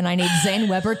 value. And I need Zane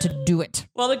Weber to do it.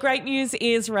 Well, the great news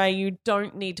is, Ray, you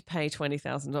don't need to pay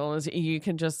 $20,000. You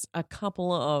can just a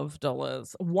couple of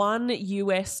dollars, $1.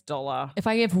 If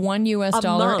I give $1 A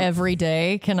dollar month. every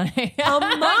day, can I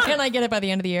month. can I get it by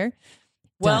the end of the year?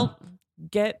 Well,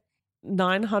 get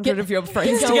 900 of your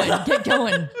friends Get going. together. Get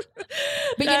going.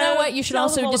 But you know what? You should Tell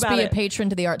them also all just about be a it.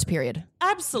 patron to the arts period.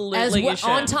 Absolutely. As you well, should.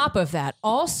 on top of that,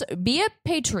 also be a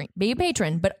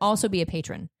patron, but also be a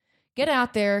patron. Get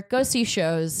out there, go see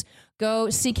shows, go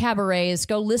see cabarets,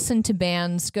 go listen to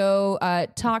bands, go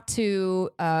talk to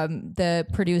the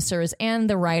producers and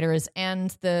the writers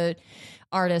and the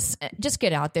artists. Just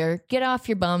get out there, get off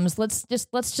your bums. Let's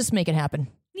just make it happen.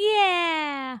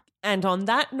 Yeah. And on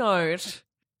that note,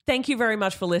 thank you very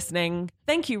much for listening.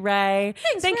 Thank you, Ray.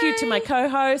 Thank you to my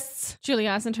co-hosts. Julie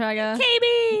Eisentrager.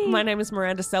 KB. My name is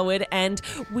Miranda Selwood, and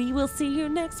we will see you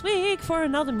next week for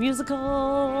another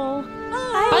musical.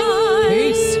 Bye.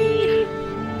 Peace.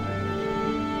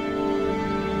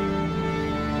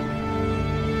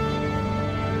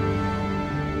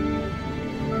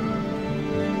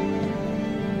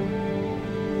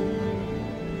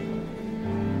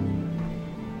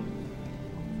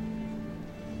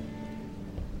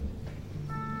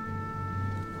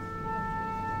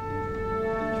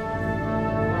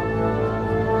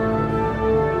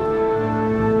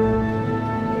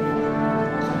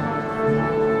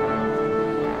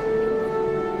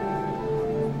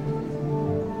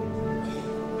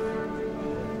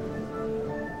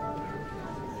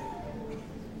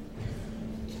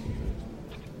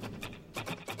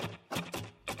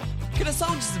 Can a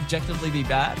song just objectively be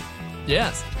bad?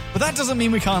 Yes. But that doesn't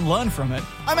mean we can't learn from it.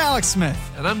 I'm Alex Smith.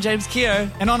 And I'm James Keogh.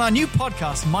 And on our new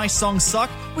podcast, My Songs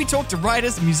Suck, we talk to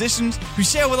writers and musicians who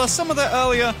share with us some of their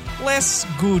earlier, less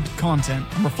good content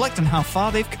and reflect on how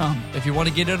far they've come. If you want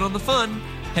to get in on the fun,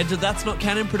 head to That's Not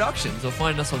Canon Productions or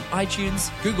find us on iTunes,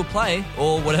 Google Play,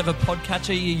 or whatever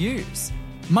podcatcher you use.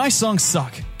 My Songs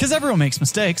Suck, because everyone makes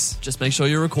mistakes. Just make sure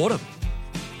you record them.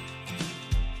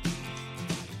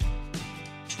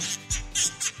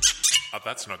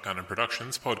 That's Not Canon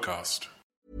Productions podcast.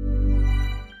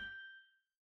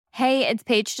 Hey, it's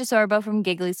Paige DeSorbo from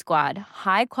Giggly Squad.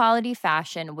 High quality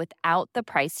fashion without the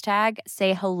price tag.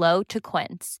 Say hello to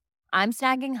Quince. I'm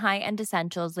snagging high-end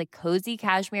essentials like cozy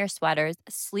cashmere sweaters,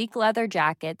 sleek leather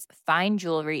jackets, fine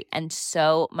jewelry, and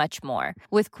so much more.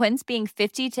 With Quince being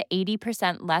 50 to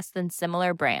 80% less than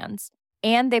similar brands.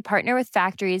 And they partner with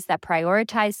factories that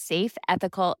prioritize safe,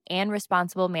 ethical, and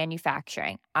responsible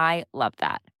manufacturing. I love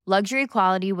that. Luxury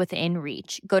quality within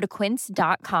reach. Go to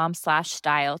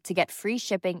quince.com/style to get free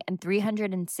shipping and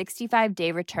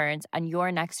 365-day returns on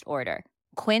your next order.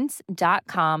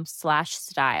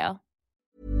 Quince.com/style.